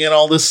slipping in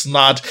all this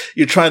snot,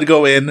 you're trying to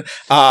go in,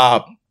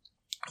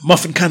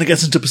 Muffin kind of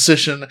gets into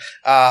position.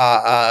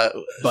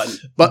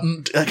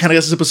 Button kind of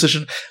gets into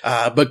position.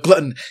 But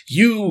Glutton,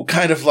 you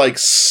kind of like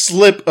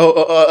slip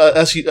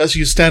as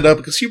you stand up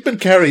because you've been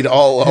carried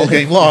all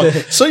game long.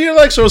 So you're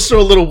like sort of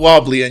a little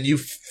wobbly, and you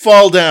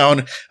fall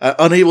down,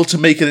 unable to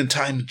make it in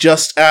time.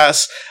 Just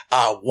as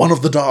one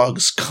of the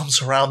dogs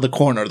comes around the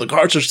corner. The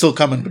guards are still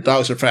coming, but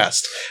dogs are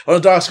fast. One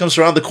of the dogs comes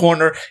around the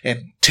corner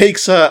and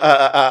takes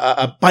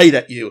a bite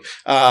at you.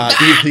 And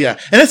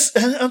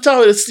on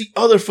top of it, it's the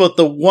other foot,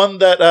 the one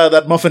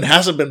that Muffin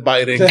hasn't been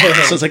biting. So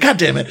it's like, God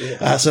damn it!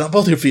 So now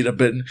both your feet are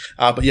bitten.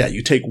 But yeah,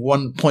 you take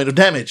 1 point of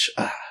damage.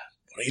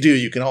 What do?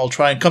 You can all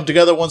try and come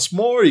together once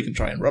more. You can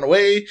try and run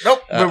away.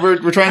 Nope.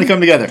 We're trying to come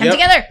together. Come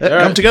together.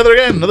 Come together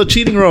again. Another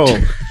cheating roll.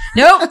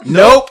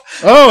 Nope.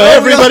 Oh,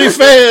 everybody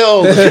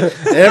failed.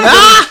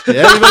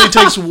 Everybody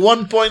takes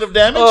 1 point of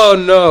damage. Oh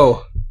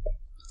no.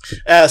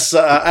 As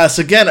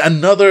again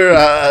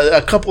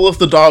a couple of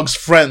the dog's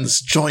friends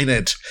join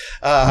it,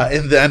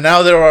 and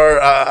now there are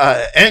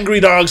angry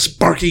dogs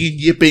barking and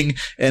yipping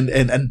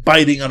and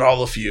biting on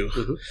all of you,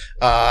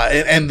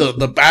 and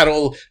the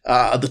battle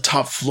at the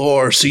top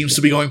floor seems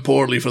to be going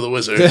poorly for the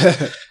wizard.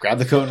 Grab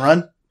the coat and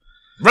run.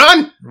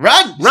 Run!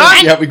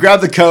 Yeah, we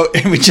grab the coat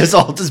and we just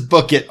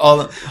book it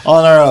all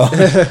on our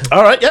own.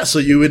 All right, yeah. So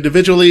you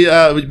individually,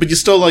 but you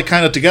still like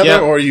kind of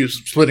together, or are you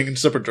splitting in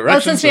separate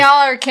directions? Well, since we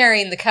all are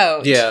carrying the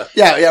coat. Yeah.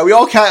 Yeah. We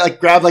all kind of like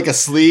grab like a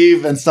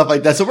sleeve and stuff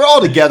like that. So we're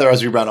all together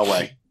as we run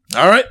away.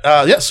 All right.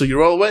 So you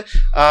roll away.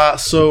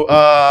 So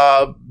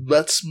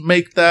let's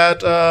make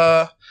that.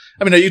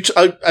 I mean,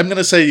 I'm going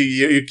to say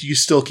you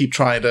still keep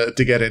trying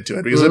to get into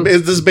it because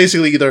this is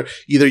basically either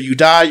you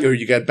die or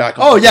you get back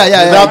on. Oh, yeah.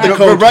 Without the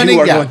coat, we're running,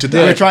 you are going to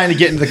die. We're trying to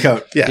get into the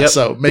coat. Yeah,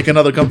 so make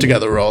another come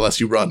together roll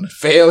as you run.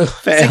 Fail.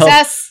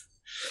 Success.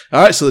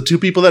 All right, so the 2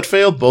 people that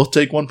failed both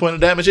take 1 point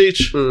of damage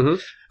each.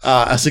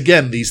 As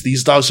again,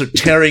 these dogs are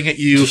tearing at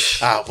you.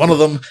 One of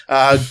them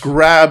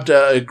grabbed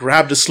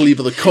a sleeve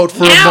of the coat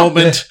for a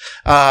moment,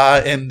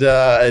 and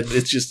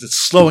it's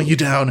slowing you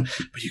down.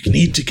 But you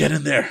need to get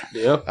in there.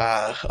 Yeah.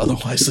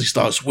 Otherwise, these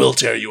dogs will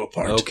tear you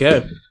apart.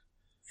 Okay.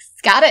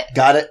 Got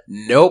it.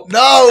 Nope.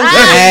 No.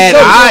 And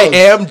I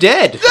am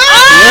dead.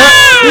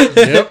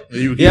 Yep.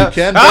 You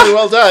can very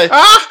well die.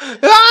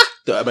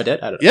 Am I dead?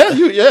 I don't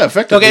know. Yeah,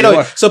 effectively. Okay, you no.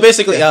 are. So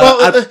basically,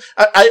 according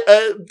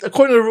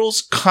to the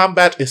rules,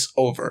 combat is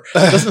over. It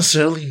doesn't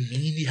necessarily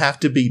mean you have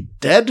to be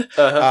dead.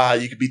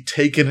 You could be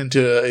taken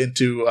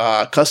into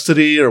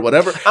custody or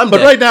whatever. I'm but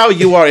dead. right now,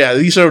 you are. Yeah,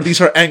 these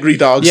are angry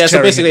dogs. yeah. So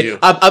tearing at basically, you.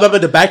 I'm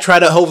about to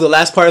backtrack over the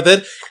last part of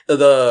it,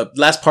 the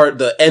last part,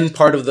 the end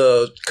part of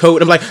the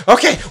code. I'm like,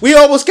 okay, we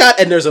almost got.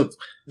 And there's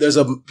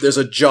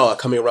a jaw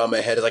coming around my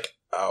head. It's like,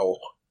 ow,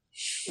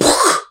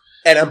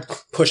 and I'm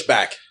pushed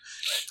back.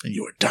 And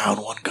you are down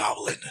one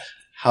goblin.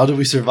 How do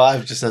we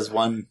survive just as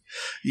one?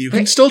 You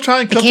can still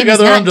try and The come game is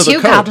together not under the two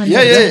coat. goblins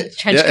Yeah, in yeah, a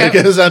trench Yeah, coat.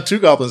 it is not 2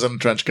 goblins in a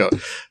trench coat.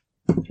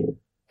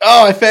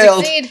 Oh, I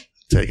failed. Succeed.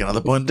 Take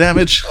another point of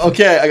damage.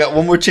 Okay, I got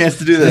one more chance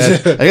to do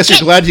this. I guess you're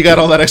glad you got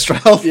all that extra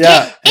health.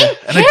 Yeah.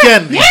 And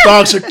again, these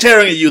dogs are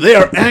tearing at you. They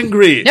are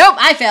angry. Nope,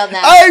 I failed now.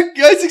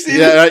 I succeeded.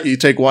 Yeah, right. You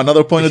take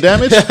another point of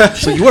damage.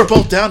 So you are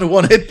both down to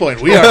 1 hit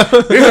point. We are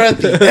at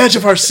the edge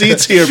of our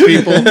seats here,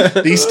 people.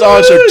 These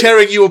dogs are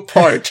tearing you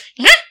apart.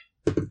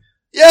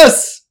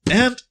 Yes.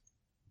 And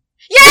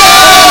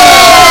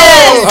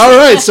Yes! all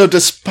right. So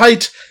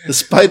despite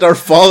our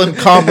fallen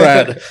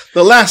comrade,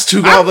 the last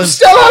 2 goblins,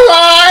 Still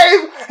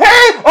alive!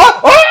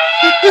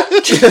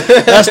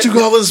 last 2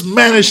 goblins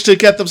managed to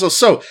get themselves.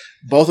 So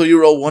both of you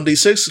roll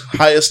 1d6.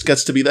 Highest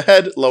gets to be the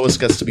head. Lowest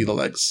gets to be the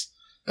legs.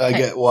 I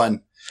get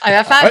 1. I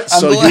got All 5. right,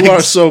 so the you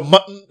legs. are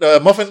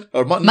Mutton.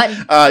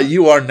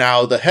 You are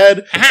now the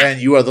head,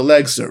 and you are the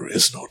legs. There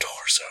is no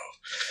torso.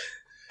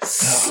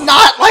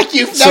 Snot like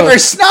you've So- never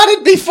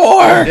snotted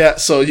before! Yeah,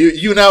 so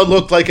you now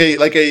look like a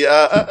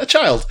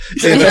child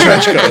in a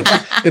trench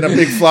coat, in a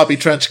big floppy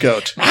trench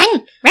coat.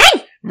 Run!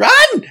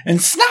 Run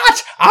and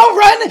snot! I'll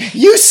run,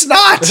 you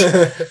snot!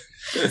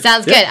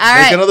 Sounds good. All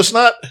Make right. another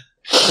snot.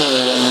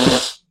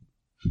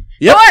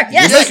 Yep, 4, you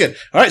yes. make it.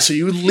 All right, so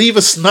you leave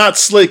a snot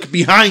slick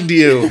behind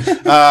you,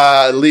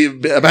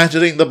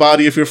 abandoning the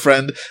body of your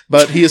friend,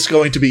 but he is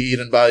going to be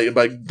eaten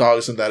by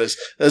dogs, and that's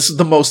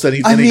the most any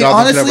I mean,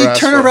 goblin honestly, can ever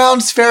ask for.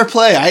 turnaround's fair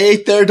play. I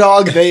ate their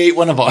dog. They ate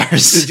one of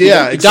ours.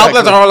 Yeah, exactly.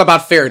 Goblins are all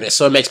about fairness,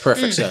 so it makes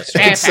perfect sense.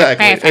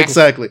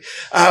 Exactly.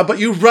 But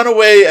you run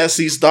away as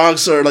these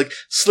dogs are like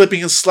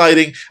slipping and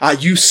sliding.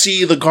 You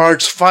see the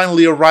guards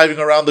finally arriving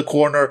around the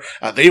corner.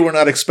 They were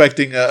not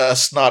expecting a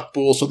snot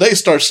pool, so they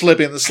start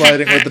slipping and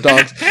sliding with the dogs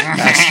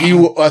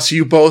as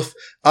you both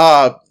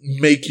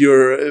make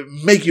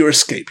your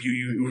escape.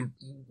 You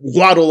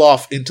waddle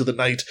off into the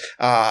night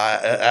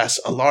as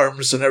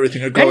alarms and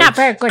everything are going. not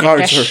very good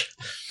at this.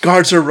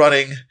 Guards are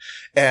running,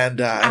 and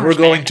we're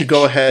going to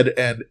go ahead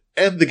and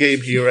end the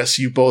game here as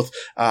you both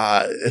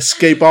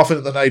escape off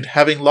into the night,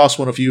 having lost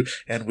one of you,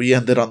 and we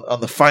ended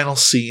on the final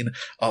scene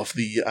of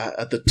the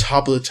at the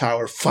top of the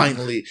tower.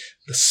 Finally,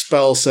 the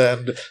spells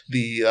end.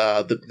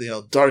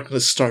 The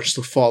darkness starts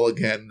to fall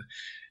again,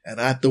 and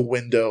at the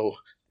window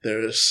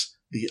there's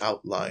the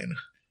outline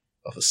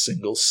of a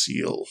single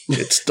seal,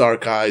 its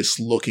dark eyes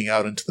looking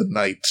out into the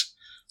night.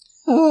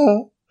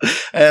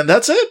 And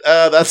that's it.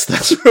 That's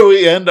where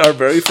we end our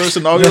very first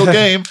inaugural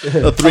game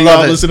of 3 I love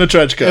goblins it. in a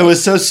trench coat. It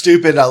was so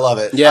stupid. I love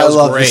it. Yeah, it I was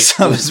love great. this.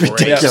 That It was was great.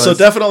 ridiculous. so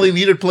definitely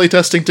needed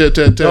playtesting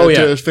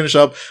to finish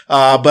up.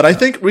 But I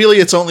think really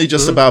it's only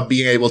just about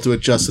being able to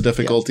adjust the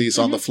difficulties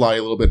on the fly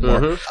a little bit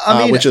more,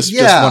 I mean, which is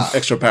yeah. just one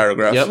extra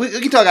paragraph. Yep. we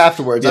can talk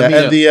afterwards. Yeah, I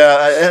mean,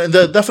 and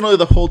the definitely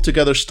the hold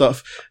together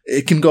stuff,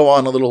 it can go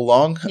on a little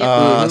long,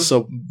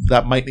 so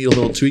that might need a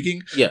little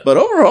tweaking. Yeah. But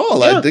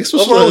overall, I think this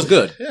was overall it was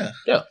good.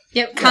 Yeah.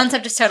 Yep,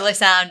 concept is totally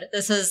sound.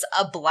 This was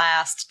a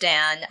blast,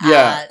 Dan.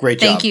 Yeah, great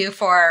job. Thank you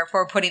for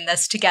putting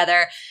this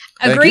together.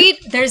 Thank Agreed.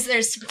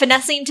 There's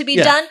finessing to be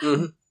Yeah. done,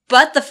 Mhm.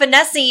 but the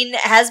finessing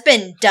has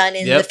been done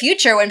in Yep. the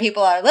future when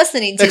people are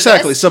listening to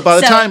Exactly. this. So by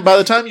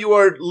the time you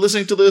are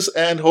listening to this,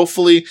 and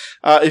hopefully,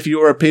 if you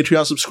are a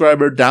Patreon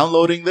subscriber,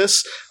 downloading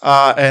this,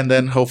 and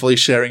then hopefully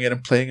sharing it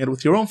and playing it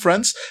with your own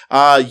friends,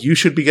 you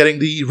should be getting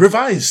the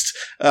revised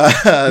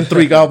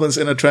 3 Goblins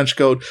in a Trench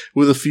Coat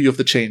with a few of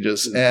the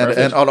changes,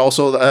 and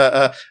also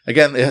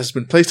again, it has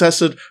been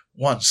playtested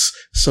once.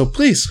 So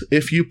please,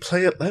 if you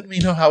play it, let me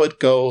know how it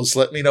goes.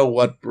 Let me know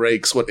what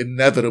breaks, what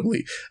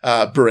inevitably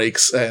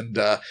breaks, and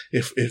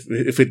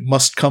if it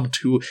must come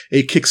to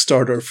a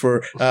Kickstarter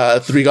for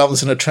 3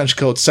 Goblins in a Trench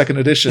Coat 2nd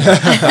edition,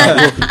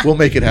 we'll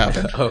make it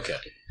happen. Okay.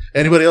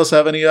 Anybody else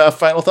have any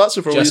final thoughts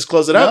before we Just- just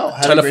close it no, out?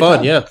 had a Ton of great fun,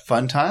 time. yeah.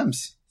 Fun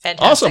times.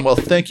 Fantastic. Awesome. Well,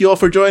 thank you all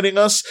for joining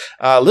us.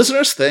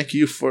 Listeners, thank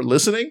you for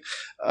listening.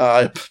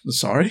 I'm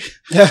sorry.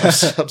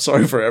 I'm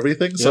sorry for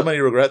everything. So many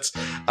regrets.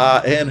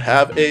 And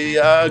have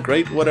a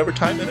great whatever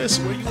time it is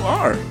where you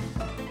are.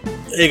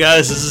 Hey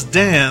guys, this is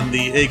Dan,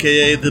 the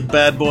AKA the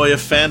bad boy of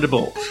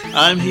Fandible.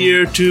 I'm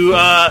here to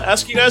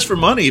ask you guys for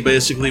money,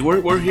 basically.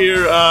 We're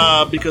here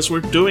because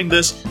we're doing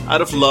this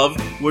out of love.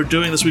 We're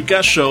doing this, we've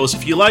got shows.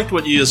 If you liked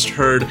what you just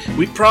heard,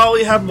 we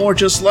probably have more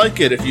just like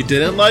it. If you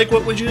didn't like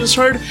what you just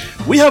heard,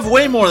 we have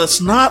way more that's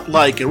not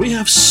like it. We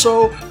have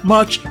so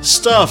much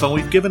stuff, and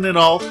we've given it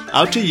all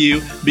out to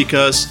you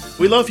because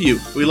we love you.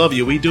 We love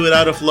you. We do it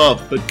out of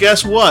love. But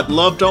guess what?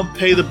 Love don't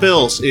pay the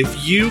bills.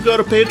 If you go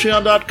to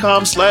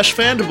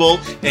patreon.com/Fandible,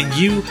 and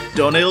you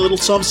donate a little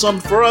something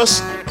for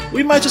us,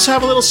 we might just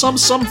have a little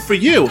something for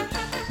you.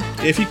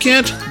 If you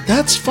can't,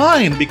 that's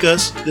fine,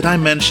 because, did I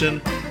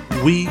mention,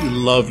 we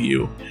love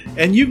you.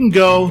 And you can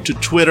go to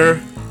Twitter,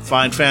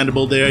 find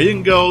Fandible there. You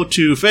can go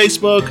to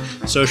Facebook,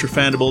 search for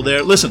Fandible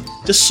there. Listen,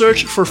 just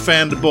search for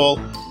Fandible.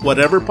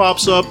 Whatever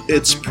pops up,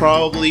 it's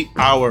probably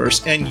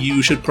ours, and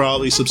you should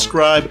probably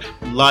subscribe,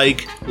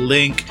 like,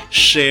 link,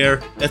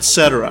 share,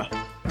 etc.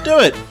 Do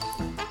it,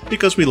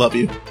 because we love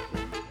you.